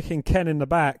 though, kicking Ken in the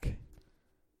back.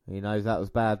 He knows that was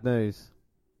bad news.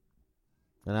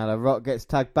 And now The Rock gets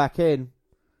tagged back in.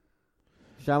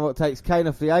 Shamrock takes Kane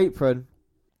off the apron.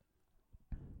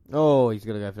 Oh, he's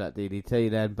going to go for that DDT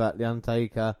then, but the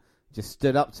Undertaker just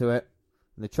stood up to it.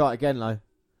 And they try it again, though.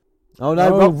 Oh,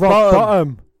 no, Rock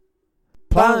bottom.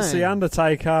 Plants the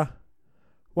Undertaker.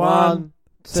 1,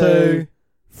 2,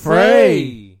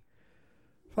 3.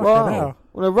 Fucking hell.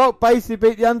 Well, The Rock basically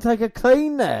beat the Undertaker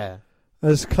clean there.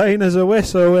 As clean as a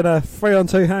whistle in a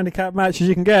 3-on-2 handicap match as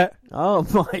you can get. Oh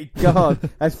my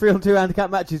God. As 3-on-2 handicap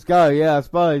matches go, yeah, I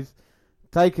suppose.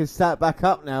 Taker's sat back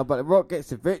up now, but The Rock gets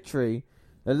the victory.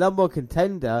 The number 1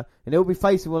 contender, and he'll be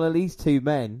facing one of these 2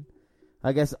 men,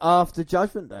 I guess, after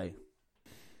Judgment Day.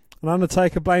 And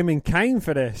Undertaker blaming Kane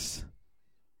for this.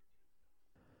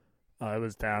 I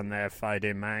was down there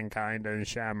fighting Mankind and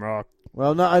Shamrock.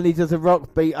 Well, not only does The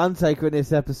Rock beat Undertaker in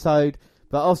this episode,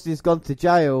 but Austin's gone to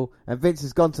jail and Vince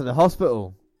has gone to the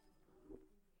hospital.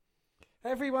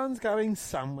 Everyone's going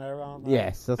somewhere, aren't they?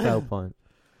 Yes, that's the whole point.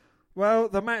 Well,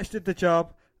 the match did the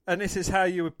job, and this is how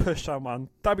you would push someone.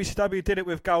 WCW did it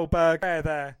with Goldberg.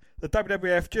 There. The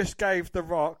WWF just gave The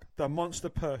Rock the monster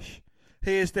push.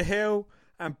 He is the heel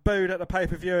and booed at the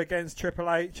pay-per-view against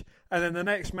Triple H, and then the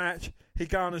next match, he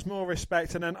garners more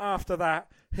respect, and then after that,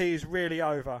 he's really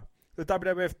over. The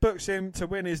WWF books him to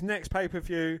win his next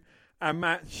pay-per-view and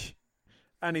match,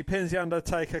 and he pins The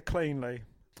Undertaker cleanly.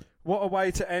 What a way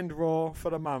to end Raw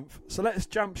for the month. So let's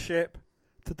jump ship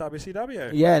to WCW.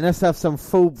 Yeah, and let's have some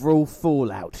full brawl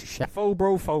fallout. Full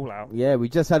brawl fallout. Yeah, we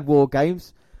just had War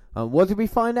Games. And what did we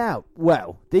find out?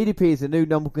 Well, DDP is a new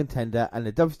number contender and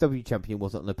the WCW champion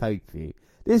wasn't on the pay-per-view.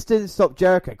 This didn't stop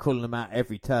Jericho calling them out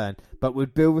every turn, but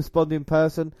would Bill respond in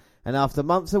person? And after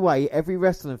months away, every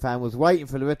wrestling fan was waiting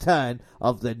for the return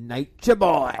of the Nature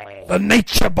Boy. The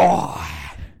Nature Boy!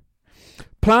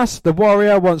 Plus, the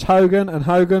Warrior wants Hogan, and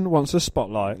Hogan wants a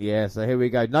spotlight. Yeah, so here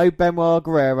we go. No Benoit,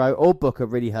 Guerrero, or Booker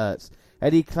really hurts.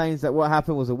 Eddie claims that what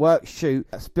happened was a work shoot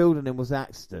that spilled on him was an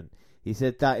accident. He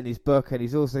said that in his book, and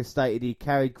he's also stated he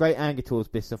carried great anger towards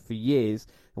Bischoff for years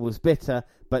and was bitter,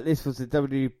 but this was the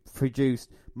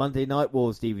WWE-produced Monday Night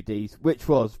Wars DVDs, which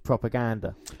was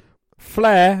propaganda.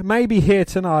 Flair may be here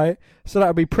tonight, so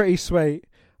that'll be pretty sweet.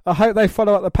 I hope they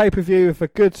follow up the pay-per-view with a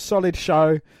good, solid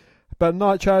show. But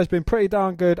Nitro has been pretty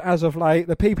darn good as of late.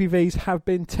 The PPVs have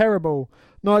been terrible.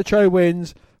 Nitro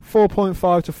wins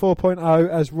 4.5 to 4.0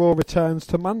 as Raw returns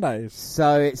to Mondays.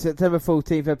 So it's September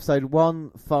 14th, episode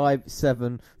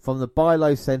 157 from the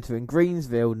Bilo Center in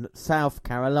Greensville, South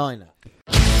Carolina.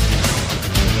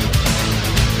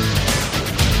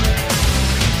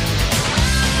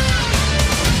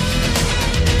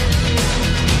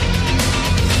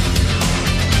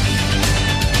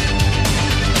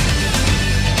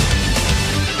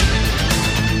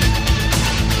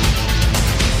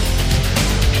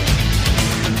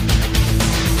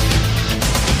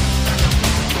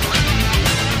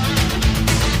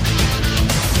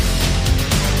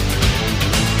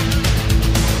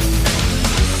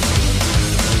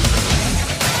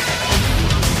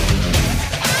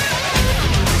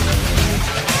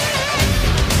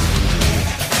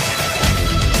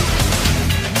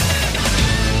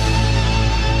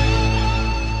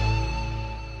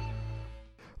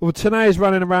 Well, Tenay's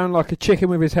running around like a chicken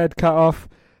with his head cut off.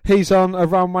 He's on a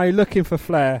runway looking for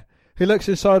Flair. He looks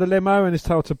inside a limo and is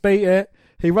told to beat it.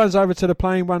 He runs over to the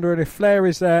plane wondering if Flair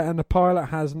is there, and the pilot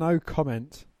has no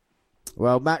comment.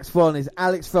 Well, Max 1 is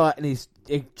Alex Wright and his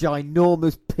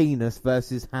ginormous penis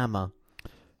versus Hammer.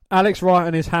 Alex Wright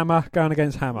and his Hammer going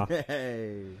against Hammer.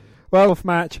 Hey. Well, off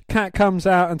match, Cat comes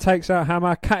out and takes out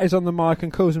Hammer. Cat is on the mic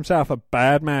and calls himself a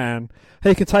bad man.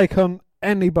 He can take on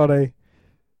anybody.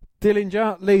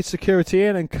 Dillinger leads security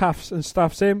in and cuffs and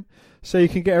stuffs him, so you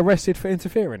can get arrested for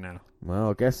interfering now.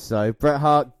 Well, I guess so. Bret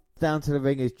Hart down to the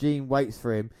ring as Gene waits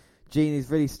for him. Gene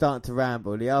is really starting to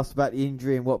ramble. He asks about the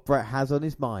injury and what Bret has on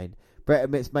his mind. Bret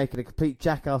admits making a complete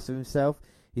jackass of himself.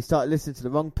 He started listening to the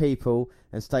wrong people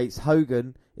and states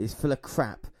Hogan is full of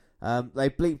crap. They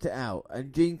bleeped it out,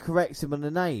 and Gene corrects him on the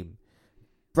name.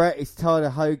 Bret is tired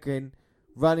of Hogan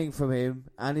running from him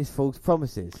and his false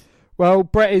promises. Well,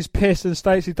 Bret is pissed and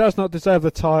states he does not deserve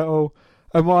the title,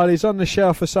 and while he's on the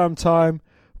shelf for some time,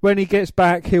 when he gets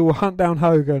back, he will hunt down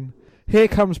Hogan. Here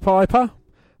comes Piper.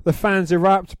 The fans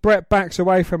erupt. Bret backs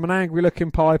away from an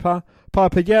angry-looking Piper.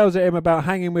 Piper yells at him about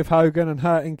hanging with Hogan and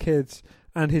hurting kids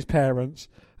and his parents.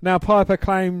 Now Piper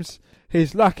claims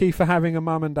he's lucky for having a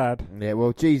mum and dad. Yeah,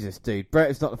 well, Jesus, dude.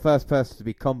 Bret is not the first person to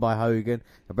be conned by Hogan,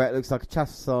 and Bret looks like a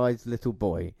chastised little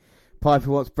boy.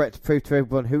 Piper wants Bret to prove to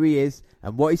everyone who he is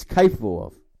and what he's capable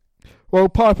of. Well,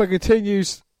 Piper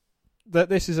continues that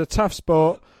this is a tough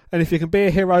sport, and if you can be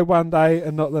a hero one day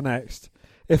and not the next.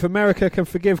 If America can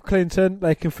forgive Clinton,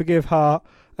 they can forgive Hart,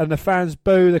 and the fans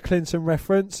boo the Clinton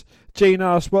reference. Gene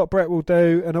asks what Bret will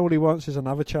do, and all he wants is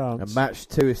another chance. And match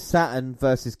 2 is Saturn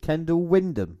versus Kendall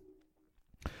Windham.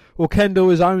 Well, Kendall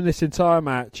has owned this entire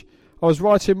match. I was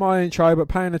writing my intro, but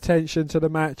paying attention to the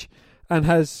match, and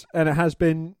it has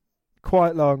been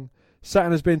quite long.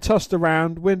 Saturn has been tossed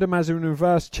around. Windham has him in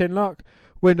reverse chinlock.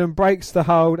 Windham breaks the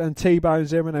hold and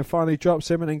T-bones him, and then finally drops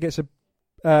him, and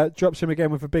then drops him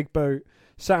again with a big boot.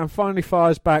 Saturn finally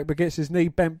fires back, but gets his knee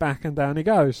bent back, and down he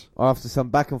goes. After some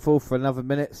back and forth for another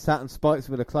minute, Saturn spikes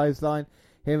with a clothesline.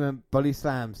 Him and body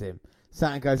slams him.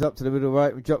 Saturn goes up to the middle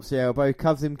right and drops the elbow.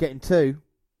 Covers him, getting two.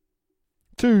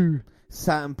 Two.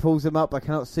 Saturn pulls him up, but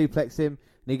cannot suplex him,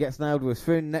 and he gets nailed with a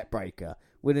spinning neck breaker.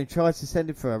 William tries to send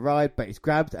him for a ride, but he's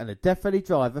grabbed and a Death Valley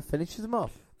driver finishes him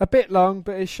off. A bit long,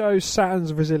 but it shows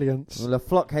Saturn's resilience. Well, the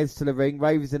flock heads to the ring,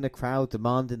 Raven's in the crowd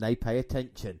demanding they pay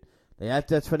attention. They have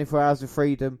their 24 hours of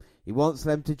freedom. He wants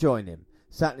them to join him.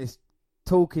 Saturn is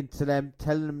talking to them,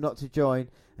 telling them not to join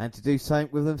and to do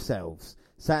something with themselves.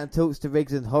 Saturn talks to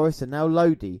Riggs and Horace and now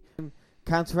Lodi,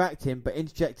 counteract him but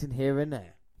interjecting here and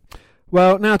there.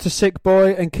 Well, now to Sick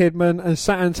Boy and Kidman, and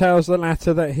Saturn tells the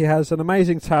latter that he has an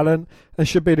amazing talent and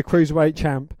should be the Cruiserweight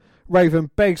champ. Raven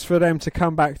begs for them to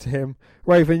come back to him.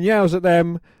 Raven yells at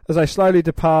them as they slowly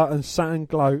depart and Saturn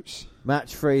gloats.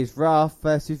 Match 3 is Wrath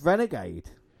versus Renegade.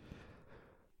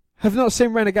 Have not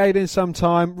seen Renegade in some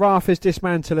time. Wrath is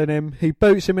dismantling him. He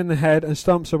boots him in the head and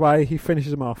stomps away. He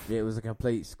finishes him off. It was a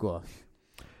complete squash.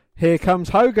 Here comes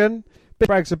Hogan. Big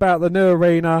brags about the new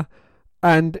arena,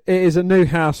 and it is a new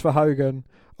house for Hogan.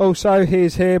 Also, he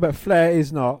is here, but Flair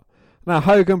is not. Now,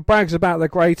 Hogan brags about the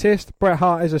greatest. Bret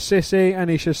Hart is a sissy,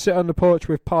 and he should sit on the porch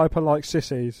with Piper like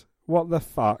sissies. What the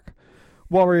fuck?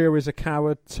 Warrior is a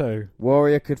coward too.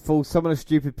 Warrior could fool some of the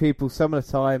stupid people some of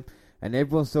the time, and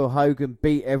everyone saw Hogan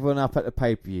beat everyone up at the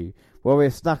pay-per-view. Warrior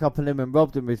snuck up on him and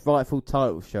robbed him of his rightful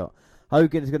title shot.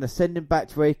 Hogan is going to send him back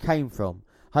to where he came from.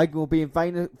 Hogan will be in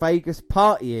Vegas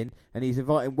partying, and he's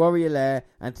inviting Warrior there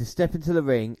and to step into the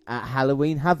ring at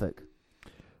Halloween Havoc.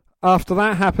 After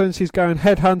that happens, he's going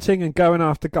headhunting and going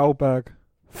after Goldberg.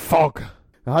 Fog.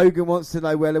 Hogan wants to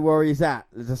know where the Warrior's at.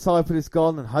 The Disciple is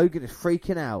gone, and Hogan is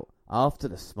freaking out after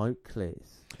the smoke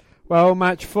clears. Well,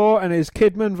 match 4, and it is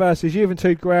Kidman versus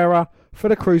Juventud Guerrera for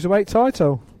the Cruiserweight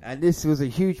title. And this was a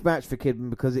huge match for Kidman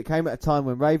because it came at a time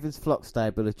when Raven's Flock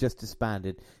stable had just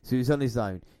disbanded, so he was on his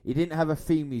own. He didn't have a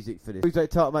theme music for this. Cruiserweight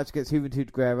title match against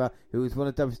Juventud Guerrera, who was one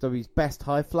of WWE's best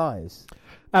high flyers.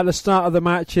 At the start of the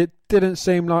match, it didn't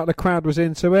seem like the crowd was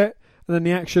into it, and then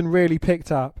the action really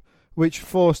picked up, which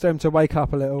forced them to wake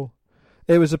up a little.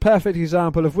 It was a perfect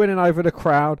example of winning over the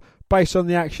crowd based on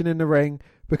the action in the ring,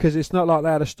 because it's not like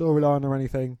they had a storyline or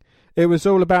anything. It was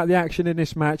all about the action in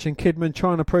this match and Kidman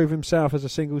trying to prove himself as a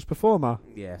singles performer.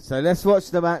 Yeah, so let's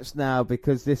watch the match now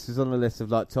because this is on the list of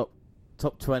like top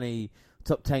 20,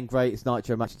 top 10 greatest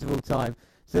Nitro matches of all time.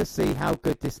 So let's see how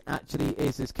good this actually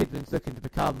is as Kidman's looking to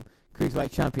become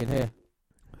Cruiserweight champion here.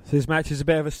 So this match is a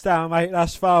bit of a stalemate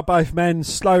thus far. Both men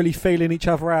slowly feeling each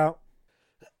other out.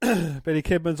 Billy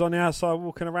Kidman's on the outside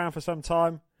walking around for some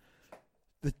time.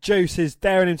 The Juice is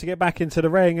daring him to get back into the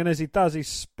ring, and as he does, he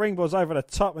springboards over the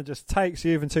top and just takes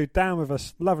Juventud down with a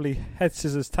lovely head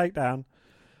scissors takedown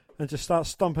and just starts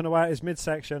stomping away at his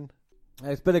midsection.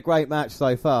 It's been a great match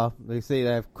so far. You see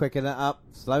they're quickening it up,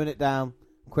 slowing it down,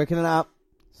 quickening it up,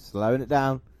 slowing it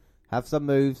down, have some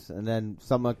moves, and then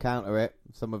someone counter it,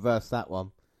 some reverse that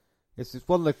one. It's just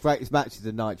one of the greatest matches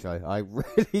in Nitro. I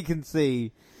really can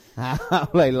see how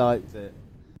they liked it.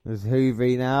 There's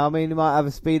Hoovy now. I mean, he might have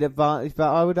a speed advantage,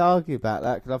 but I would argue about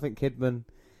that because I think Kidman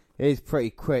is pretty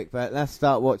quick. But let's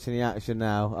start watching the action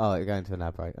now. Oh, you're going to an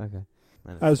ad break. Okay.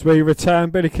 As we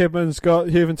return, Billy Kidman's got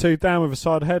Juventud down with a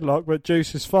side headlock, but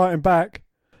Juice is fighting back.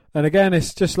 And again,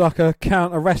 it's just like a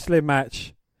counter wrestling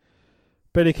match.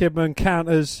 Billy Kidman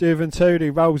counters Juventud,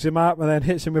 he rolls him up and then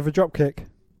hits him with a dropkick.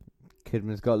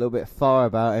 Kidman's got a little bit of fire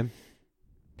about him.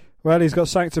 Well, he's got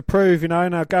something to prove,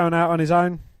 now going out on his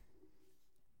own.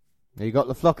 He got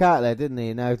the Flock out there, didn't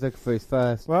he? Now he's looking for his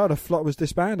first. Well, the Flock was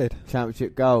disbanded.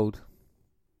 Championship gold.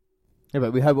 Yeah,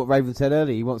 but we heard what Raven said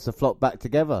earlier. He wants the Flock back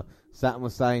together. Saturn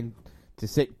was saying to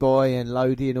Sick Boy and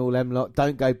Lodi and all them lot,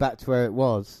 don't go back to where it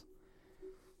was.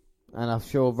 And I'm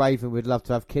sure Raven would love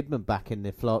to have Kidman back in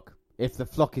the Flock if the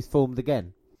Flock is formed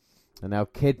again. And now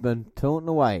Kidman taunting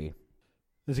away.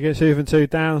 As he gets Juventud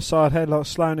down, side headlock,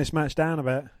 slowing this match down a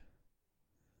bit.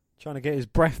 Trying to get his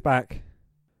breath back.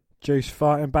 Juice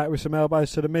fighting back with some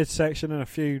elbows to the midsection and a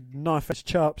few knife-edge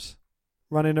chops.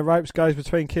 Running the ropes, goes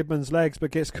between Kidman's legs but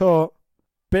gets caught.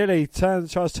 Billy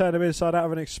tries to turn him inside out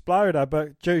of an exploder,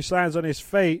 but Juice lands on his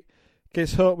feet,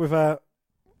 gets hooked with a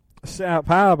sit-out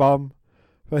powerbomb,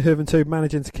 but Juventud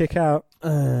managing to kick out.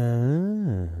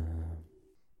 Kidman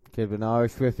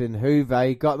Irish whipping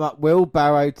Juve, got him up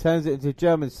wheelbarrow, turns it into a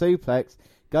German suplex,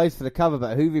 goes for the cover,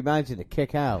 but Juve managing to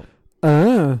kick out.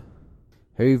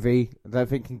 Hoovy, I don't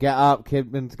think can get up.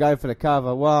 Kidman's going for the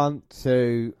cover. 1,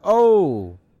 2,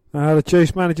 oh! The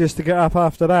Juice manages to get up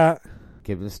after that.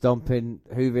 Kidman stomping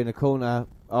Hoovy in the corner.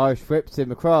 Irish whips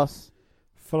him across.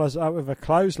 Follows it up with a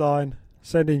clothesline,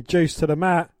 sending Juice to the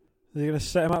mat. Is he going to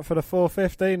set him up for the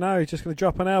 450? No, he's just going to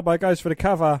drop an elbow, goes for the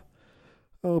cover.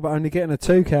 Oh, but only getting a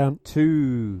 2 count.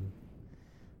 2.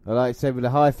 Well, like I said, with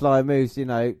the high-flying moves,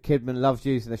 Kidman loves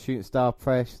using the shooting star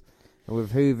press. And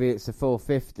with Hoovy, it's a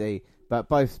 450. but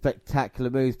both spectacular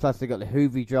moves. Plus, they got the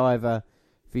Hoovy driver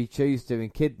if you choose to,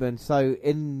 and Kidman so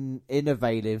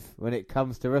innovative when it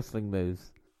comes to wrestling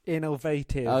moves.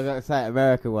 Innovative. I was going to say it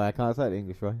American way. I can't say it the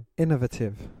English way.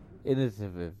 Innovative.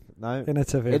 No.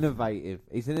 Innovative. Innovative.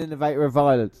 He's an innovator of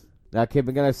violence. Now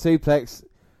Kidman going to suplex.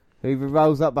 Hoovy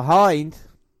rolls up behind.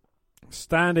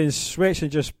 Standing switch and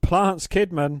just plants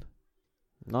Kidman.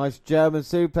 Nice German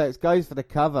suplex. Goes for the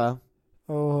cover.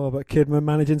 Oh, but Kidman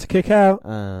managing to kick out.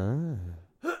 Now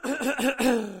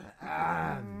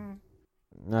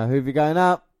Hoovy going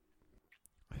up.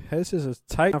 This is a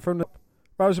take from the...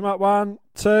 Rolls him up 1,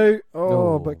 2.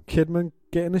 Oh, but Kidman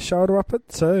getting the shoulder up at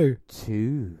 2.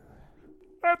 2.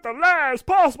 At the last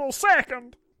possible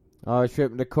second. Oh,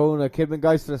 trip in the corner. Kidman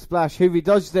goes for the splash. Hoovy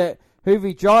dodged it.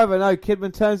 Hoovy driver. No,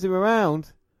 Kidman turns him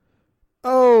around.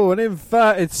 Oh, an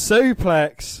inverted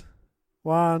suplex.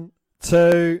 1,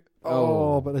 2.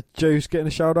 Oh, but the Juice getting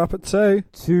the shoulder up at 2.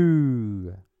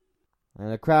 2.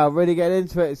 And the crowd really getting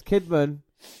into it. It's Kidman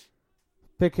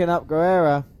picking up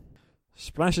Guerrera.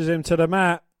 Splashes him to the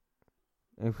mat.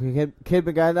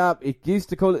 Kidman going up. He used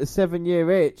to call it the 7-year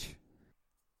itch.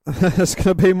 There's going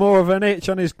to be more of an itch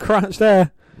on his crutch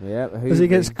there. Yep. As he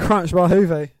gets crunched by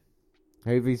Hoovy.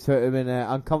 Hoovy's put him in an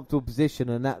uncomfortable position,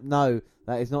 and that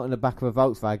is not in the back of a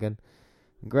Volkswagen.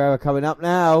 And Guerrera coming up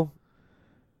now.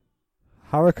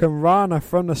 Hurricane Rana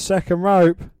from the second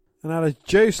rope. And now the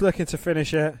Juice looking to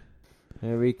finish it.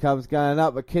 Here he comes going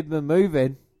up, but Kidman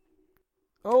moving.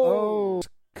 Oh,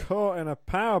 caught in a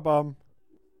powerbomb.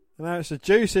 And now it's the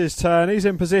Juice's turn. He's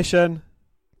in position.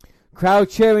 Crowd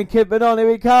cheering Kidman on.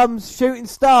 Here he comes. Shooting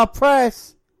star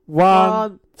press.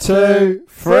 1, 2,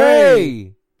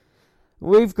 3.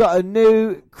 We've got a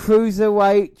new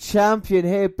cruiserweight champion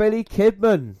here, Billy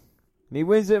Kidman. And he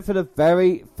wins it for the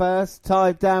very first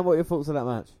time. Dan, what are your thoughts on that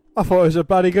match? I thought it was a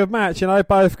bloody good match. You know,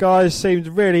 both guys seemed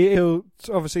really ill,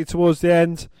 obviously, towards the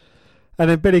end. And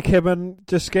then Billy Kidman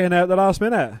just getting out at the last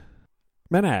minute.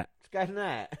 It's good, isn't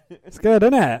it? It's good,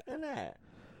 isn't it?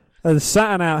 And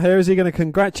Saturn out here, is he going to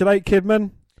congratulate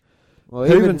Kidman? Well,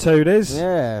 Juventude is.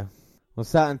 Yeah. Well,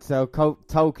 Saturn told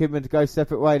Kidman to go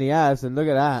separate way, and he has. And look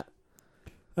at that.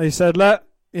 And he said, look,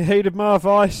 you heeded my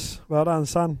advice. Well done,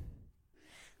 son.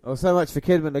 Well, so much for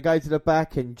Kidman to go to the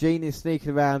back, and Gene is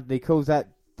sneaking around, and he calls out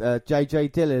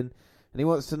JJ Dillon, and he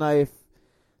wants to know if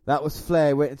that was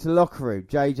Flair went into the locker room.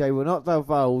 JJ will not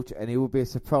divulge, and he will be a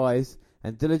surprise,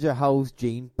 and Dillinger holds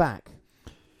Gene back.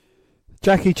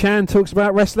 Jackie Chan talks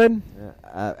about wrestling.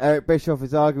 Eric Bischoff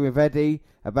is arguing with Eddie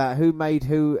about who made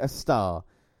who a star.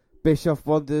 Bischoff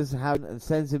wonders how and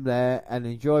sends him there and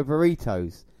enjoy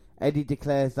burritos. Eddie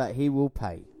declares that he will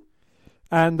pay.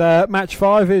 And match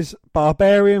 5 is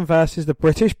Barbarian versus the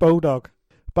British Bulldog.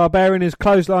 Barbarian is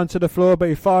clotheslined to the floor, but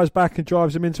he fires back and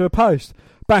drives him into a post.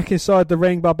 Back inside the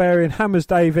ring, Barbarian hammers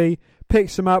Davey,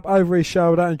 picks him up over his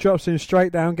shoulder and drops him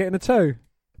straight down, getting a 2.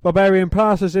 Barbarian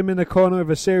plasters him in the corner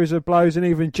with a series of blows, and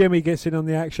even Jimmy gets in on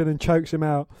the action and chokes him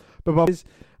out.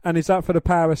 And he's up for the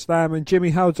power slam, and Jimmy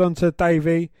holds on to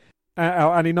Davey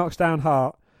and he knocks down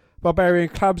Hart. Barbarian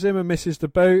clubs him and misses the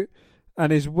boot,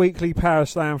 and his weekly power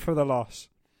slam for the loss.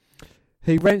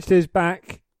 He wrenched his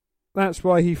back. That's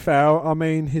why he fell. I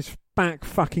mean, his back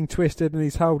fucking twisted and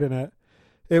he's holding it.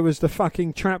 It was the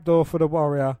fucking trapdoor for the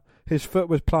Warrior. His foot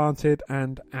was planted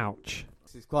and ouch.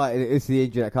 It's the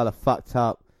injury that kind of fucked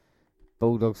up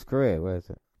Bulldog's career. Where is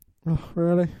it? Oh,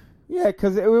 really? Yeah,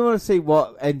 because we want to see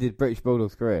what ended British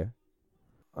Bulldog's career.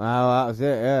 Oh, that was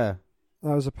it, yeah.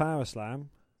 That was a power slam.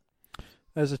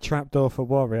 There's a trapdoor for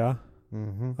Warrior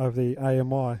over the A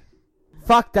and Y.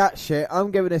 Fuck that shit.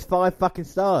 I'm giving this 5 fucking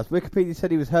stars. Wikipedia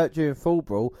said he was hurt during Fall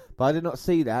Brawl, but I did not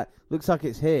see that. Looks like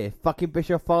it's here. Fucking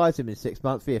Bischoff fires him in 6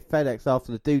 months via FedEx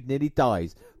after the dude nearly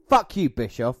dies. Fuck you,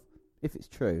 Bischoff. If it's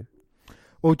true.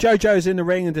 Well, JoJo's in the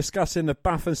ring and discussing the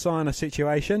Buff and Signer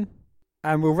situation,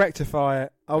 and we'll rectify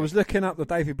it. I was looking up the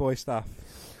Davey Boy stuff.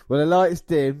 Well, the lights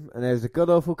dim, and there's a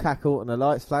god-awful cackle, and the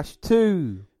lights flash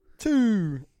 2.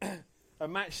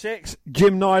 And match 6,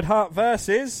 Jim Neidhart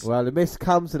versus... Well, the mist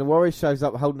comes, and the Warrior shows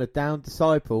up holding a downed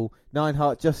disciple.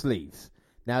 Neidhart just leaves.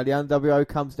 Now the NWO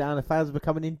comes down, the fans are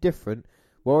becoming indifferent.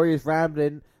 Warrior's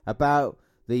rambling about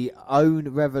the own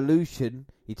revolution.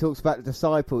 He talks about the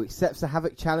disciple, accepts the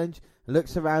Havoc challenge, and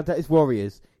looks around at his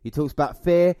warriors. He talks about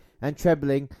fear and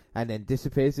trembling, and then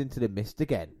disappears into the mist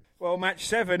again. Well, match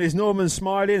 7 is Norman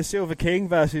Smiley and Silver King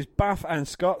versus Buff and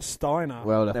Scott Steiner.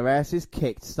 Well, their ass is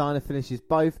kicked. Steiner finishes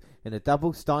both in a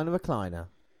double Steiner recliner.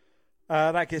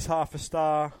 That gets half a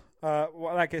star.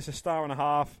 That gets a star and a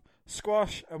half.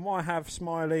 Squash, and why have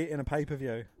Smiley in a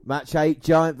pay-per-view? Match 8,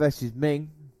 Giant versus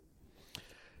Ming.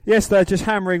 Yes, they're just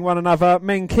hammering one another.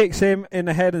 Meng kicks him in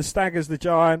the head and staggers the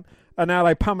Giant, and now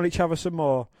they pummel each other some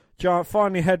more. Giant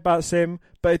finally headbutts him,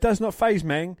 but it does not faze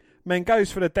Meng. Meng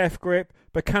goes for the death grip,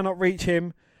 but cannot reach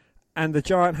him, and the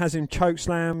Giant has him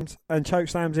chokeslams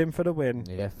him for the win.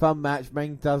 Yeah, fun match.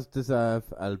 Meng does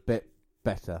deserve a bit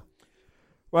better.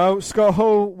 Well, Scott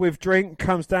Hall with drink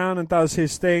comes down and does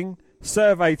his thing.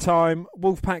 Survey time.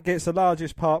 Wolfpack gets the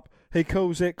largest pop. He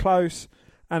calls it close,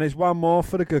 and is one more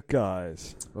for the good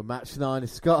guys. Well, match 9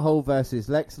 is Scott Hall versus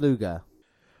Lex Luger.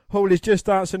 Hall is just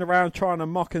dancing around trying to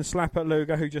mock and slap at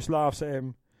Luger, who just laughs at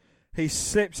him. He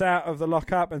slips out of the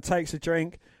lockup and takes a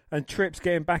drink and trips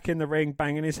getting back in the ring,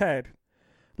 banging his head.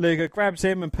 Luger grabs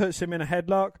him and puts him in a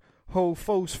headlock. Hall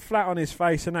falls flat on his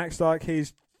face and acts like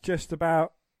he's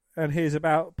about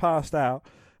passed out,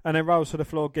 and then rolls to the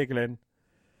floor giggling.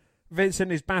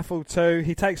 Vincent is baffled too.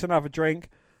 He takes another drink.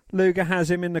 Luger has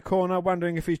him in the corner,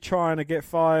 wondering if he's trying to get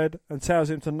fired, and tells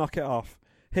him to knock it off.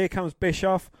 Here comes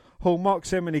Bischoff. Hall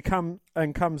mocks him and he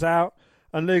comes out,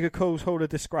 and Luger calls Hall a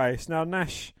disgrace. Now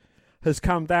Nash has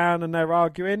come down and they're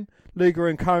arguing. Luger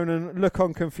and Conan look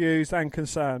on confused and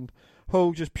concerned.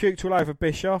 Hall just puked all over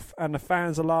Bischoff and the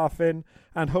fans are laughing,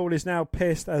 and Hall is now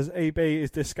pissed as EB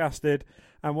is disgusted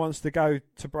and wants to go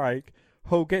to break.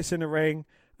 Hall gets in the ring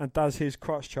and does his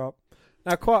crotch chop.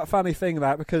 Now, quite a funny thing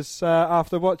that, because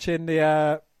after watching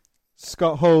the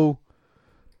Scott Hall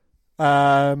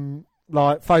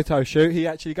photo shoot, he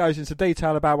actually goes into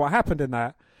detail about what happened in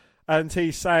that, and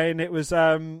he's saying it was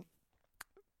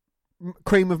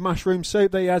cream of mushroom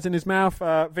soup that he has in his mouth.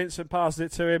 Vincent passes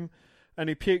it to him, and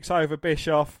he pukes over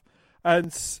Bischoff.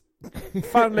 And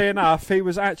funnily enough, he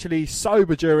was actually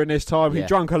sober during this time. He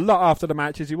drank a lot after the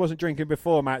matches. He wasn't drinking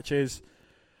before matches.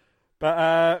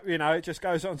 But, it just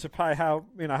goes on to play how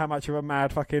much of a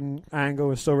mad fucking angle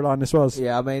and storyline this was.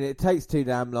 Yeah, I mean, it takes too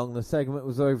damn long. The segment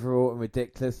was overwrought and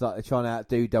ridiculous, like they're trying to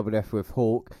outdo WF with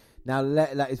Hawk. Now,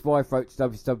 let his wife wrote to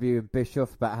WCW and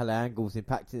Bischoff about how the angle's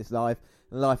impacting his life,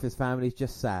 and the life of his family is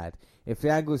just sad. If the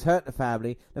angle's hurt the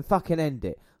family, then fucking end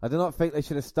it. I do not think they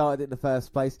should have started it in the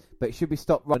first place, but it should be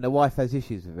stopped when the wife has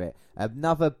issues with it.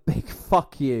 Another big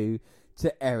fuck you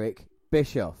to Eric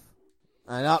Bischoff.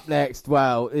 And up next,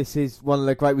 well, this is one of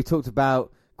the we talked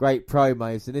about great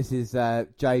promos, and this is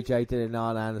JJ Dillon,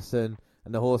 Arn Anderson,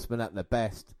 and the Horsemen at their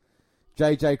best.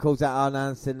 JJ calls out Arn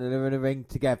Anderson and they're in a ring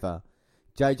together.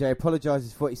 JJ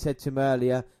apologises for what he said to him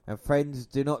earlier, and friends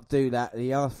do not do that, and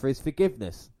he asks for his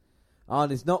forgiveness.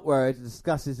 Arn is not worried and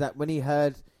discusses that when he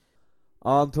heard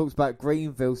Arn talks about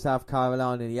Greenville, South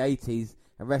Carolina in the 80s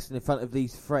and wrestling in front of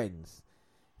these friends.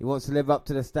 He wants to live up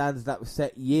to the standards that were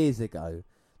set years ago.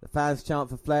 The fans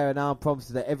chant for Flair, and Arn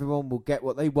promises that everyone will get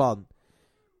what they want.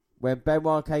 When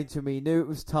Benoit came to him, he knew it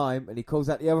was time, and he calls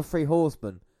out the other three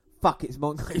horsemen. Fuck, it's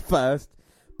Monday first.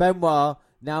 Benoit,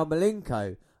 now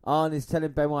Malenko. Arn is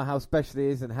telling Benoit how special he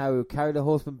is and how he will carry the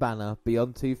Horseman banner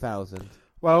beyond 2000.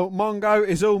 Well, Mongo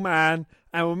is all man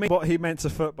and will mean what he meant to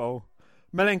football.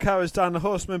 Malenko has done the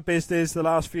Horseman business the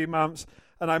last few months,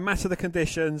 and no matter the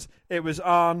conditions, it was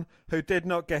Arn who did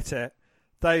not get it.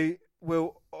 They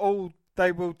will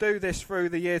do this through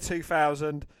the year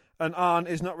 2000, and Arn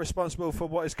is not responsible for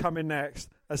what is coming next,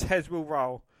 as heads will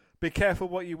roll. Be careful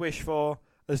what you wish for,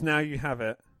 as now you have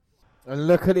it. And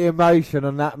look at the emotion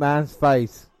on that man's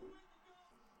face.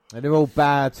 And they're all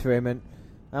bad to him, and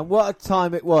what a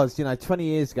time it was, 20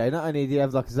 years ago. Not only did you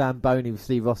have like a Zamboni with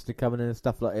Steve Austin coming in and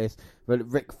stuff like this,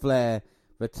 but Ric Flair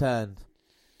returned.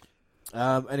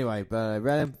 Anyway, but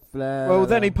Flair. Well,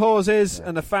 then he pauses,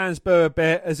 and the fans boo a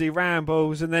bit as he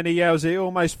rambles, and then he yells he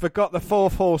almost forgot the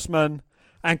fourth horseman,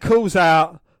 and calls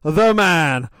out, "The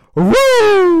man!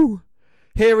 Woo!"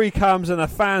 Here he comes, and the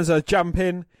fans are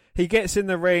jumping. He gets in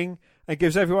the ring and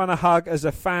gives everyone a hug as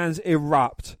the fans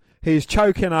erupt. He's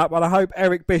choking up, but I hope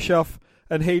Eric Bischoff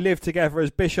and he live together,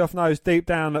 as Bischoff knows deep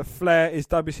down that Flair is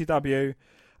WCW,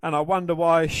 and I wonder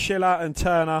why Schiller and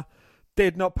Turner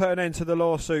did not put an end to the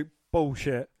lawsuit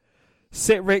bullshit.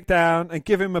 Sit Rick down and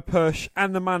give him a push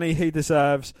and the money he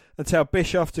deserves, and tell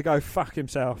Bischoff to go fuck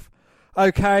himself.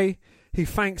 Okay, he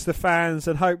thanks the fans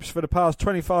and hopes for the past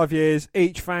 25 years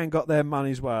each fan got their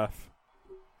money's worth.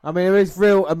 I mean, there is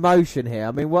real emotion here.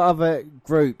 I mean, what other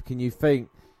group can you think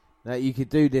that you could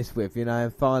do this with,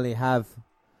 and finally have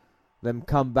them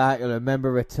come back and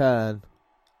remember return?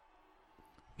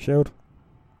 Shield?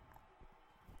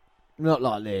 Not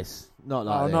like this. Not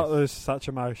like this. Not with such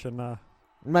emotion, no.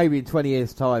 Maybe in 20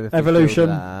 years' time. If Evolution.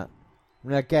 That.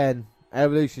 And again,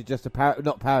 Evolution is just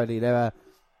not parody. They're a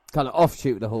kind of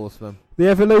offshoot of the Horsemen. The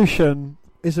Evolution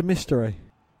is a mystery.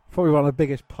 Probably one of the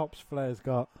biggest pops Flair's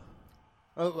got.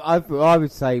 I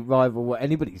would say rival what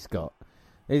anybody's got.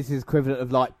 This is equivalent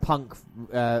of like Punk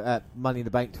at Money in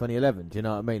the Bank 2011. Do you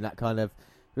know what I mean? That kind of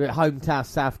hometown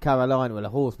South Carolina with a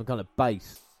Horseman kind of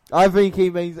base. I think he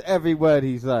means every word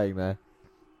he's saying there.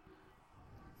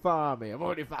 Fire me, I'm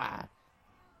already fired.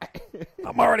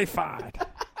 I'm already fired.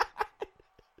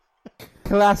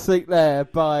 Classic there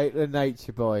by the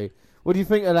Nature Boy. What do you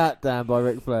think of that, Dan, by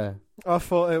Ric Flair? I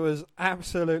thought it was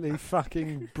absolutely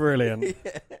fucking brilliant.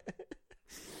 Yeah.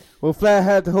 Well, Flair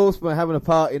heard the Horseman having a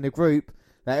party in the group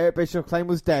that Eric Bischoff claimed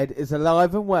was dead is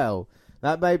alive and well.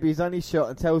 That may be his only shot,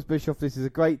 and tells Bischoff this is a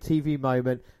great TV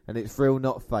moment and it's real,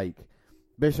 not fake.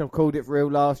 Bischoff called it real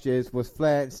last year's was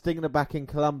Flair and Sting in the back in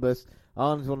Columbus.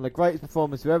 Arnold's one of the greatest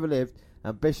performers who ever lived,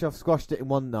 and Bischoff squashed it in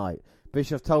one night.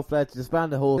 Bischoff told Flair to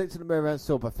disband the horse, looked in the mirror and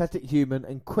saw a pathetic human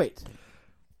and quit.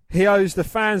 He owes the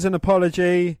fans an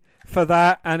apology for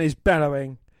that and is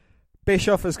bellowing.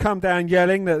 Bischoff has come down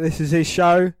yelling that this is his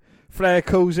show. Flair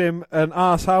calls him an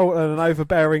arsehole and an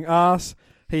overbearing arse.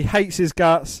 He hates his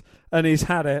guts and he's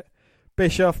had it.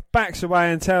 Bischoff backs away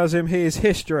and tells him he is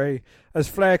history, as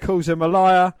Flair calls him a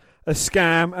liar, a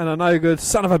scam and a no-good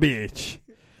son of a bitch.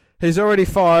 He's already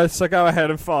fired, so go ahead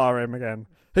and fire him again.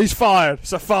 He's fired,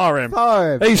 so fire him.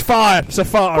 Fire him. He's fired, so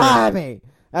fire him. Fire me.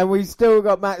 And we've still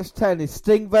got match 10 is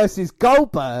Sting versus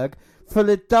Goldberg for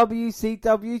the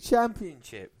WCW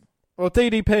Championship. Well,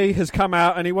 DDP has come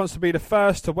out and he wants to be the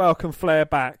first to welcome Flair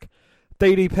back.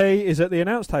 DDP is at the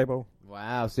announce table.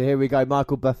 Wow, so here we go,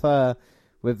 Michael Buffer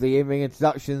with the in-ring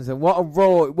introductions, and what a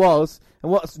Raw it was,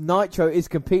 and what Nitro is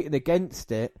competing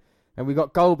against it, and we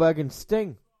got Goldberg and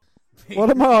Sting.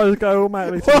 What am I go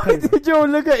automatically to Why did you all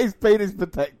look at his penis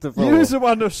protector for? You was the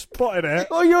one that spotted it.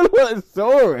 Oh, you're the one that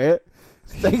saw it.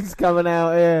 Sting's coming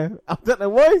out here. I don't know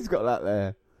why he's got that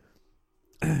there.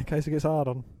 In case it gets hard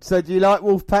on. So do you like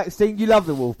Wolfpack, Sting? You love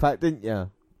the Wolfpack, didn't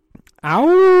you?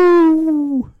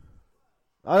 Ow!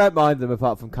 I don't mind them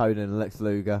apart from Conan and Lex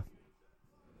Luger.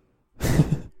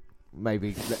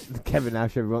 Maybe Kevin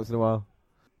Nash every once in a while.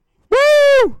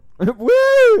 Woo!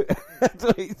 Woo! That's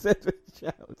what he said with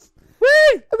shouts.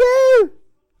 Woo! Woo!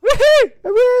 Woo!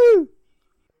 Woo!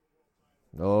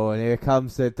 Oh, and here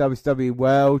comes the WCW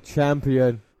World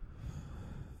Champion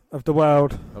Of the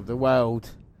world. of the world.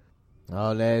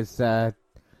 Oh, there's head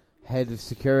of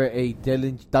security,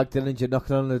 Doug Dillinger,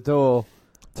 knocking on the door.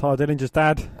 Ty Dillinger's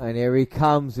dad. And here he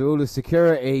comes with all the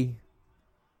security.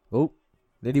 Oh,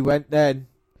 then he went then.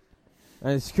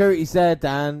 And the security's there,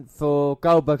 Dan, for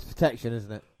Goldberg's protection,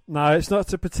 isn't it? No, it's not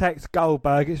to protect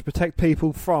Goldberg, it's to protect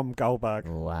people from Goldberg.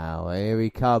 Wow, here he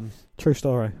comes. True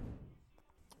story.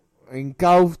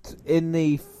 Engulfed in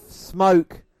the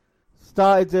smoke.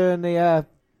 Started doing the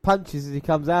punches as he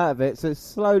comes out of it, so it's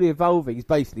slowly evolving. He's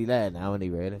basically there now, isn't he,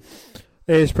 really?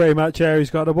 It is pretty much there. He's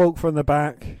got the walk from the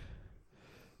back.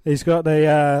 He's got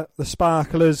the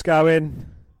sparklers going.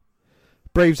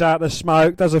 Breathes out the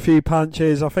smoke, does a few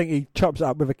punches. I think he chops it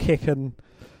up with a kick and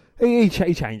he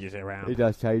changes it around. He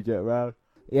does change it around.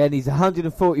 Yeah, and he's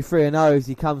 143-0 as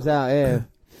he comes out here.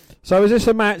 So is this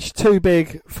a match too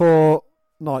big for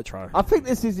Nitro? I think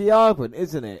this is the argument,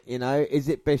 isn't it? You know, is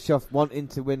it Bischoff wanting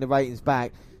to win the ratings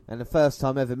back, and the first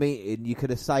time ever meeting you could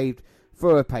have saved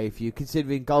for a pay-per-view,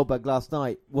 considering Goldberg last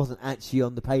night wasn't actually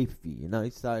on the pay-per-view, you know?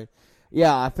 So,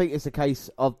 yeah, I think it's a case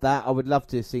of that. I would love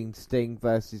to have seen Sting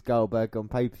versus Goldberg on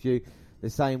pay-per-view the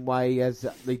same way as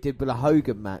they did with a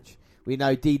Hogan match. We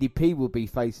know DDP will be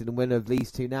facing the winner of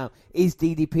these two now. Is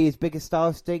DDP as big a star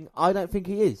as Sting? I don't think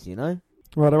he is, you know?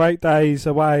 Well, they're 8 days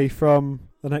away from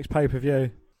the next pay-per-view.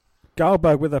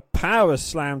 Goldberg with a power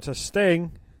slam to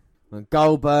Sting. And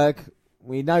Goldberg,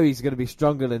 we know he's going to be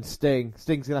stronger than Sting.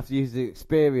 Sting's going to have to use the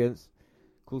experience.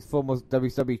 Of course, former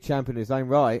WCW champion in his own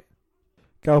right.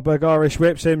 Goldberg Irish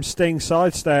whips him. Sting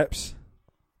sidesteps.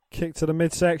 Kick to the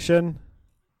midsection.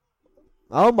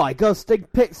 Oh my God, Sting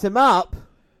picks him up.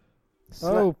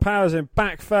 Powers him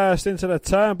back first into the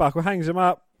turnbuckle. Hangs him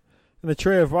up in the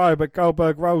tree of woe, but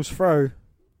Goldberg rolls through.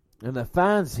 And the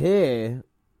fans here,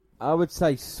 I would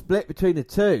say, split between the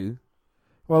two.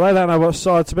 Well, they don't know what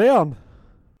side to be on.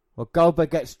 Well,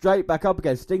 Goldberg gets straight back up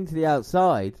again, Sting to the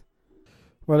outside.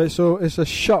 Well, it's a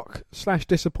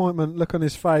shock/disappointment look on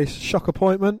his face. Shock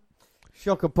appointment.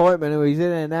 Shock appointment, who he's in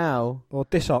there now. Or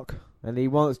dishock. And he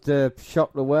wants to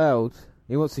shock the world.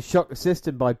 He wants to shock the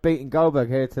system by beating Goldberg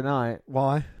here tonight.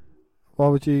 Why? Why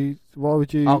would you?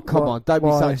 Oh, come on, don't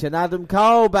be such an Adam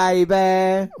Cole,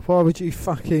 baby. Why would you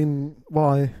fucking...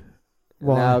 Why?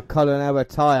 Now, Colin Elbow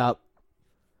tie-up.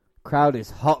 Crowd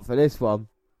is hot for this one.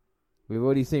 We've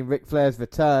already seen Ric Flair's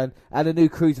return and a new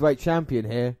Cruiserweight champion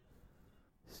here.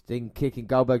 Sting kicking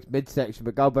Goldberg's midsection,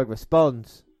 but Goldberg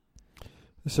responds.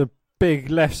 It's a big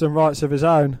lefts and rights of his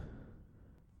own.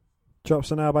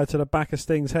 Drops an elbow to the back of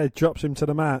Sting's head, drops him to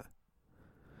the mat.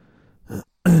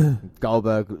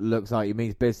 Goldberg looks like he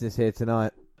means business here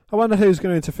tonight. I wonder who's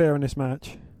going to interfere in this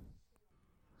match.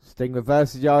 Sting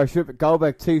reverses the Irish Whip, but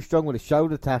Goldberg too strong with a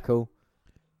shoulder tackle.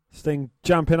 Sting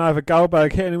jumping over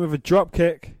Goldberg, hitting him with a drop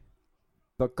kick.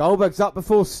 But Goldberg's up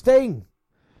before Sting.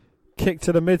 Kick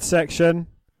to the midsection.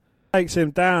 Takes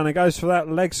him down and goes for that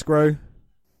leg screw.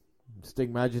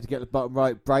 Sting manages to get the bottom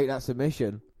right, break that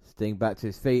submission. Sting back to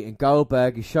his feet, and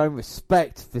Goldberg is showing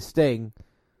respect for Sting.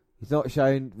 He's not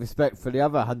showing respect for the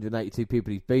other 182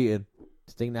 people he's beaten.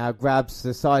 Sting now grabs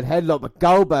the side headlock, but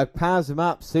Goldberg powers him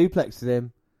up, suplexes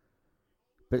him.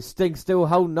 But Sting's still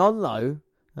holding on low.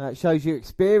 That shows you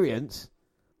experience.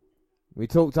 We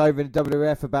talked over in the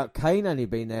WWF about Kane only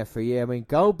being there for a year. I mean,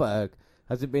 Goldberg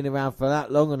hasn't been around for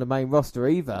that long on the main roster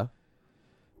either.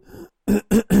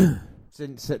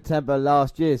 Since September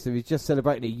last year, so he's just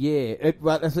celebrating a year.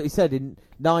 Well, that's what he said. In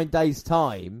 9 days'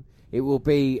 time, it will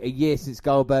be a year since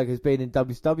Goldberg has been in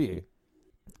WCW.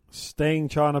 Sting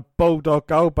trying to bulldog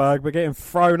Goldberg, but getting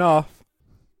thrown off.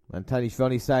 And Tony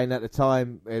Schiavone saying at the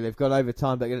time, they've gone over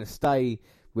time, they're going to stay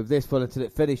with this one until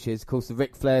it finishes. Of course, the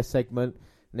Ric Flair segment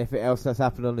and everything else that's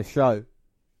happened on the show.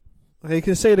 You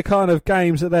can see the kind of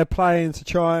games that they're playing to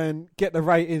try and get the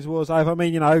ratings wars over. I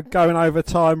mean, going over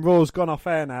time, Raw's gone off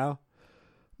air now.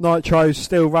 Nitro's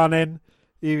still running.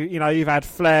 You've had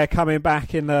Flair coming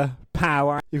back in the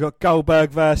power. You've got Goldberg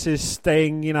versus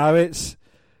Sting.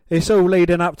 It's all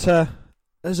leading up to.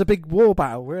 There's a big war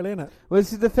battle, really, isn't it? Well,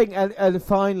 this is the thing, and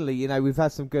finally, we've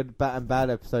had some good and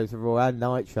bad episodes of Raw and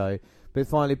Nitro, but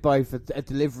finally both are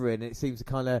delivering. It seems to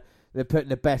kind of they're putting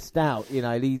the best out.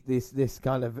 This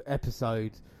kind of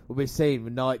episode we'll be seeing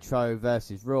with Nitro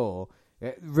versus Raw.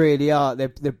 It really are.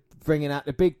 They're bringing out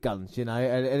the big guns, and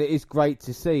it is great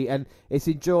to see, and it's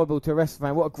enjoyable to a wrestling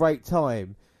fan. What a great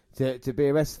time to be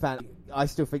a wrestling fan. I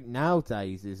still think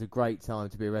nowadays is a great time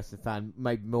to be a wrestling fan,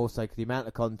 maybe more so because the amount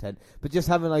of content, but just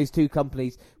having those two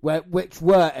companies which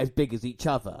were as big as each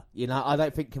other, I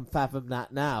don't think can fathom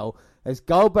that now. As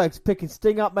Goldberg's picking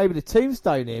Sting up, maybe to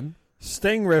tombstone him.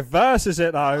 Sting reverses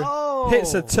it though,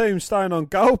 hits a tombstone on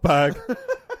Goldberg,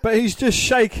 but he's just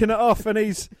shaking it off and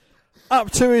he's up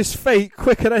to his feet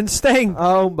quicker than Sting.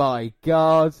 Oh my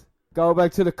God.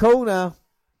 Goldberg to the corner.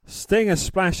 Sting a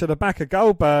splash to the back of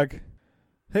Goldberg.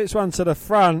 Hits one to the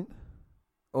front.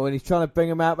 Oh, and he's trying to bring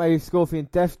him out, maybe Scorpion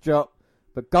death drop.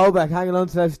 But Goldberg hanging on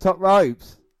to those top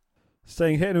ropes.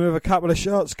 Sting hitting him with a couple of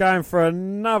shots, going for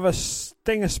another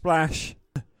Stinger splash.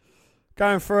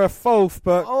 Going for a fourth,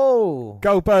 but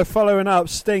Goldberg following up.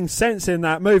 Sting sensing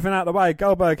that, moving out of the way.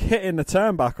 Goldberg hitting the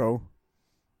turnbuckle.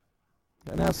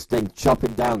 And now Sting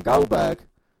chopping down Goldberg.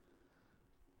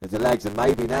 There's the legs, and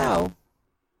maybe now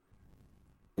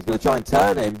he's going to try and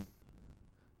turn him.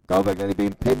 Goldberg only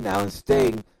being pinned now, and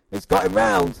Sting has got him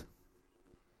round.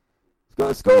 He's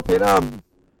got a Scorpion arm.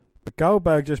 But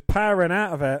Goldberg just powering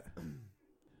out of it.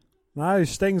 No,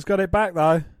 Sting's got it back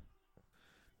though.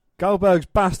 Goldberg's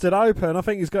busted open. I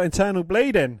think he's got internal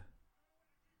bleeding.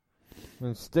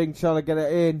 And Sting trying to get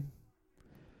it in.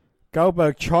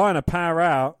 Goldberg trying to power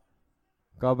out.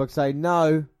 Goldberg saying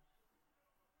no.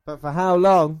 But for how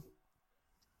long?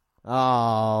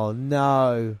 Oh,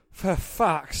 no. For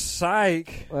fuck's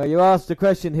sake. Well, you asked the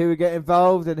question who would get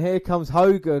involved, and here comes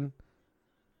Hogan.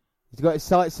 He's got his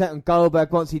sights set on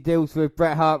Goldberg once he deals with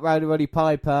Bret Hart, Roddy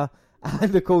Piper,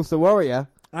 and of course the Warrior.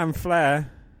 And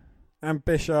Flair. And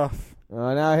Bischoff.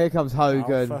 Oh, now here comes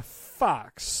Hogan. Oh, for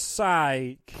fuck's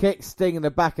sake. Kick Sting in the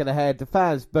back of the head. The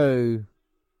fans boo.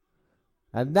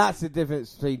 And that's the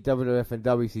difference between WWF and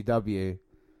WCW.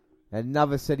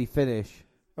 Another city finish.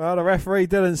 Well, the referee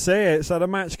didn't see it, so the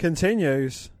match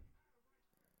continues.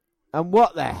 And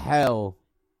what the hell?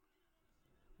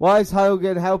 Why is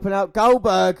Hogan helping out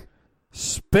Goldberg?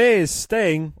 Spears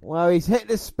Sting. Well, he's hit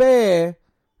the spear.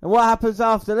 And what happens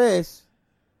after this?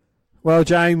 Well,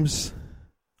 James,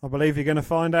 I believe you're going to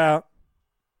find out.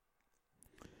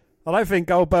 I don't think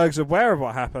Goldberg's aware of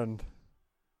what happened.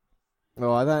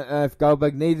 Well, I don't know if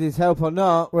Goldberg needed his help or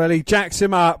not. Well, he jacks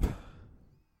him up.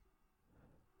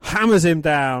 Hammers him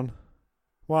down.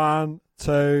 1,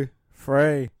 2,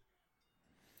 3.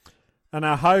 And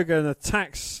now Hogan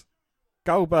attacks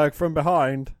Goldberg from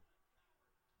behind.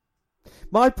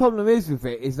 My problem is with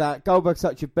it is that Goldberg's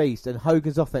such a beast and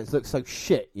Hogan's offense looks so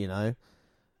shit,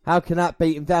 How can that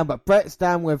beat him down? But Bret's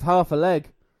down with half a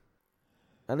leg.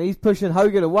 And he's pushing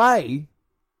Hogan away.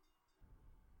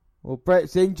 Well,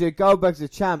 Bret's injured. Goldberg's the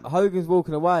champ. Hogan's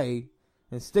walking away.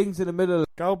 And Sting's in the middle.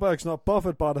 Goldberg's not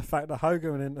bothered by the fact that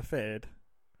Hogan interfered.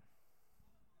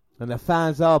 And the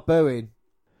fans are booing.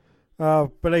 I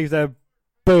believe they're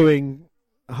booing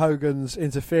Hogan's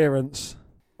interference.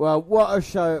 Well, what a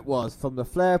show it was. From the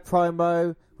Flair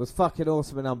promo was fucking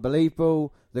awesome and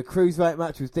unbelievable. The Cruiserweight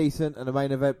match was decent and the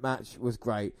main event match was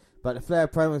great. But the Flair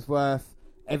promo was worth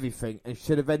everything and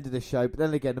should have ended the show. But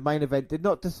then again, the main event did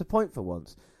not disappoint for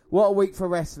once. What a week for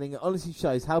wrestling. It honestly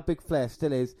shows how big Flair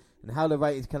still is and how the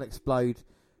ratings can explode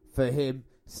for him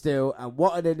still. And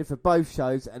what an ending for both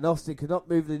shows. And Austin could not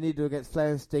move the needle against Flair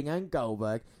and Sting and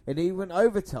Goldberg. And even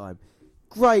overtime.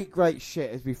 Great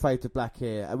shit as we fade to black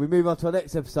here. And we move on to our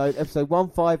next episode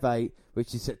 158,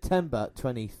 which is September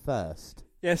 21st.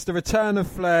 Yes, the return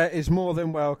of Flair is more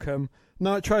than welcome.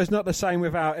 Nitro's not the same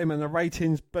without him, and the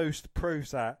ratings boost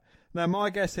proves that. Now, my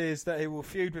guess is that he will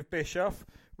feud with Bischoff,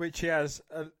 which has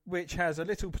a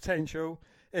little potential.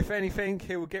 If anything,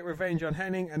 he will get revenge on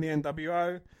Hennig and the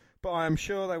NWO, but I am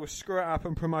sure they will screw it up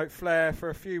and promote Flair for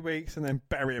a few weeks and then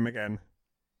bury him again.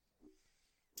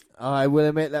 I will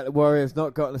admit that the Warrior's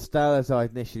not gotten as stale as I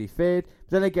initially feared, but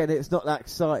then again, it's not that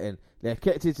exciting. They've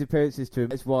kept his appearances to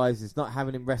him. It's wise is not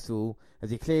having him wrestle, as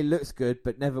he clearly looks good,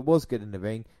 but never was good in the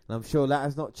ring, and I'm sure that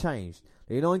has not changed.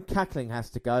 The annoying cackling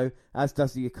has to go, as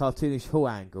does the cartoonish Hall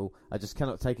angle. I just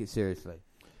cannot take it seriously.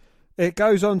 It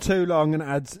goes on too long and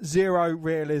adds zero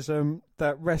realism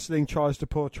that wrestling tries to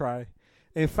portray.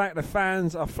 In fact, the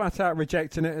fans are flat out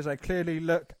rejecting it as they clearly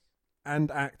look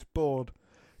and act bored.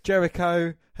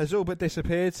 Jericho has all but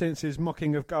disappeared since his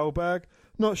mocking of Goldberg.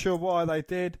 Not sure why they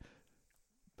did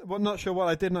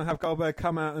not have Goldberg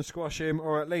come out and squash him,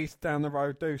 or at least down the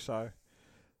road do so.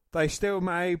 They still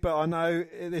may, but I know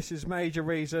this is major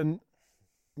reason.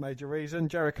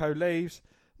 Jericho leaves.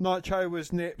 Nitro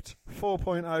was nipped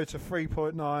 4.0 to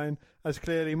 3.9, as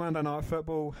clearly Monday Night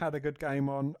Football had a good game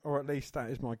on, or at least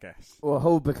that is my guess. Well,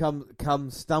 Hall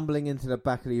comes stumbling into the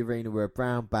back of the arena with a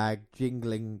brown bag,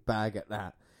 jingling bag at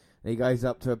that. And he goes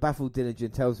up to a baffled Dillinger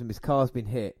and tells him his car's been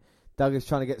hit. Doug is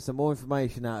trying to get some more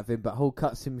information out of him, but Hall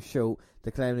cuts him short,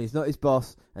 declaring he's not his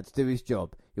boss and to do his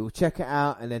job. He will check it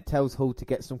out and then tells Hall to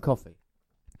get some coffee.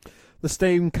 The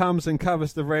steam comes and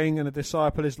covers the ring, and a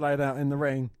disciple is laid out in the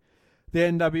ring. The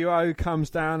NWO comes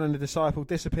down and the disciple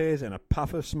disappears in a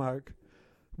puff of smoke.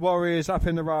 Warrior is up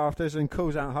in the rafters and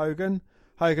calls out Hogan.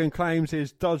 Hogan claims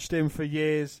he's dodged him for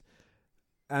years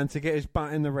and to get his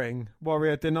butt in the ring.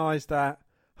 Warrior denies that.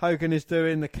 Hogan is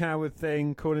doing the coward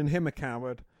thing, calling him a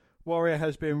coward. Warrior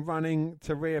has been running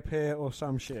to reappear or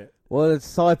some shit. Well, the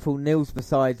disciple kneels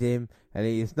beside him, and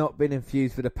he has not been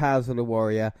infused with the powers of the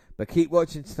Warrior. But keep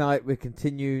watching tonight with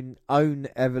continuing own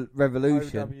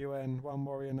revolution. OWN, One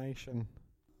Warrior Nation.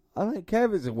 I don't care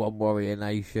if it's a One Warrior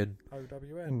Nation.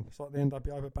 OWN, it's like the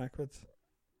NWO but backwards.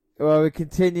 Well, we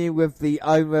continue with the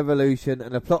own revolution,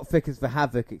 and the plot thickens for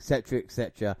Havoc, etc.,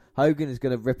 etc. Hogan is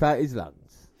going to rip out his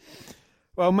lungs.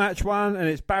 Well, match one, and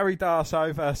it's Barry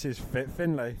Darsow versus Fit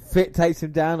Finlay. Fit takes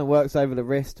him down and works over the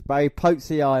wrist. Barry pokes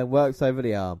the eye and works over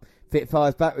the arm. Fit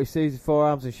fires back with Susan's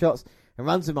forearms and shots and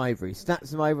runs him over. He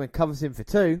snaps him over and covers him for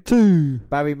two.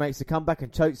 Barry makes a comeback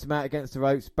and chokes him out against the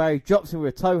ropes. Barry drops him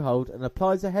with a toe hold and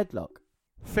applies a headlock.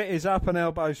 Fit is up and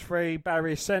elbows free.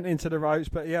 Barry is sent into the ropes,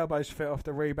 but he elbows Fit off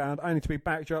the rebound, only to be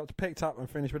backdropped, picked up and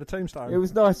finished with a tombstone. It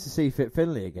was nice to see Fit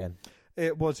Finlay again.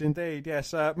 It was indeed,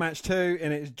 yes. Match two,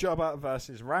 and it's Jobber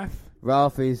versus Raph.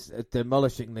 Raph is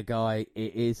demolishing the guy.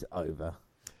 It is over.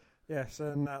 Yes,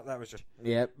 and that was just...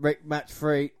 Yeah, match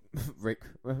three is Ric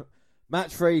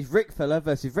Flair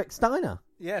versus Rick Steiner.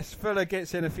 Yes, Fuller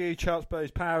gets in a few chops, but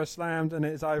his power is slammed, and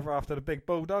it's over after the Big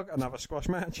Bulldog. Another squash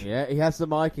match. Yeah, he has the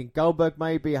mic, and Goldberg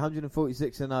may be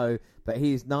 146-0, but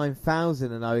he is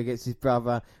 9,000-0 against his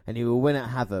brother, and he will win at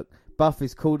Havoc. Buff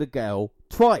is called a girl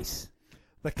twice.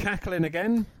 The cackling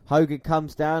again. Hogan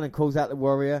comes down and calls out the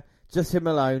Warrior. Just him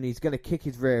alone, he's going to kick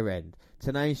his rear end.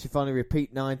 Tenay should finally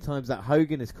repeat 9 times that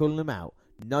Hogan is calling him out.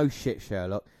 No shit,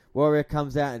 Sherlock. Warrior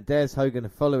comes out and dares Hogan to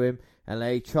follow him, and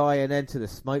they try and enter the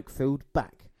smoke-filled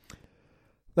back.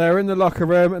 They're in the locker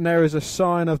room, and there is a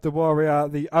sign of the Warrior.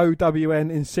 The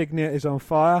OWN insignia is on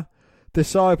fire.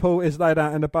 Disciple is laid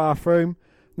out in the bathroom.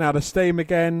 Now the steam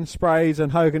again sprays,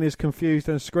 and Hogan is confused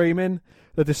and screaming.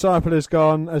 The disciple is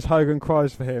gone as Hogan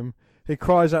cries for him. He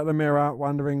cries at the mirror,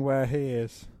 wondering where he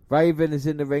is. Raven is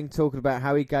in the ring talking about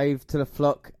how he gave to the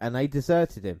flock and they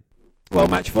deserted him. Well,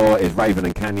 match 4 is Raven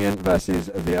and Canyon versus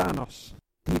Villanos.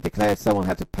 He declared someone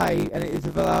had to pay, and it is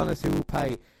Villanos who will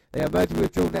pay. They are merging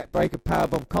with dual neck breaker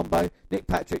powerbomb combo. Nick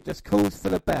Patrick just calls for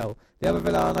the bell. The other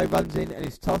Villano runs in and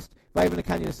is tossed. Raven and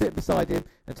Canyon are sitting beside him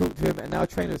and talk to him, and now a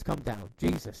trainer has come down.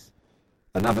 Jesus.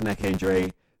 Another neck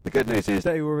injury. The good news is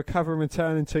that he will recover and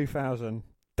return in 2000.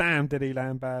 Damn, did he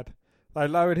land bad. They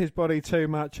lowered his body too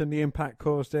much and the impact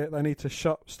caused it. They need to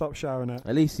stop showing it.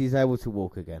 At least he's able to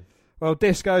walk again. Well,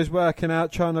 Disco's working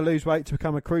out, trying to lose weight to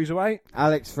become a cruiserweight.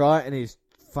 Alex Wright and his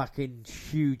fucking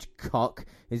huge cock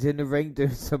is in the ring doing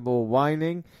some more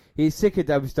whining. He's sick of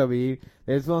WWE.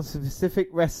 There's one specific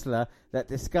wrestler that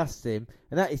disgusts him,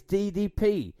 and that is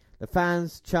DDP. The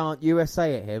fans chant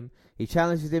USA at him. He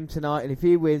challenges him tonight, and if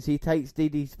he wins, he takes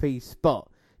DDP's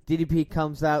spot. DDP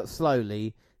comes out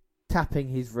slowly, tapping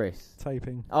his wrist.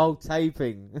 Taping. Oh,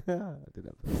 taping.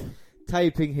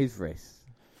 Taping his wrist.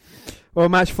 Well,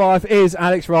 match 5 is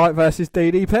Alex Wright versus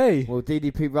DDP. Well,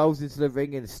 DDP rolls into the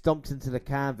ring and stomps into the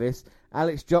canvas.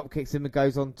 Alex drop kicks him and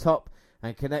goes on top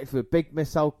and connects with a big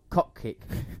missile cock kick.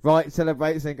 Wright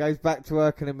celebrates and goes back to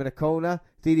working him in a corner.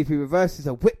 DDP reverses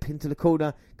a whip into the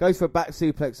corner, goes for a back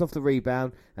suplex off the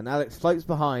rebound, and Alex floats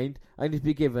behind, only to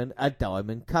be given a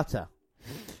diamond cutter.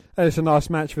 It's a nice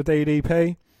match for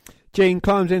DDP. Gene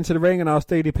climbs into the ring and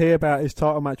asks DDP about his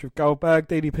title match with Goldberg.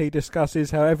 DDP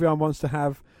discusses how everyone wants to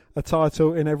have a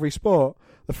title in every sport.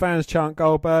 The fans chant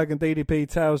Goldberg and DDP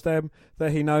tells them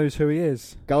that he knows who he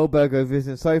is. Goldberg has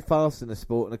risen so fast in the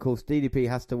sport, and of course DDP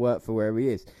has to work for where he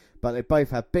is. But they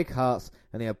both have big hearts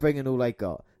and they are bringing all they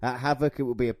got. At Havoc it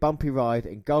will be a bumpy ride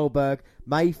and Goldberg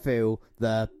may feel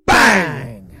the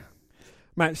bang!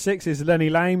 Match 6 is Lenny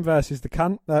Lane versus the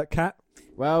Cat.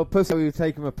 Well, Pussy will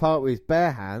take him apart with his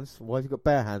bare hands. Why has he got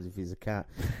bare hands if he's a cat?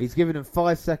 He's giving him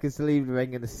 5 seconds to leave the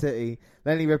ring in the city.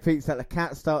 Lenny repeats that the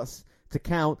cat starts to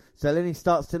count, so Lenny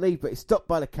starts to leave, but he's stopped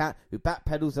by the cat, who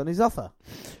backpedals on his offer.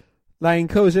 Lane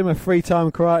calls him a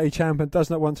 3-time karate champ and does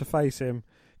not want to face him.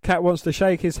 Cat wants to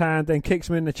shake his hand, then kicks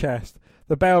him in the chest.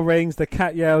 The bell rings, the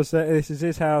Cat yells that this is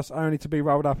his house, only to be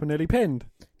rolled up and nearly pinned.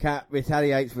 Cat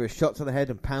retaliates with a shot to the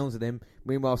head and pounds at him.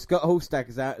 Meanwhile, Scott Hall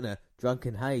staggers out in a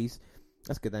drunken haze.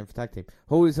 That's a good name for tag team.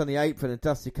 Hall is on the apron and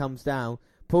Dusty comes down,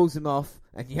 pulls him off,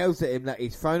 and yells at him that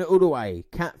he's thrown it all away.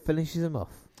 Cat finishes him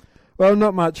off. Well,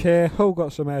 not much here. Hall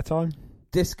got some airtime.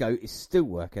 Disco is still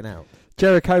working out.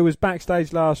 Jericho was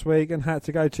backstage last week and had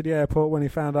to go to the airport when he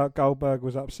found out Goldberg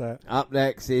was upset. Up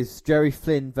next is Jerry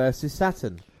Flynn versus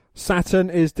Saturn. Saturn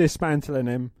is dismantling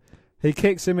him. He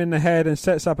kicks him in the head and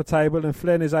sets up a table, and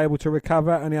Flynn is able to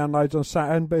recover and he unloads on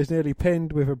Saturn, but is nearly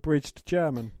pinned with a bridged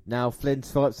German. Now Flynn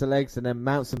swipes the legs and then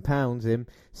mounts and pounds him.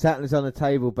 Saturn is on the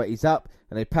table, but he's up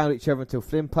and they pound each other until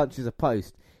Flynn punches a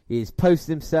post. He is posted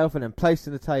himself and then placed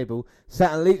on the table.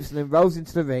 Saturn leaps and then rolls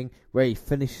into the ring where he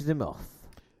finishes him off.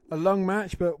 A long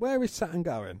match, but where is Saturn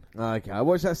going? Okay, I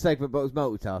watched that segment, but I was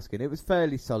multitasking. It was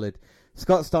fairly solid.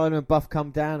 Scott Steiner and Buff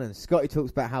come down, and Scotty talks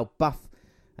about how buff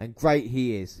and great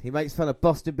he is. He makes fun of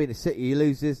Boston being a city he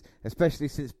loses, especially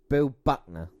since Bill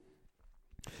Buckner.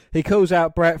 He calls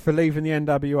out Brett for leaving the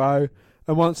NWO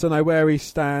and wants to know where he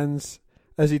stands,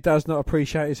 as he does not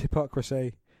appreciate his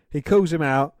hypocrisy. He calls him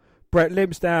out. Brett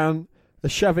limps down. A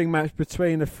shoving match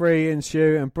between the three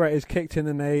ensue, and Brett is kicked in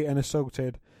the knee and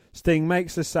assaulted. Sting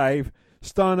makes the save.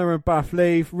 Steiner and Buff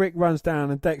leave. Rick runs down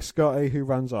and decks Scotty, who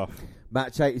runs off.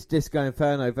 Match 8 is Disco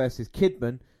Inferno versus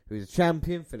Kidman, who is a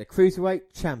champion for the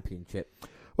Cruiserweight Championship.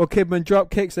 Well, Kidman drop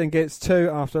kicks and gets 2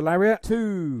 after a lariat.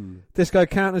 2. Disco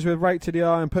counters with rake to the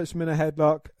eye and puts him in a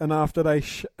headlock, and after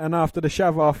the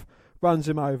shove off, runs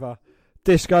him over.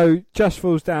 Disco just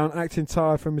falls down, acting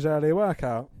tired from his earlier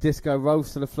workout. Disco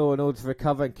rolls to the floor in order to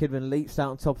recover, and Kidman leaps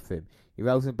out on top of him. He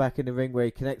rolls him back in the ring where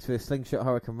he connects with a slingshot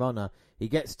Hurricane Runner. He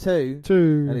gets 2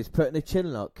 and is put in a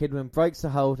chin lock. Kidman breaks the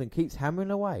hold and keeps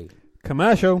hammering away.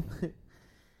 Commercial.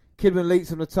 Kidman leaps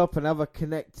from the top and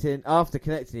after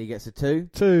connecting he gets a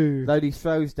 2. Lodi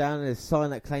throws down and a sign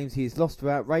that claims he is lost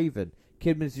without Raven.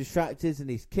 Kidman's distracted and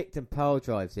he's kicked and power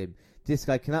drives him.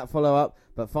 Disco cannot follow up,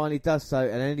 but finally does so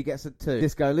and only gets a 2.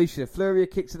 Disco unleashes a flurry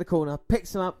of kicks to the corner,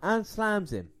 picks him up and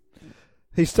slams him.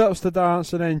 He stops the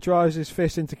dance and then drives his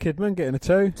fist into Kidman, getting a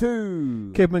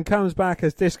 2. Kidman comes back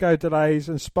as Disco delays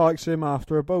and spikes him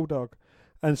after a bulldog.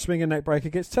 And swinging neckbreaker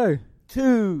gets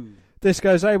 2.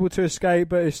 Disco is able to escape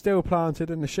but is still planted,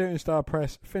 and the shooting star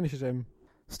press finishes him.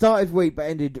 Started weak but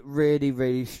ended really,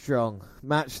 really strong.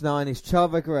 Match 9 is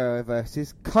Chavo Guerrero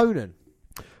versus Conan.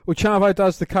 Well, Chavo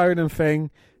does the Conan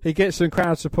thing. He gets some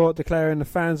crowd support declaring the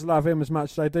fans love him as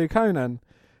much as they do Conan.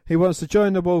 He wants to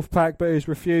join the Wolfpack but is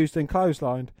refused and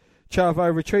clotheslined.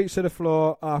 Chavo retreats to the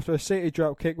floor after a seated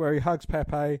drop kick where he hugs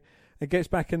Pepe and gets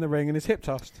back in the ring and is hip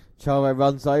tossed. Chavo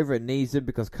runs over and knees him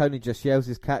because Conan just yells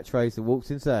his catchphrase and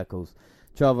walks in circles.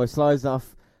 Chavo slides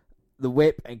off the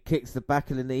whip and kicks the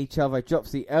back of the knee. Chavo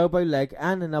drops the elbow, leg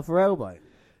and another elbow.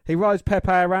 He rides Pepe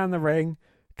around the ring.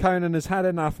 Conan has had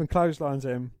enough and clotheslines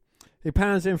him. He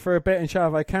pounds him for a bit and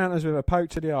Chavo counters with a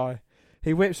poke to the eye.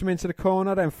 He whips him into the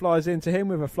corner, then flies into him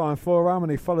with a flying forearm,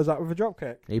 and he follows up with a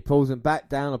dropkick. He pulls him back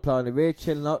down, applying a rear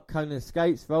chin lock. Conan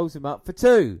escapes, rolls him up for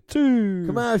 2.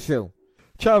 Commercial.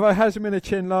 Chavo has him in a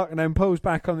chin lock and then pulls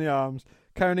back on the arms.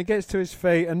 Conan gets to his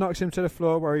feet and knocks him to the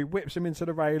floor, where he whips him into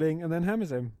the railing and then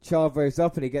hammers him. Chavo's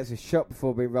up and he gets a shot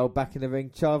before being rolled back in the ring.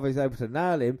 Chavo's able to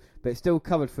nail him, but it's still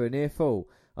covered for a near fall.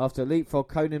 After a leapfrog,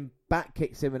 Conan back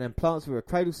kicks him and then plants him with a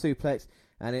cradle suplex,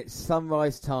 and it's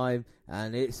sunrise time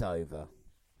and it's over.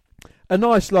 A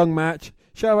nice long match.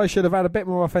 Chavo should have had a bit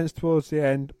more offense towards the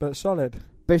end, but solid.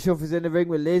 Bischoff is in the ring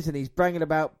with Liz, and he's bragging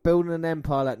about building an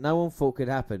empire that no one thought could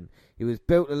happen. He was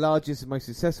built the largest and most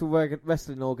successful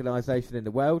wrestling organisation in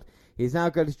the world. He is now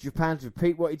going to Japan to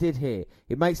repeat what he did here.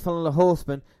 He makes fun of the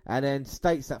Horsemen and then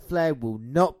states that Flair will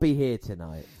not be here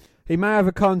tonight. He may have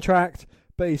a contract,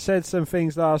 but he said some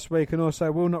things last week and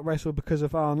also will not wrestle because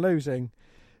of Arn losing.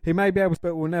 He may be able to,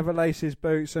 but will never lace his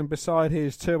boots, and beside he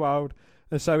is too old,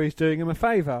 and so he's doing him a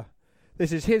favour.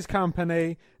 This is his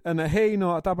company, and that he,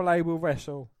 not a double A, will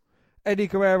wrestle. Eddie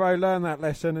Guerrero learned that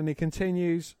lesson, and he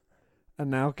continues.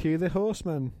 And now cue the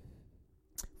Horseman.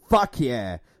 Fuck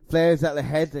yeah! Flair is at the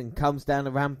head and comes down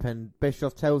the ramp, and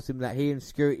Bischoff tells him that he and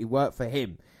security work for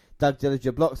him. Doug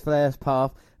Dillinger blocks Flair's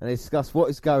path, and they discuss what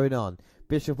is going on.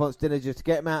 Bischoff wants Dillinger to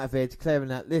get him out of here, declaring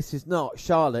that this is not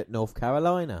Charlotte, North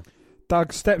Carolina.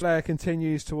 Doug steps. Flair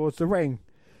continues towards the ring.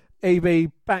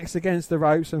 EB backs against the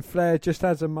ropes, and Flair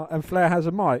has a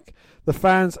mic. The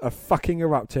fans are fucking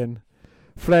erupting.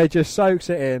 Flair just soaks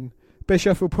it in.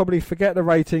 Bischoff will probably forget the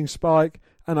ratings spike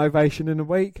and ovation in a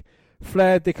week.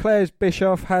 Flair declares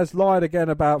Bischoff has lied again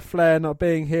about Flair not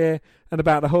being here and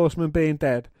about the Horseman being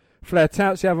dead. Flair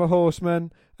touts the other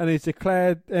Horseman, and he's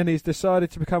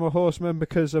decided to become a Horseman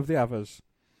because of the others.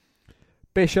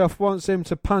 Bischoff wants him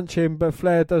to punch him, but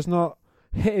Flair does not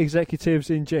hit executives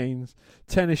in jeans,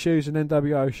 tennis shoes and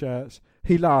NWO shirts.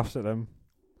 He laughs at them.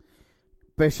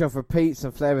 Bischoff repeats,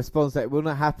 and Flair responds that it will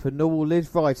not happen, nor will Liz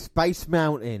ride Space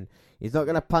Mountain. He's not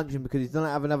going to punch him because he's not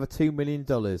have another $2 million.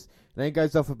 And then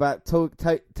goes off about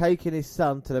taking his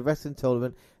son to the wrestling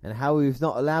tournament and how he was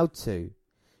not allowed to.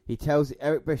 He tells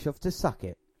Eric Bischoff to suck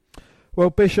it. Well,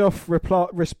 Bischoff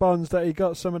responds that he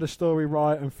got some of the story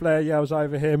right, and Flair yells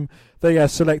over him that he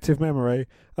has selective memory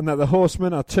and that the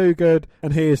Horsemen are too good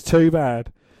and he is too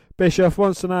bad. Bischoff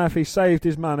wants to know if he saved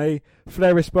his money.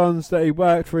 Flair responds that he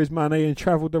worked for his money and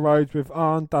travelled the roads with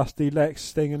Arn, Dusty, Lex,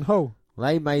 Sting and Hall.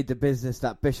 They made the business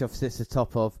that Bischoff sits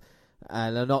atop of,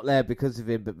 and are not there because of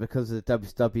him, but because of the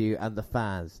WCW and the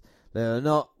fans. There are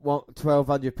not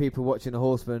 1,200 people watching the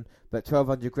Horsemen, but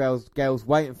 1,200 girls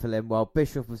waiting for them while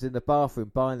Bischoff was in the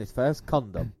bathroom buying his first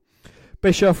condom.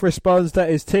 Bischoff responds that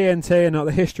it's TNT and not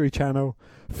the History Channel.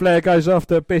 Flair goes off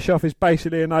that Bischoff is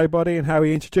basically a nobody and how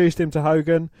he introduced him to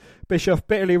Hogan. Bischoff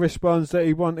bitterly responds that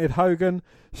he wanted Hogan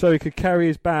so he could carry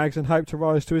his bags and hope to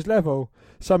rise to his level,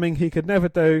 something he could never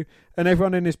do, and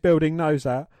everyone in this building knows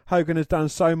that. Hogan has done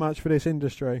so much for this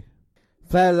industry.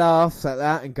 Flair laughs at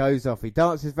that and goes off. He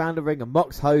dances round the ring and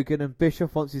mocks Hogan, and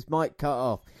Bischoff wants his mic cut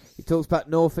off. He talks about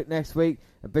Norfolk next week,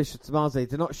 and Bischoff demands they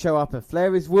do not show up, and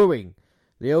Flair is wooing.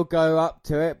 They all go up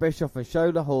to it, Bischoff, and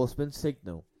show the Horseman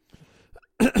signal.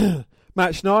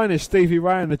 Match 9 is Stevie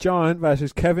Ray and the Giant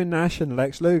versus Kevin Nash and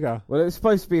Lex Luger. Well, it was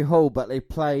supposed to be Hall, but they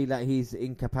play that he's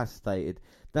incapacitated.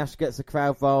 Nash gets the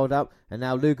crowd riled up, and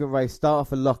now Luger and Ray start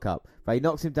off a lock-up. Ray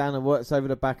knocks him down and works over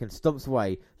the back and stomps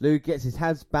away. Luger gets his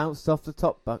hands bounced off the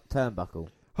top turnbuckle.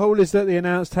 Hall is at the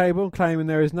announce table, claiming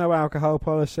there is no alcohol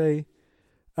policy,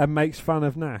 and makes fun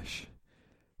of Nash.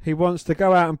 He wants to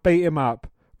go out and beat him up.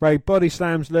 Ray body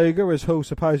slams Luger as Hall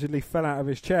supposedly fell out of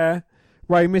his chair.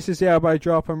 Ray misses the elbow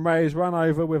drop, and Ray is run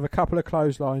over with a couple of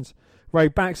clotheslines. Ray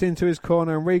backs into his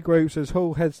corner and regroups as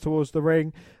Hall heads towards the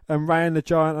ring, and Ray and the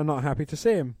Giant are not happy to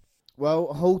see him.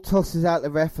 Well, Hall tosses out the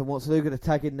ref and wants Luger to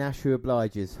tag in Nash, who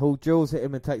obliges. Hall drills at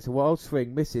him and takes a wild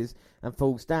swing, misses, and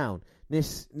falls down.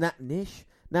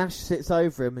 Nash sits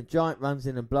over him, and Giant runs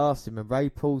in and blasts him, and Ray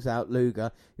pulls out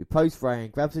Luger, who posts Ray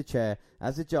and grabs a chair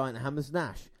as the Giant hammers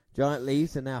Nash. Giant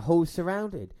leaves, and now Hall's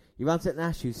surrounded. He runs at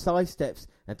Nash, who sidesteps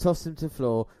and tosses him to the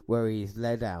floor, where he is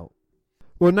led out.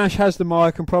 Well, Nash has the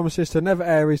mic and promises to never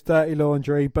air his dirty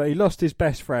laundry, but he lost his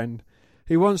best friend.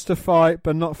 He wants to fight,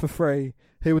 but not for free.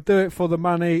 He will do it for the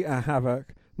money at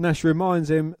Havoc. Nash reminds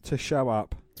him to show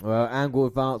up. Well, Angle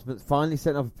Advancements finally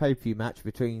set up a pay-per-view match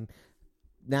between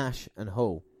Nash and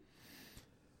Hall.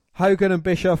 Hogan and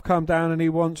Bischoff come down, and he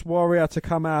wants Warrior to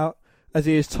come out as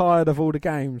he is tired of all the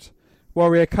games.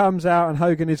 Warrior comes out, and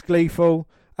Hogan is gleeful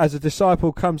as a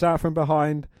disciple comes out from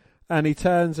behind, and he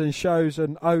turns and shows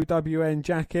an OWN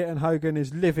jacket, and Hogan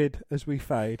is livid as we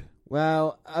fade.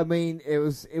 Well, I mean, it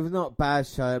was not a bad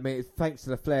show. I mean, thanks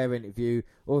to the Flair interview,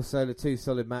 also the two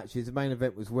solid matches. The main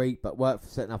event was weak, but worked for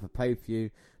setting up a pay-per-view.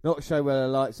 Not a show where the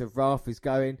likes of Wrath is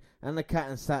going, and the Cat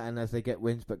and Saturn as they get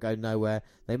wins but go nowhere.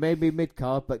 They may be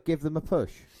mid-card, but give them a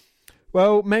push.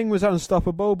 Well, Meng was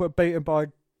unstoppable, but beaten by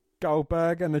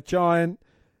Goldberg and the Giant,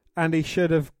 and he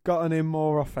should have gotten in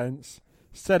more offense.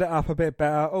 Set it up a bit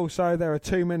better. Also, there are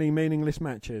too many meaningless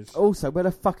matches. Also, where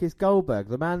the fuck is Goldberg?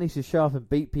 The man needs to show up and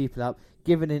beat people up,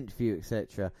 give an interview,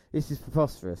 etc. This is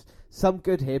preposterous. Some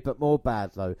good here, but more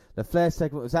bad, though. The Flair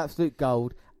segment was absolute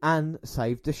gold and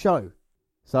saved the show.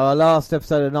 So our last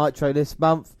episode of Nitro this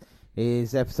month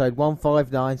is episode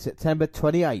 159, September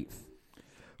 28th.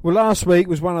 Well, last week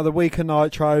was one of the weaker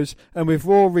Nitros, and with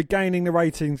Raw regaining the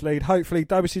ratings lead, hopefully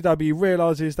WCW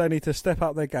realises they need to step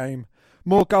up their game.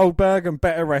 More Goldberg and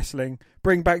better wrestling.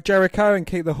 Bring back Jericho and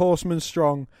keep the Horsemen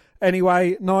strong.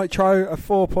 Anyway, Nitro a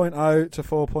 4.0 to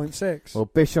 4.6. Well,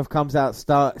 Bischoff comes out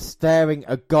staring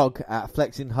agog at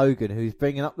flexing Hogan, who's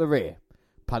bringing up the rear.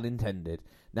 Pun intended.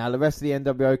 Now the rest of the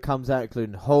NWO comes out,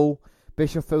 including Hall.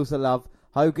 Bischoff feels the love.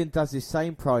 Hogan does his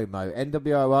same promo.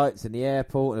 NWO rights in the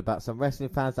airport and about some wrestling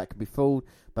fans that can be fooled,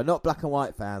 but not black and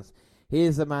white fans. He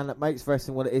is the man that makes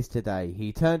wrestling what it is today.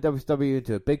 He turned WCW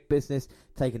into a big business,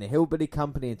 taking a hillbilly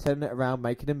company and turning it around,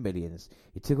 making them millions.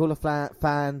 He took all the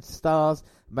fans, stars,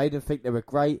 made them think they were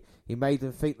great. He made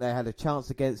them think they had a chance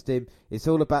against him. It's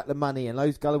all about the money, and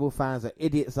those gullible fans are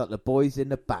idiots like the boys in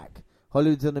the back.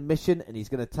 Hollywood's on a mission, and he's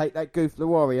going to take that goof, the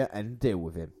Warrior, and deal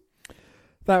with him.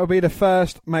 That would be the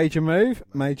first major move,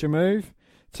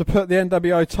 to put the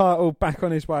NWO title back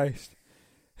on his waist.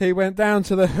 He went down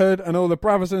to the hood and all the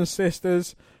brothers and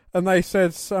sisters, and they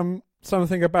said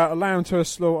something about allow him to a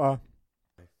slaughter.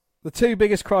 The two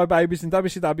biggest crybabies in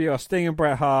WCW are Sting and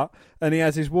Bret Hart, and he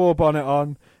has his war bonnet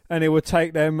on, and he would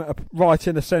take them right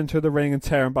in the centre of the ring and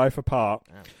tear them both apart.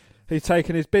 Oh. He's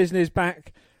taken his business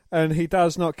back, and he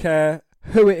does not care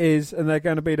who it is, and they're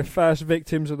going to be the first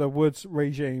victims of the Woods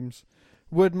regimes.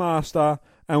 Woodmaster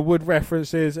and Wood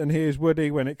references, and he is Woody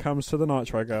when it comes to the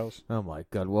Nitro Girls. Oh my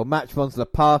god. Well, match one's the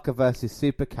Parker versus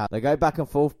Super Cal. They go back and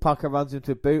forth. Parker runs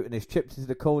into a boot and is chipped into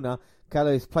the corner.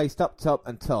 Callow is placed up top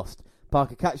and tossed.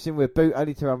 Parker catches him with a boot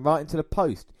only to run right into the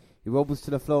post. He wobbles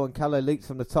to the floor and Callow leaps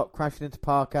from the top, crashing into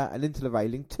Parker and into the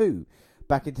railing too.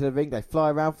 Back into the ring, they fly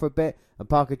around for a bit and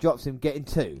Parker drops him, getting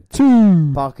two.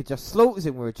 Parker just slaughters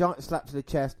him with a giant slap to the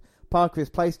chest. Parker is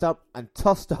placed up and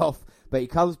tossed off, but he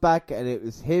comes back and it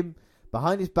was him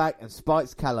behind his back and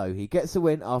spikes Callow. He gets the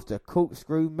win after a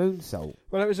corkscrew moonsault.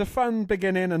 Well, it was a fun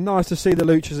beginning and nice to see the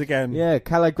Luchas again. Yeah,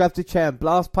 Callow grabs a chair and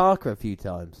blasts Parker a few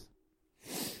times.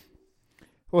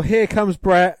 Well, here comes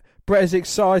Brett. Brett is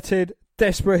excited,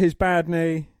 desperate his bad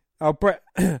knee.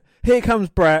 Here comes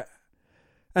Brett,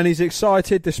 and he's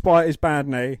excited despite his bad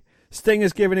knee. Sting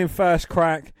has given him first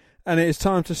crack, and it is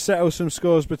time to settle some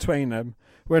scores between them.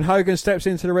 When Hogan steps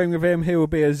into the ring with him, he will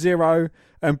be a zero,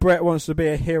 and Brett wants to be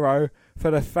a hero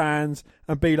for the fans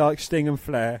and be like Sting and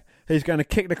Flair. He's going to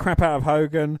kick the crap out of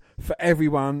Hogan for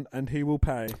everyone, and he will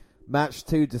pay. Match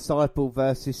 2, Disciple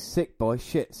versus Sick Boy.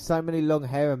 Shit, so many long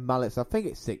hair and mullets. I think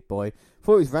it's Sick Boy.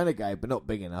 Thought he was Renegade, but not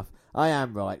big enough. I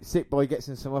am right. Sick Boy gets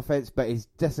in some offense, but he's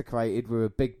desecrated with a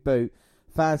big boot.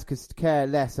 Fans could care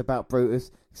less about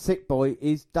Brutus. Sick Boy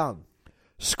is done.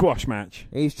 Squash match.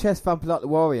 He's chest thumping like the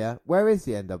Warrior. Where is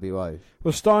the NWO?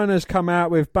 Well, Steiner's come out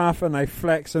with Buff and they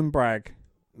flex and brag.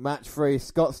 Match 3,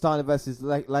 Scott Steiner versus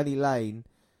Lenny Lane.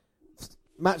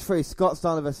 Match 3, Scott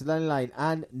Steiner versus Lenny Lane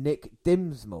and Nick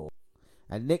Dinsmore.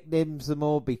 And Nick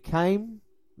Dinsmore became...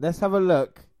 Let's have a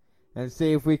look and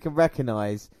see if we can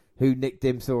recognise who Nick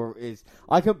Dinsmore is.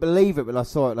 I couldn't believe it when I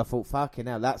saw it and I thought, fucking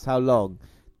hell, that's how long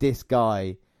this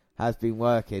guy has been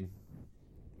working.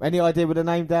 Any idea with the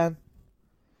name, Dan?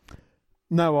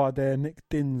 No idea. Nick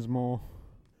Dinsmore.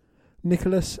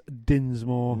 Nicholas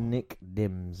Dinsmore. Nick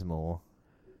Dinsmore.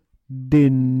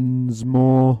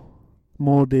 Dinsmore.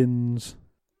 More Dins.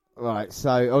 Right,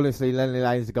 so honestly, Lenny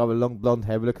Lane's the guy with long blonde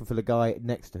hair. We're looking for the guy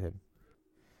next to him.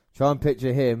 Try and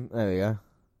picture him. There we go.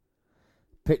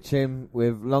 Picture him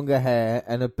with longer hair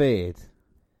and a beard.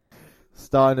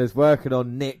 Steiner's working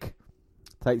on Nick.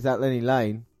 Takes out Lenny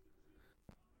Lane.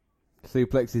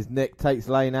 Suplexes Nick. Takes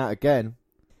Lane out again.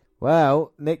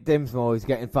 Well, Nick Dinsmore is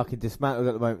getting fucking dismantled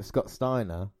at the moment. Scott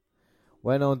Steiner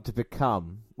went on to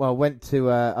become... Well, went to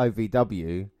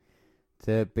OVW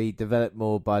to be developed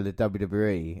more by the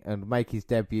WWE and make his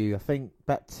debut, I think,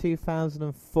 about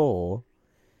 2004.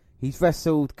 He's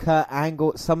wrestled Kurt Angle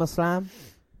at SummerSlam.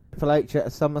 Triple H at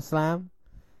SummerSlam.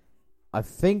 I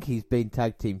think he's been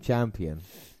tag team champion.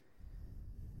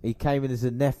 He came in as a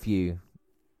nephew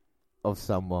of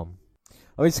someone.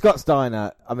 I mean, Scott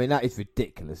Steiner, I mean, that is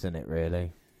ridiculous, isn't it,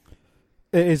 really?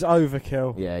 It is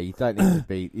overkill. Yeah, you don't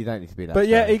need to be that. But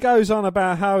yeah, he goes on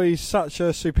about how he's such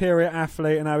a superior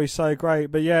athlete and how he's so great,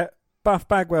 but yet Buff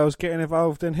Bagwell's getting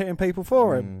involved in hitting people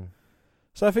for him.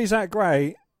 So if he's that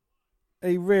great,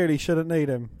 he really shouldn't need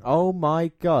him. Oh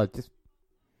my God, just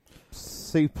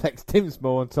suplex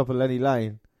Dinsmore on top of Lenny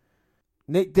Lane.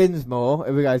 Nick Dinsmore,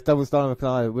 here we go, his double Steiner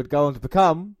McIntyre, would go on to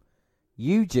become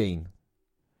Eugene.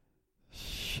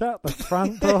 Shut the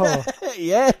front door.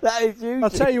 Yeah, that is Eugene. I'll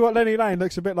tell you what, Lenny Lane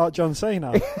looks a bit like John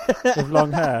Cena with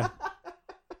long hair.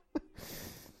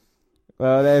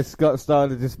 Well, there's Scott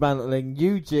Steiner dismantling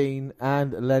Eugene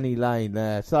and Lenny Lane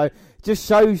there. So, just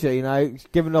shows you,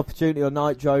 given an opportunity on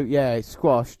Nitro, yeah, it's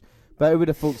squashed. But who would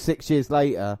have thought 6 years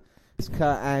later, it's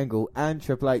Kurt Angle and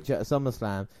Triple H at a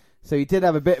SummerSlam. So he did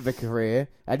have a bit of a career.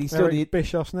 And he still Eric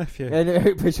Bischoff's nephew. And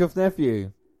Eric Bischoff's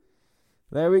nephew.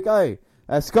 There we go.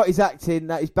 Scotty's acting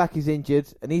that his back is injured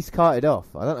and he's carted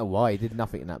off. I don't know why he did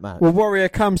nothing in that match. Well, Warrior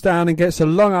comes down and gets a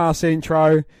long-ass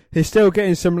intro. He's still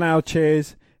getting some loud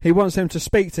cheers. He wants them to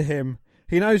speak to him.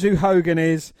 He knows who Hogan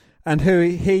is and who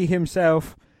he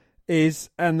himself is,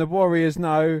 and the Warriors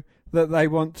know that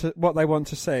what they want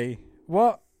to see.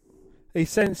 What? He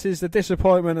senses the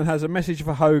disappointment and has a message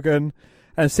for Hogan,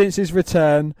 and since his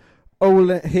return, all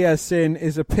that he has seen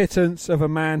is a pittance of a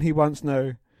man he once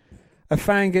knew. A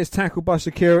fan gets tackled by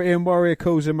security and Warrior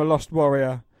calls him a lost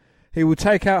warrior. He will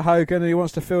take out Hogan and he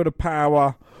wants to feel the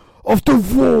power of the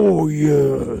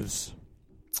Warriors.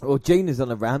 Well, Gene is on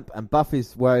the ramp and Buff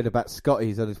is worried about Scotty.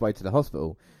 He's on his way to the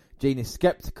hospital. Gene is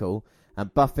sceptical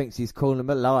and Buff thinks he's calling him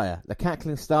a liar. The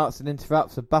cackling starts and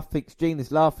interrupts and Buff thinks Gene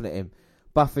is laughing at him.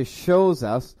 Buff assures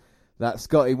us that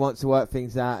Scotty wants to work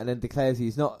things out and then declares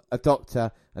he's not a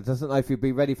doctor and doesn't know if he'll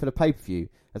be ready for the pay-per-view.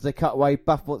 As they cut away,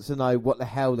 Buff wants to know what the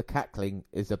hell the cackling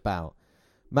is about.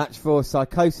 Match for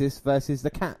Psychosis versus the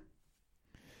Cat.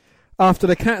 After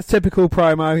the Cat's typical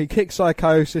promo, he kicks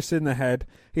Psychosis in the head.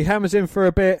 He hammers him for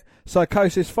a bit.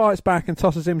 Psychosis fights back and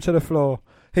tosses him to the floor.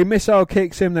 He missile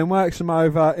kicks him, then works him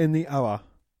over in the OR.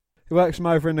 He works him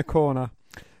over in the corner.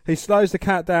 He slows the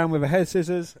Cat down with a head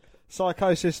scissors.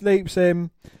 Psychosis leaps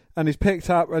him and is picked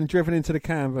up and driven into the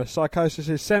canvas. Psychosis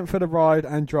is sent for the ride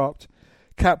and dropped.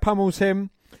 Cat pummels him,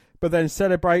 but then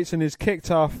celebrates and is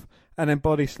kicked off and then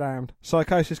body slammed.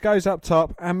 Psychosis goes up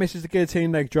top and misses the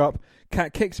guillotine leg drop.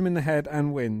 Cat kicks him in the head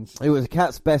and wins. It was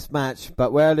Cat's best match,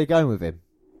 but where are they going with him?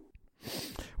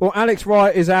 Well, Alex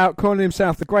Wright is out, calling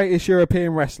himself the greatest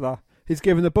European wrestler. He's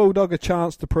given the Bulldog a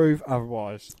chance to prove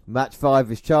otherwise. Match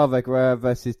 5 is Chavo Guerrero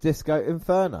versus Disco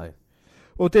Inferno.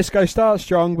 Well, Disco starts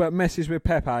strong but messes with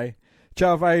Pepe.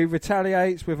 Chavo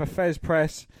retaliates with a Fez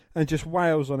press and just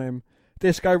wails on him.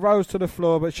 Disco rolls to the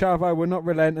floor, but Chavo will not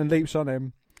relent and leaps on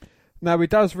him. Now he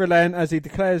does relent as he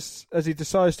decides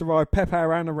to ride Pepe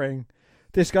around the ring.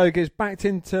 Disco gets back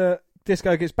in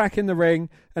the ring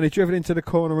and is driven into the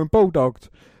corner and bulldogged.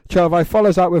 Chavo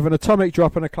follows up with an atomic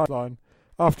drop and a clothesline.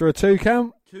 After a 2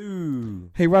 count,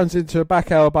 he runs into a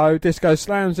back elbow. Disco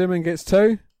slams him and gets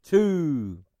 2.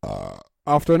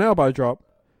 After an elbow drop,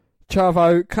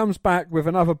 Chavo comes back with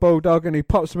another bulldog and he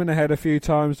pops him in the head a few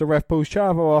times. The ref pulls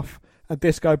Chavo off and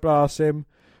Disco blasts him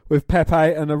with Pepe,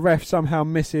 and the ref somehow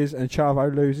misses and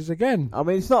Chavo loses again. I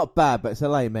mean, it's not bad, but it's a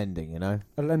lame ending, A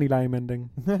Lenny lame ending.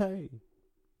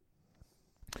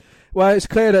 Well, it's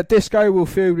clear that Disco will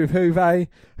feud with Juve,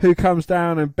 who comes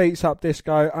down and beats up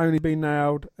Disco, only be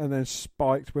nailed and then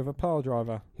spiked with a pile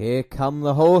driver. Here come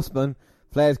the Horsemen.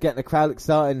 Flair's getting the crowd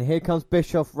excited, and here comes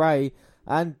Bischoff, Ray,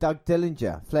 and Doug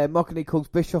Dillinger. Flair mockingly calls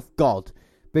Bischoff God.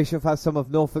 Bischoff has some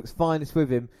of Norfolk's finest with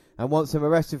him and wants him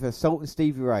arrested for assaulting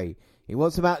Stevie Ray. He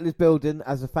wants him out of his building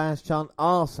as the fans chant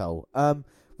arsehole.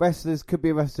 Wrestlers could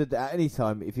be arrested at any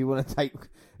time if you want to take,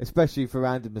 especially for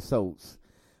random assaults.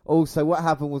 Also, what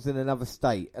happened was in another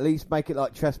state. At least make it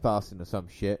like trespassing or some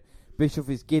shit. Bischoff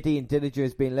is giddy and Dillinger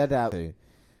is being led out to.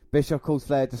 Bischoff calls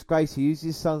Flair a disgrace. He uses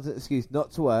his son as an excuse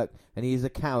not to work, and he is a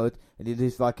coward, and he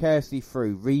lives vicariously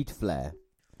through Reed Flair.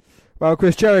 Well,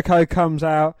 Chris Jericho comes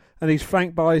out, and he's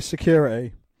flanked by his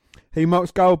security. He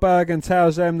mocks Goldberg and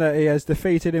tells them that he has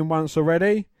defeated him once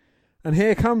already. And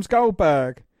here comes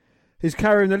Goldberg. He's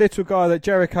carrying the little guy that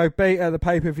Jericho beat at the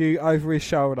pay-per-view over his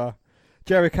shoulder.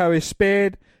 Jericho is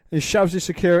speared and shoves his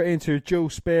security into a dual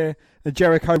spear, and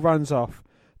Jericho runs off.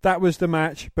 That was the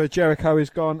match, but Jericho is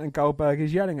gone and Goldberg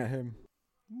is yelling at him.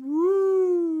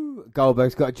 Woo!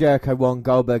 Goldberg's got a Jericho 1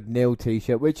 Goldberg nil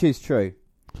t-shirt, which is true.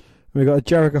 We've got a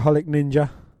Jerichoholic Ninja.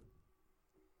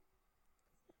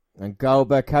 And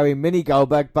Goldberg carrying mini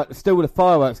Goldberg, but still with the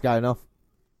fireworks going off.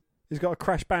 He's got a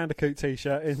Crash Bandicoot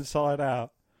t-shirt inside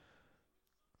out.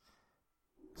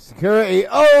 Security.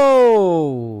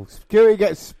 Oh! Security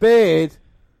gets speared.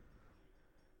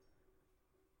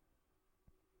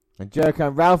 And Jericho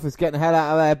and Ralph is getting the hell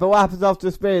out of there. But what happens after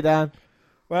the spear, Dan?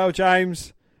 Well,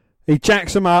 James, he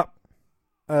jacks them up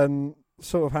and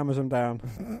sort of hammers them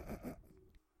down.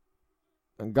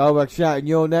 And Goldberg shouting,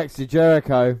 "You're next to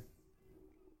Jericho."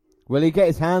 Will he get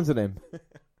his hands on him?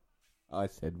 I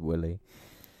said, will he?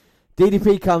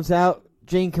 DDP comes out.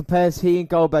 Gene compares he and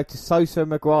Goldberg to Sosa and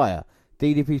Maguire.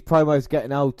 DDP's promo is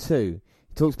getting old too.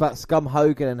 He talks about Scum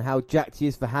Hogan and how jacked he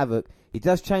is for Havoc. He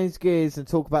does change gears and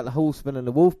talk about the Horsemen and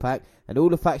the Wolfpack and all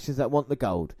the factions that want the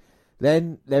gold.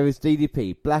 Then there is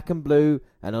DDP, black and blue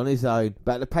and on his own.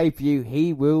 But at the pay-per-view,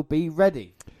 he will be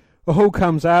ready. Well, Hall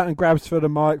comes out and grabs for the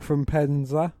mic from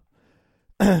Penza.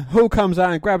 Hall comes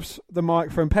out and grabs the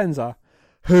mic from Penza.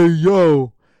 Hey,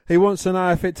 yo! He wants to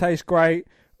know if it tastes great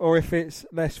or if it's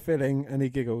less filling, and he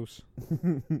giggles.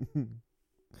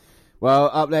 Well,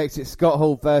 up next, it's Scott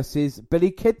Hall versus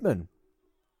Billy Kidman.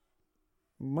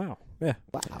 Wow, yeah.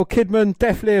 Wow. Well, Kidman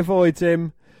definitely avoids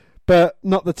him, but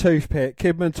not the toothpick.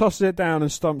 Kidman tosses it down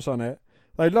and stomps on it.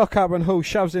 They lock up and Hall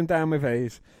shoves him down with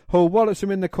ease. Hall wallops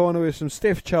him in the corner with some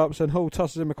stiff chops and Hall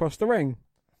tosses him across the ring.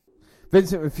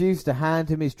 Vincent refused to hand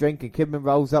him his drink and Kidman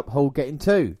rolls up, Hall getting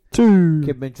two.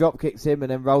 Kidman drop kicks him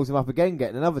and then rolls him up again,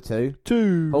 getting another two.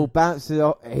 Hall bounces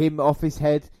him off his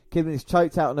head. Kidman is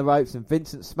choked out on the ropes and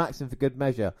Vincent smacks him for good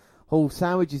measure. Hall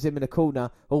sandwiches him in a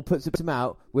corner. Hall puts him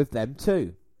out with them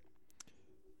two.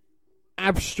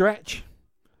 Ab stretch.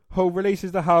 Hall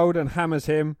releases the hold and hammers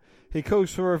him. He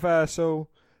calls for reversal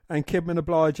and Kidman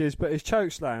obliges but is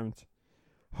chokeslammed.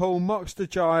 Hall mocks the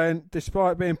Giant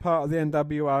despite being part of the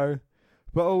NWO,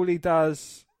 but all he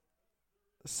does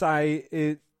say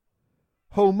is...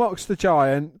 Hall mocks the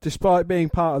Giant despite being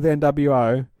part of the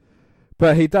NWO,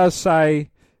 but he does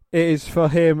say it is for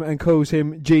him and calls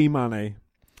him G-Money.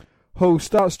 Hall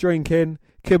starts drinking.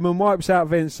 Kidman wipes out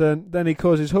Vincent. Then he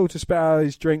causes Hall to spit out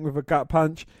his drink with a gut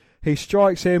punch. He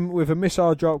strikes him with a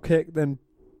missile drop kick. Then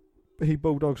he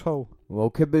bulldogs Hall. Well,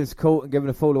 Kidman's caught and given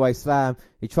a fall-away slam.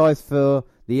 He tries for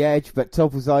the edge but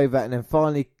topples over and then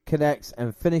finally connects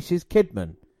and finishes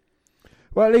Kidman.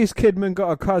 Well, at least Kidman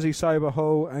got a quasi-sober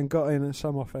Hall and got in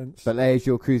some offence. But there's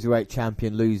your Cruiserweight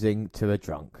champion losing to a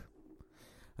drunk.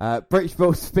 British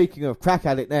Bulldog, speaking of crack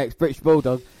addict next, British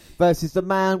Bulldog versus the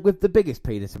man with the biggest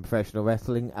penis in professional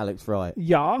wrestling, Alex Wright.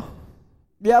 Yeah?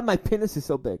 Yeah, my penis is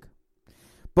so big.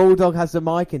 Bulldog has the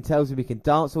mic and tells him he can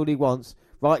dance all he wants.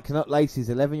 Wright cannot lace his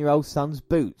 11-year-old son's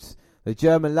boots. The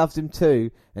German loves him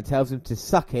too and tells him to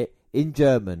suck it in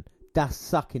German. Das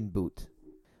Sucking Boot.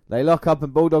 They lock up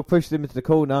and Bulldog pushes him into the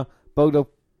corner. Bulldog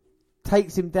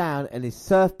takes him down and it's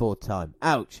surfboard time.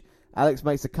 Ouch. Alex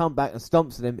makes a comeback and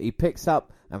stomps at him. He picks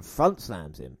up and front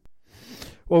slams him.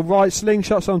 Well, Wright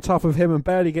slingshots on top of him and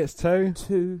barely gets two.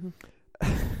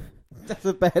 That's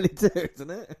a barely two, isn't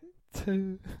it?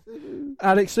 Two.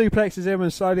 Alex suplexes him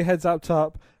and slowly heads up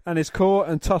top and is caught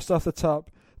and tossed off the top.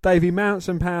 Davey mounts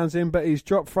and pounds him, but he's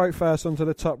dropped throat first onto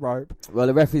the top rope. Well,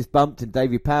 the referee's bumped and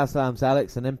Davey power slams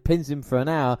Alex and then pins him for an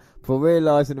hour before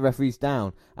realising the referee's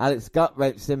down. Alex gut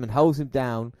wrenches him and holds him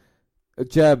down.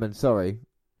 German, sorry.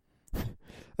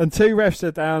 And two refs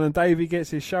are down and Davey gets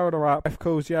his shoulder up. Ref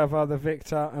calls the other the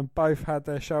victor and both had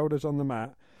their shoulders on the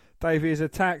mat. Davey is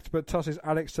attacked but tosses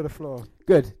Alex to the floor.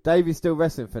 Good. Davey's still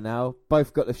wrestling for now.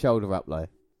 Both got the shoulder up though.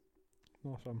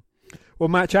 Awesome. Well,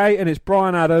 match 8 and it's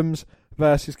Bryan Adams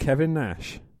versus Kevin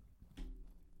Nash.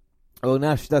 Well,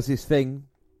 Nash does his thing.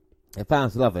 The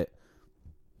fans love it.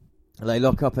 And they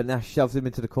lock up and Nash shoves him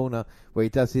into the corner where he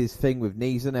does his thing with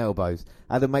knees and elbows.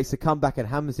 Adam makes a comeback and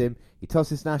hammers him. He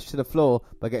tosses Nash to the floor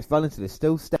but gets run into the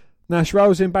steel step. Nash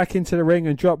rolls him back into the ring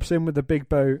and drops him with a big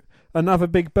boot. Another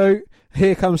big boot.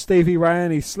 Here comes Stevie Ray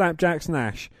and he slapjacks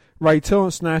Nash. Ray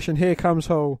taunts Nash and here comes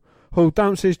Hall. Hall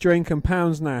dumps his drink and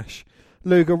pounds Nash.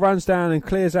 Luger runs down and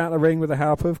clears out the ring with the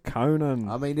help of Conan.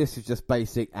 I mean, this is just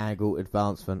basic angle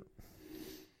advancement.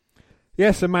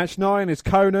 Yes, and match 9 is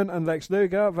Conan and Lex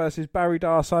Luger versus Barry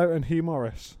Darsow and Hugh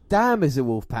Morris. Damn, is the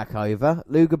Wolfpack over.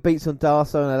 Luger beats on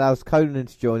Darsow and allows Conan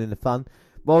to join in the fun.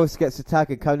 Morris gets the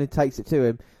tag and Conan takes it to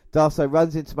him. Darsow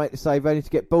runs in to make the save, only to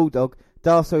get Bulldog.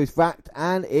 Darsow is wrapped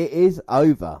and it is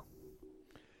over.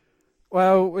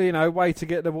 Well, you know, way to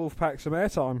get the Wolfpack some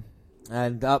airtime.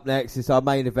 And up next is our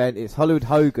main event. It's Hollywood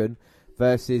Hogan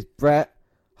versus Bret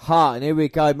Hart. And here we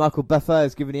go. Michael Buffer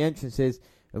is giving the entrances.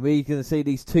 And we're going to see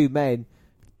these two men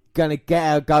going to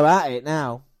go at it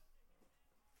now.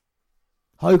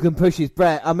 Hogan pushes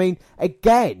Bret. I mean,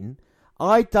 again,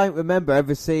 I don't remember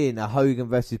ever seeing a Hogan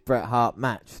versus Bret Hart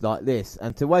match like this.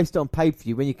 And to waste it on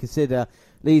pay-per-view when you consider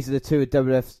these are the two of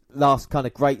WWF's last kind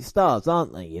of great stars,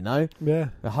 aren't they, you know? Yeah.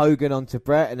 Hogan onto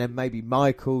Brett, and then maybe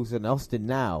Michaels and Austin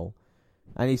now.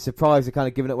 And he's surprised they're kind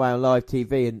of giving it away on live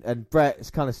TV, and Brett's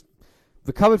kind of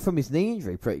recovered from his knee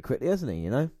injury pretty quickly, hasn't he, you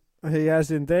know? He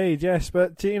has indeed, yes.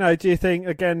 But, do you think,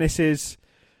 again,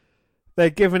 they're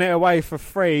giving it away for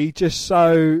free just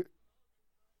so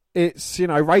it's,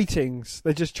 ratings.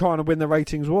 They're just trying to win the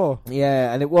ratings war.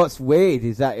 Yeah, and what's weird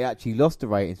is that he actually lost the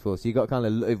ratings for, so you got kind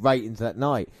of ratings that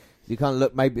night. So you kind of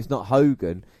look, maybe it's not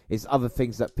Hogan, it's other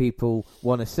things that people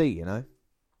want to see, you know?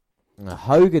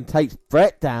 Hogan takes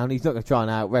Brett down. He's not going to try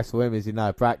and out-wrestle him, as you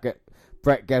know. Brett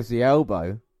gives the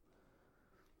elbow.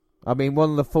 I mean, one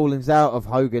of the fallings out of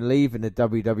Hogan leaving the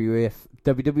WWF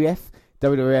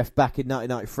back in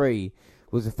 1993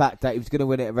 was the fact that he was going to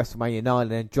win it at WrestleMania 9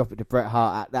 and then drop it to Bret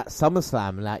Hart at that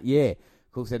SummerSlam that year.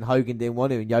 Of course, then Hogan didn't want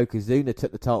to, and Yokozuna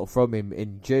took the title from him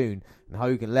in June, and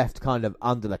Hogan left kind of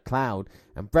under the cloud,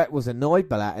 and Bret was annoyed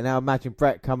by that. And now imagine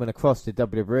Bret coming across to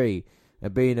WWE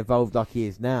and being involved like he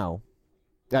is now.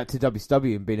 To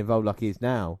WCW and being involved like he is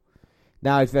now.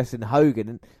 Now he's wrestling Hogan,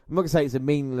 and I'm not going to say it's a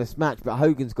meaningless match, but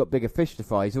Hogan's got bigger fish to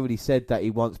fry. He's already said that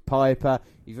he wants Piper.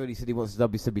 He's already said he wants the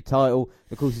WCW title.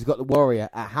 Of course, he's got the Warrior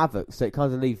at Havoc, so it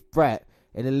kind of leaves Bret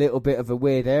in a little bit of a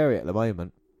weird area at the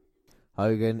moment.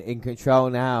 Hogan in control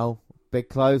now. Big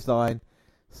clothesline.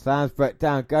 Slams Bret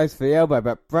down, goes for the elbow,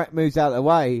 but Bret moves out of the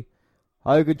way.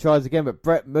 Hogan tries again, but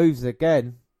Bret moves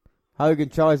again. Hogan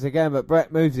tries again, but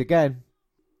Bret moves again.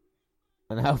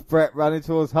 And now Bret running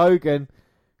towards Hogan.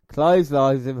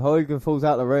 Clotheslines him. Hogan falls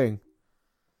out the ring.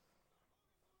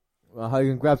 Well,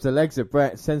 Hogan grabs the legs of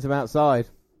Bret, sends him outside.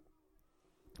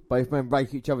 Both men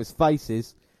break each other's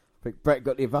faces. I think Bret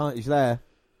got the advantage there.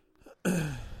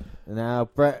 And now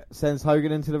Bret sends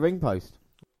Hogan into the ring post.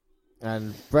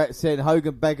 And Bret's seeing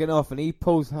Hogan begging off, and he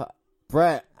pulls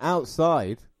Bret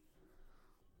outside.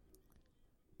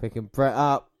 Picking Bret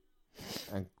up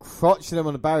and crotching him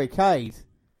on the barricade.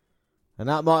 And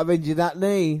that might have injured that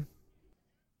knee.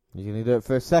 He's going to do it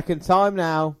for a second time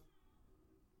now.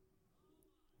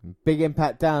 Big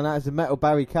impact down. That is a metal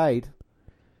barricade.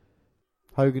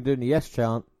 Hogan doing the yes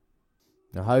chant.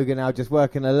 Now Hogan now just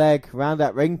working a leg around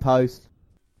that ring post.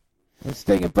 And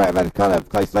Sting and Bret have had a kind of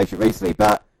close relationship recently,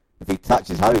 but if he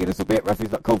touches Hogan, this will be it.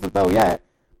 Referee's not called for the bell yet.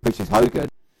 Pushes Hogan.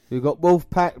 We've got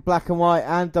Wolfpack, Black and White,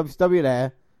 and WCW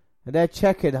there. And they're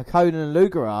checking how Conan and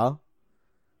Luger are.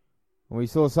 And we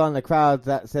saw a sign in the crowd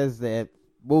that says that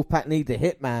Wolfpack need the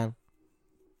Hitman.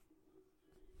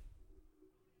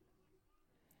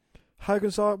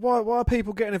 Hogan's like, why are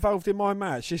people getting involved in my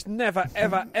match? This never,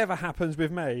 ever, ever happens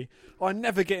with me. I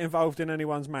never get involved in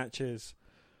anyone's matches.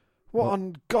 What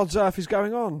on God's earth is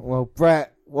going on? Well,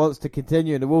 Bret wants to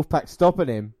continue and the Wolfpack's stopping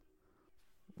him.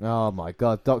 Oh my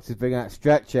God, Doctor's bringing that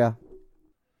stretcher.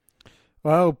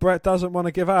 Well, Bret doesn't want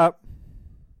to give up.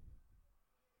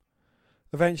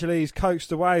 Eventually he's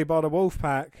coaxed away by the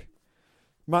Wolfpack,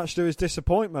 much to his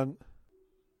disappointment.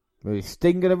 Well, is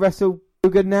Sting going to wrestle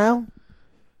Hogan now?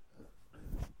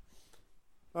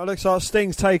 Well, it looks like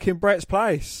Sting's taking Bret's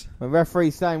place. The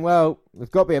referee's saying, well, there's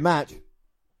got to be a match.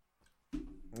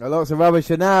 Lots of rubbish,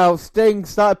 and now Sting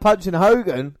started punching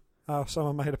Hogan. Oh,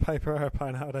 someone made a paper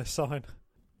airplane out of their sign.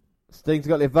 Sting's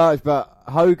got the advantage, but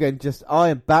Hogan just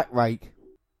iron back rake.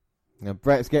 And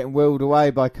Bret's getting wheeled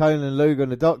away by Conan and Luger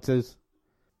and the Doctors.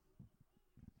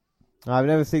 I've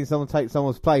never seen someone take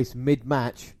someone's place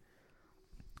mid-match.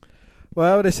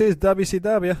 Well, this is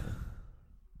WCW.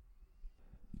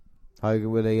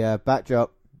 Hogan with a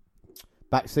backdrop.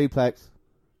 Back suplex.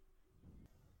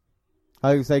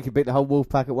 Hogan said he could beat the whole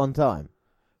Wolfpack at one time.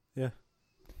 Yeah.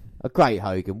 A great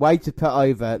Hogan. Way to put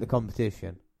over the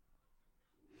competition.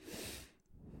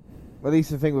 Well, at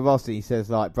least the thing with Austin, he says,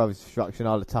 like, Brothers Destruction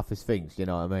are the toughest things, you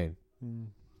know what I mean? Mm.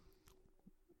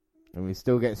 And we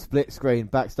still get split screen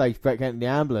backstage. Bret getting the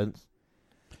ambulance.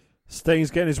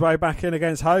 Sting's getting his way back in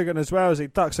against Hogan as well as he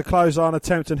ducks a clothesline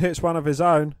attempt and hits one of his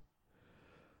own.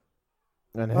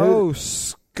 And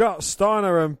Scott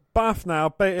Steiner and Buff now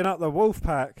beating up the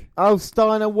Wolfpack. Oh,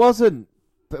 Steiner wasn't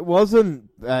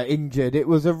injured. It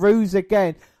was a ruse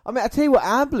again. I mean, I tell you what,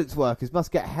 ambulance workers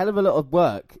must get a hell of a lot of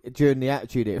work during the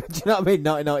Attitude Era. Do you know what I mean?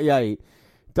 1998.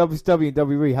 WCW and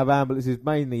WWE have ambulances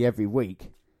mainly every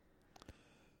week.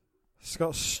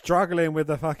 Scott's struggling with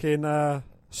the fucking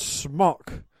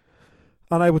smock.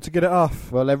 Unable to get it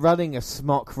off. Well, they're running a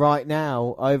smock right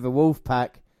now over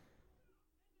Wolfpack.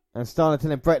 And Steiner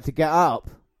telling Bret to get up.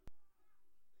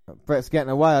 Bret's getting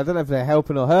away. I don't know if they're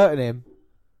helping or hurting him.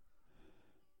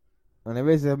 And there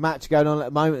is a match going on at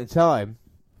the moment in time.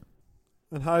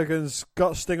 And Hogan's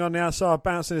got Sting on the outside,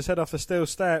 bouncing his head off the steel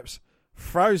steps.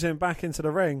 Throws him back into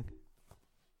the ring.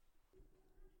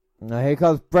 Now here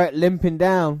comes Bret limping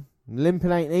down.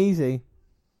 Limping ain't easy.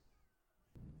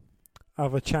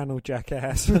 Other channel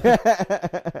jackass.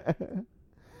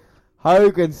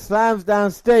 Hogan slams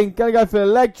down Sting. Gonna go for the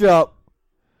leg drop.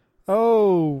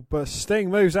 Oh, but Sting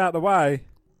moves out the way.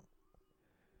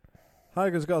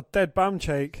 Hogan's got a dead bum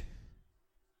cheek.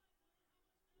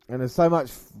 And there's so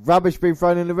much rubbish being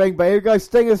thrown in the ring. But here goes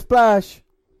Stinger splash.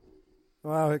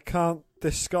 Well, it can't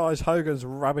disguise Hogan's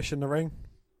rubbish in the ring.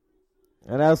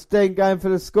 And now Sting going for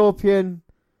the Scorpion.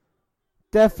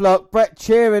 Deathlock. Bret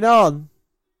cheering on.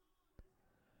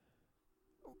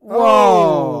 Whoa.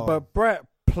 Oh, but Bret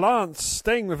plants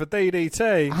Sting with a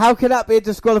DDT. How can that be a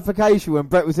disqualification when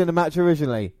Bret was in the match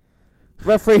originally?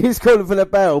 Referee is calling for the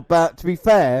bell, but to be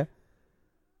fair...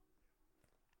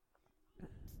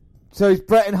 So is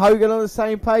Bret and Hogan on the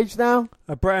same page now?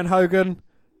 Bret and Hogan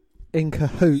in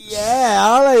cahoots. Yeah,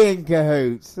 are they in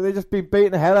cahoots? So they've just been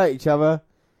beating the hell out of each other.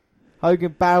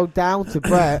 Hogan bowed down to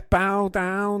Bret. Bow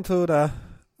down to the...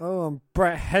 Oh, and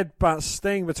Bret headbutts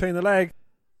Sting between the leg.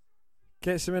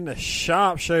 Gets him in the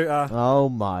sharpshooter. Oh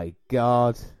my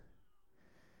God.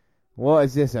 What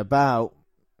is this about?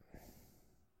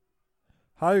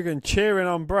 Hogan cheering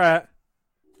on Bret.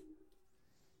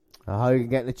 Hogan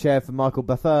getting the chair for Michael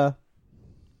Buffer.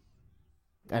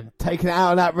 And taking it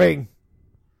out of that ring.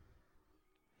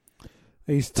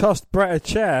 He's tossed Bret a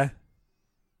chair.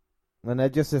 And they're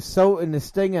just assaulting the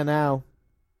Stinger now.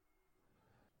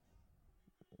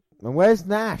 And where's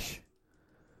Nash?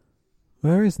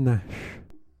 Where is Nash?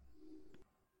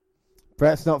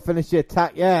 Bret's not finished the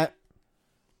attack yet.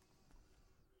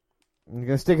 I'm going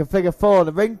to stick a figure 4 on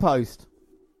the ring post.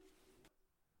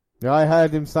 Yeah, I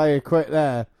heard him say a quit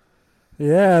there.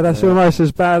 Yeah, that's almost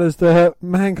as bad as the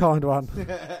Mankind one.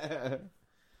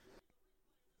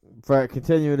 Bret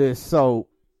continuing the assault.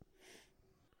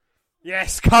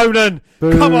 Yes, Conan!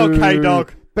 Boo. Come on,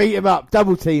 K-Dog! Beat him up,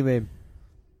 double team him.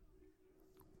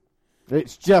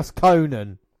 It's just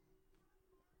Conan.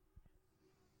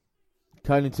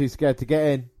 Conan too scared to get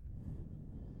in.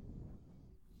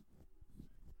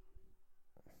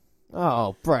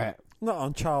 Oh, Bret. Not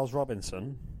on Charles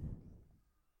Robinson.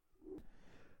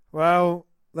 Well,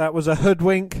 that was a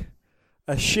hoodwink,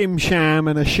 a shim-sham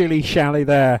and a shilly-shally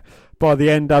there by the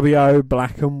NWO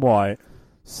Black and White.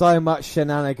 So much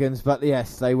shenanigans, but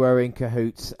yes, they were in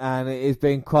cahoots. And it has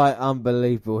been quite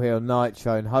unbelievable here on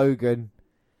Nitro. And Hogan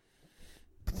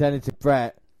pretending to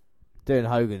Bret, doing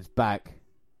Hogan's back.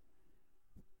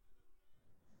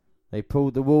 They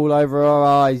pulled the wool over our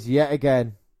eyes yet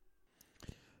again.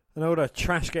 And all the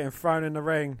trash getting thrown in the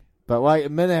ring. But wait a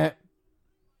minute.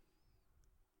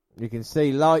 You can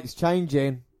see lights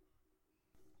changing.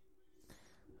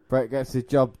 Bret gets the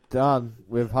job done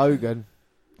with Hogan.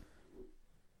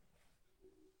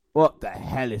 What the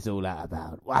hell is all that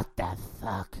about? What the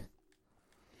fuck?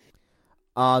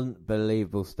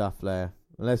 Unbelievable stuff there.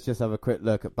 Let's just have a quick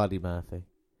look at Buddy Murphy.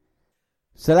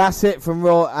 So that's it from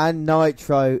Raw and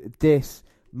Nitro this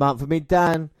month. I mean,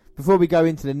 Dan, before we go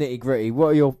into the nitty-gritty, what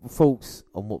are your thoughts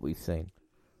on what we've seen?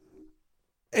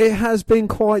 It has been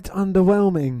quite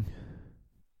underwhelming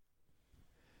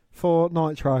for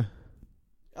Nitro.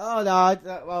 Oh no!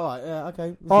 All right, yeah,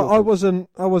 okay. I wasn't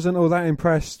all that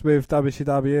impressed with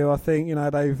WCW. I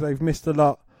think they've missed a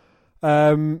lot.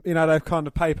 They've kind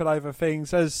of papered over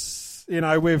things. As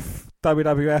with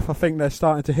WWF, I think they're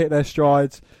starting to hit their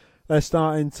strides. They're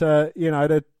starting to,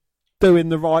 they're doing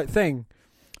the right thing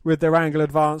with their angle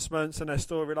advancements and their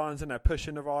storylines, and they're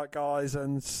pushing the right guys.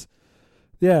 And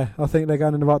yeah, I think they're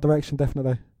going in the right direction,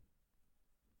 definitely.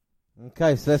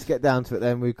 Okay, so let's get down to it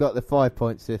then. We've got the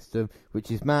 5-point system, which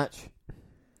is match,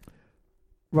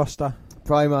 roster,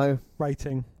 promo,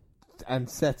 rating, and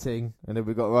setting. And then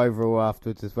we've got our overall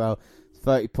afterwards as well.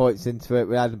 30 points into it.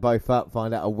 We add them both up,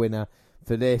 find out a winner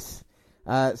for this.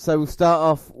 So we'll start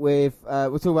off with,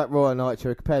 we'll talk about Raw and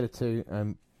Nitro, compare the two,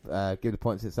 and give the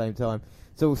points at the same time.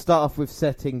 So we'll start off with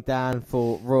setting down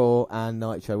for Raw and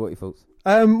Nitro. What are your thoughts?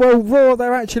 Well, Raw,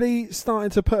 they're actually starting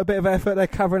to put a bit of effort. They're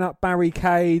covering up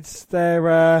barricades.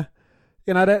 They're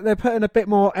putting a bit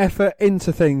more effort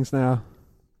into things now.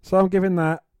 So I'm giving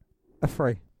that a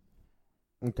 3.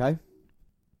 Okay.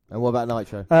 And what about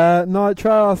Nitro?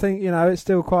 Nitro, I think, it's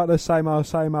still quite the same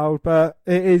old, but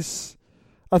it is...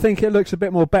 I think it looks a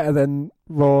bit more better than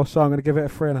Raw, so I'm going to give it a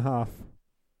 3.5.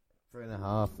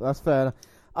 3.5. That's fair enough.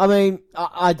 I mean,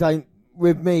 I don't...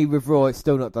 With Raw, it's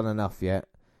still not done enough yet.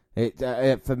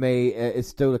 For me, it's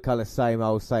still the kind of same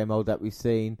old that we've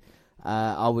seen.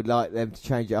 I would like them to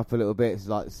change it up a little bit. It's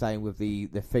like the same with the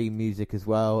theme music as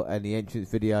well and the entrance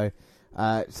video.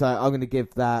 So I'm going to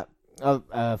give that a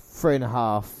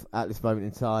 3.5 at this moment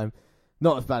in time.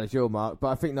 Not as bad as your mark, but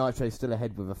I think Nitro's still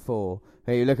ahead with a 4.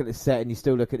 Here you look at the set and you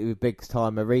still look at it with big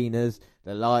time arenas,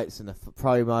 the lights and the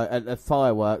promo, and the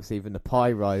fireworks, even the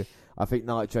pyro. I think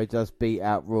Nitro does beat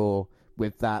out Raw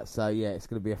with that. So yeah, it's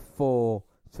going to be a 4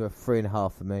 to a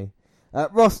 3.5 for me.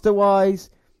 Roster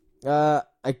wise,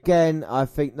 again, I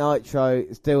think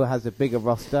Nitro still has a bigger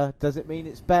roster. Does it mean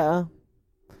it's better?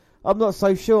 I'm not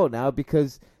so sure now,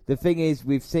 because the thing is,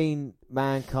 we've seen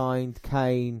Mankind,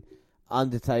 Kane,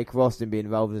 Undertaker, Austin be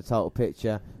involved in the title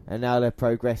picture, and now they're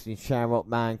progressing Shamrock,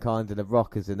 Mankind, and The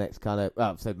Rock as the next kind of.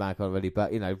 Well, I've said Mankind already,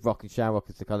 but Rock and Shamrock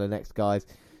is the kind of next guys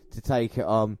to take it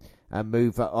on and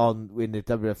move it on in the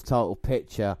WWF title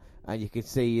picture. And you can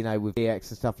see, with DX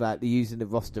and stuff like that, they're using the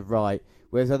roster right.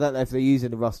 Whereas I don't know if they're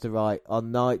using the roster right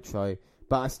on Nitro,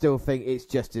 but I still think it's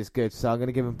just as good. So I'm going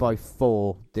to give them both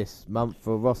 4 this month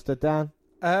for a roster, Dan.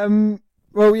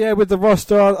 Well, yeah, with the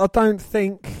roster, I don't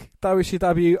think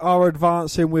WCW are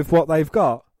advancing with what they've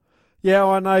got. Yeah,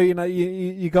 I know,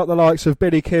 you got the likes of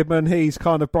Billy Kidman. He's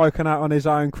kind of broken out on his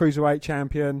own, Cruiserweight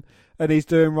champion, and he's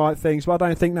doing right things. But I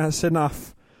don't think that's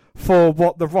enough for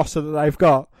what the roster that they've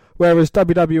got. Whereas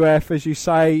WWF, as you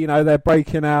say, they're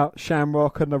breaking out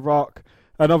Shamrock and The Rock.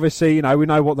 And obviously, we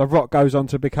know what The Rock goes on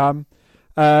to become.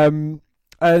 And,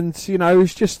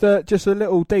 it's just a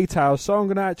little detail. So I'm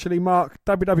going to actually mark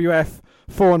WWF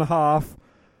 4.5,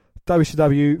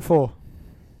 WCW 4.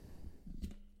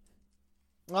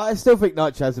 I still think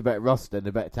Nitro has a better roster and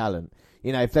a better talent.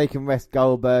 If they can rest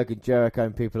Goldberg and Jericho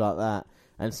and people like that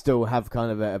and still have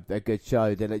kind of a good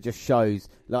show, then it just shows,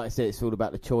 like I said, it's all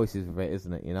about the choices of it,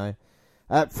 isn't it,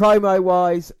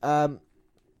 Promo-wise,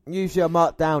 usually I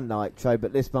mark down Nitro,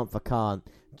 but this month I can't.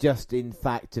 Just in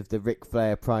fact of the Ric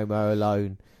Flair promo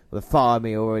alone. The fire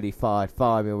me already fired.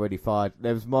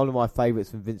 There was one of my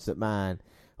favourites from Vince McMahon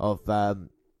of, a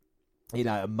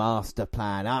master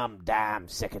plan. I'm damn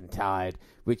sick and tired,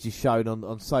 which is shown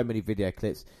on so many video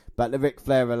clips. But the Ric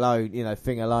Flair alone,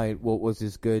 thing alone, was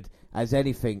as good as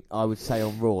anything I would say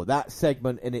on Raw. That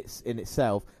segment in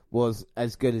itself was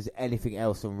as good as anything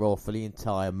else on Raw for the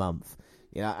entire month.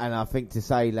 And I think to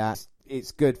say that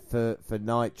it's good for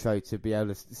Nitro to be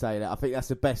able to say that. I think that's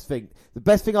the best thing. The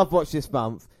best thing I've watched this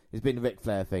month has been the Ric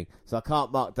Flair thing. So I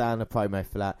can't mark down a promo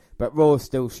for that. But Raw is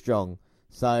still strong.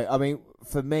 So, I mean,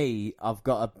 for me, I've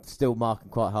got to still mark them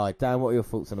quite high. Dan, what are your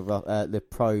thoughts on the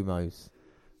promos?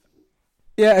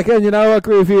 Yeah, again, I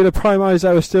agree with you. The promos,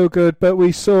 they were still good. But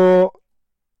we saw,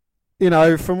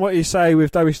 from what you say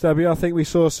with WCW, I think we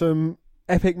saw some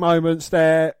epic moments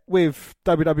there with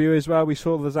WWE as well. We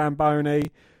saw the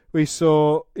Zamboni. We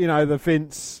saw, the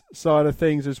Vince side of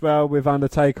things as well with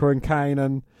Undertaker and Kane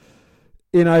and,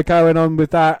 going on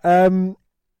with that. I don't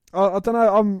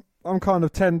know. I'm kind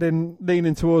of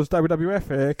leaning towards WWF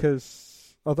here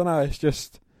because, I don't know, it's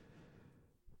just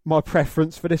my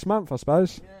preference for this month, I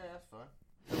suppose. Yeah, that's fine.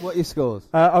 So what are your scores?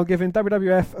 I'm giving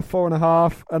WWF a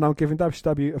 4.5 and I'm giving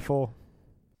WCW a 4.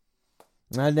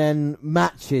 And then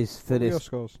matches for this. Your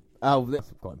scores? Oh, that's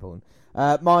quite important.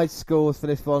 My scores for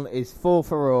this one is 4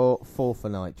 for Raw, 4 for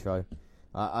Nitro.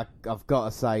 I've got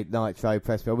to say, Nitro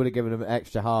pressed me. I would have given them an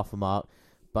extra half a mark,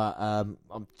 but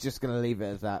I'm just going to leave it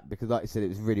as that because, like I said, it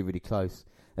was really, really close.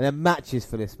 And then matches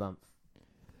for this month.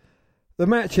 The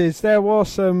matches, there was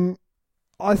some.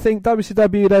 I think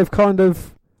WCW, they've kind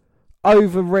of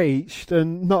overreached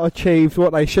and not achieved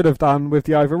what they should have done with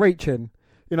the overreaching.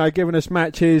 Giving us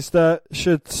matches that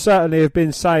should certainly have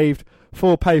been saved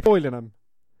for spoiling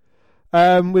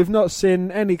them. We've not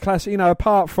seen any classic,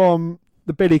 apart from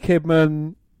the Billy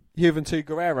Kidman Juventud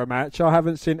Guerrero match, I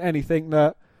haven't seen anything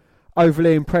that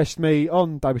overly impressed me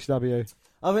on WCW.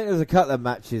 I think there's a couple of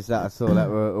matches that I saw that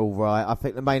were all right. I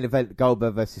think the main event,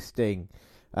 Goldberg versus Sting,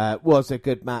 was a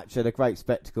good match and a great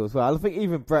spectacle as well. I think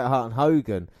even Bret Hart and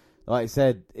Hogan, like I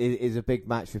said, is a big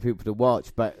match for people to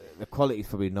watch, but the quality's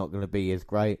probably not going to be as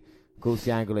great. Of course,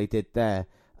 the angle they did there.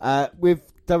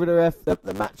 With WWF,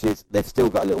 the matches, they've still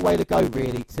got a little way to go,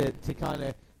 really, to kind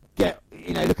of get,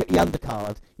 look at the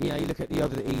undercard. You look at the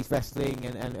other East Wrestling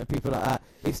and people like that.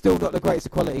 It's still not the greatest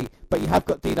of quality, but you have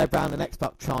got Dino Brown and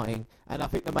X-Pac trying, and I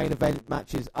think the main event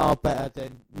matches are better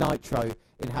than Nitro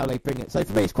in how they bring it. So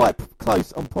for me, it's quite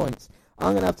close on points.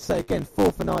 I'm going to have to say again,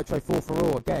 4 for Nitro, 4 for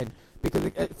Raw again.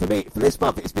 Because for me, for this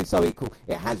month, it's been so equal.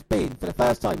 It has been, for the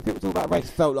first time, people talk about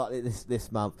race felt like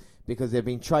this month because they've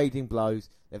been trading blows.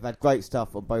 They've had great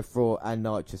stuff on both Raw and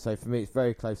Nitro. So for me, it's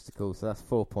very close to call. So that's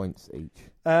 4 points each.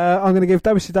 I'm going to give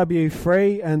WCW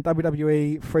 3 and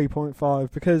WWE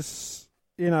 3.5 because,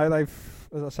 they've,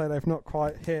 as I say, they've not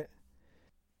quite hit.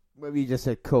 Well, you just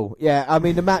said cool. Yeah, I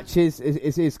mean, the match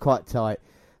is quite tight.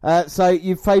 So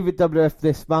you favoured WWF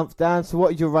this month, Dan. So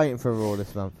what is your rating for Raw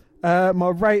this month? My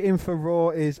rating for Raw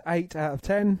is 8 out of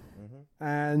 10,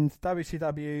 and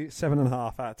WCW 7.5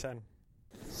 out of 10.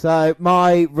 So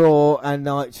my Raw and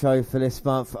Nitro for this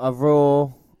month are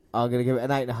Raw. I'm going to give it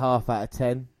an 8.5 out of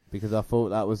 10 because I thought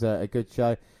that was a good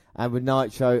show. And with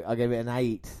Nitro, I gave it an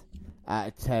 8 out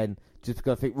of 10 just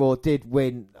because I think Raw did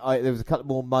win. There was a couple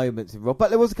more moments in Raw, but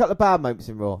there was a couple of bad moments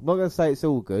in Raw. I'm not going to say it's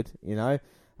all good, you know,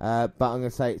 but I'm going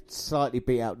to say it slightly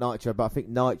beat out Nitro. But I think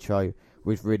Nitro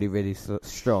was really, really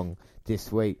strong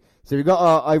this week. So we've got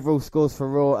our overall scores for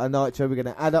Raw and Nitro. We're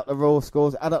going to add up the Raw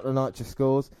scores, add up the Nitro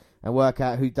scores, and work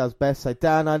out who does best. So,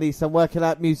 Dan, I need some working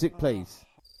out music, please.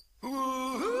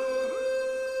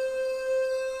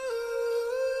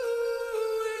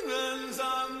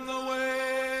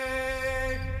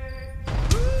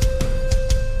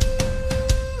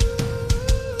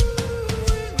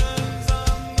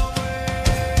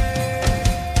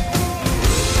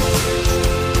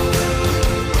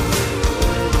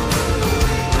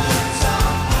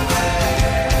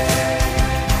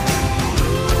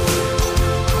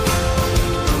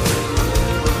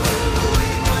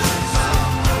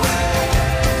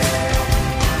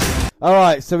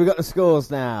 Alright, so we've got the scores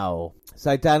now.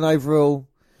 So, Dan, overall,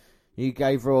 you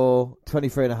gave Raw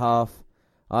 23.5.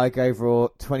 I gave Raw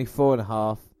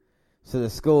 24.5. So the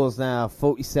score's now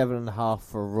 47.5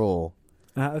 for Raw.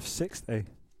 Out of 60.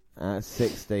 Out of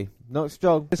 60. Not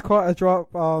strong. It's quite a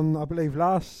drop on, I believe,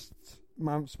 last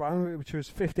month's one, which was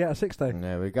 50 out of 60.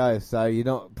 There we go. So you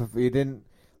didn't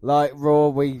like Raw.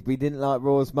 We didn't like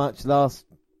Raw as much last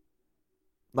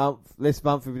month. This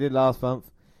month we did last month.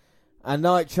 And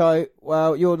Nitro,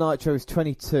 well, your Nitro is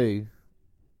 22.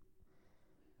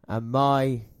 And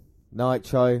my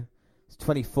Nitro is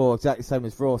 24, exactly the same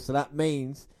as Raw. So that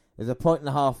means there's a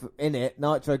 1.5 in it.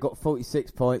 Nitro got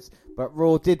 46 points. But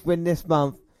Raw did win this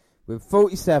month with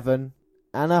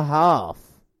 47.5.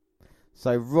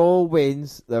 So Raw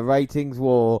wins the ratings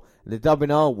war, the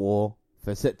WNR war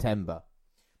for September.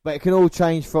 But it can all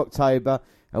change for October.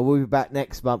 And we'll be back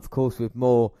next month, of course, with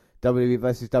more WWE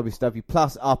versus WCW.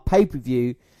 Plus, our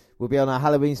pay-per-view will be on our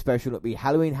Halloween special. It'll be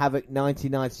Halloween Havoc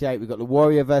 1998. We've got the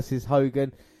Warrior versus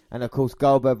Hogan. And, of course,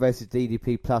 Goldberg versus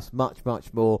DDP. Plus, much,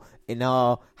 much more in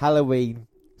our Halloween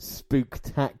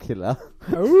spooktacular.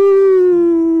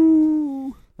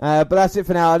 Ooh! But that's it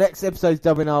for now. Our next episode is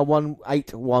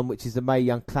WNR181, which is the Mae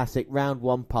Young Classic Round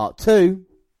 1 Part 2.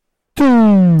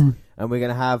 And we're going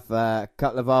to have a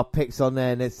couple of our picks on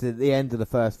there. And it's at the end of the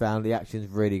first round. The action's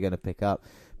really going to pick up.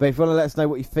 But if you want to let us know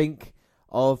what you think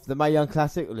of the Mae Young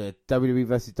Classic or the WWE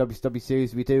versus WCW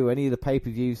series we do, or any of the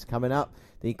pay-per-views coming up,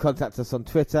 then you can contact us on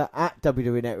Twitter at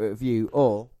WWE Network Review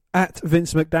or at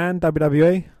Vince McDan,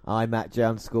 WWE. I'm at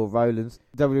J_Rowlands.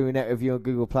 WWE Network Review on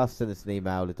Google+. Send us an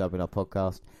email to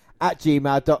WNRpodcast at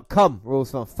gmail.com. We're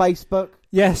also on Facebook.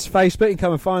 Yes, Facebook. You can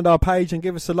come and find our page and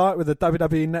give us a like with the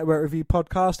WWE Network Review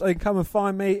podcast. Or you can come and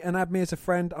find me and add me as a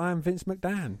friend. I am Vince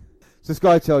McDan.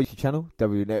 Subscribe to our YouTube channel,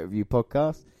 WWE Network Review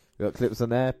Podcast. We've got clips on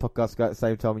there. Podcasts go at the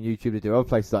same time on YouTube. They do other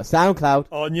places like SoundCloud.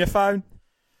 On your phone.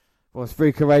 On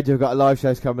Spreaker Radio, we've got a live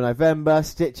shows coming November.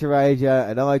 Stitcher Radio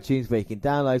and iTunes, where you can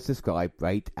download, subscribe,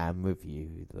 rate and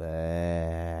review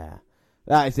there.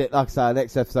 That is it. Like I say, our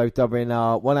next episode,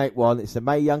 WNR181. It's a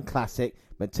Mae Young Classic.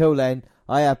 But until then,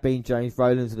 I have been James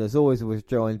Rowlands, and as always, I was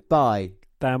joined by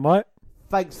Dan White.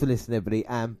 Thanks for listening, everybody,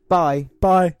 and bye.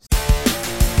 Bye.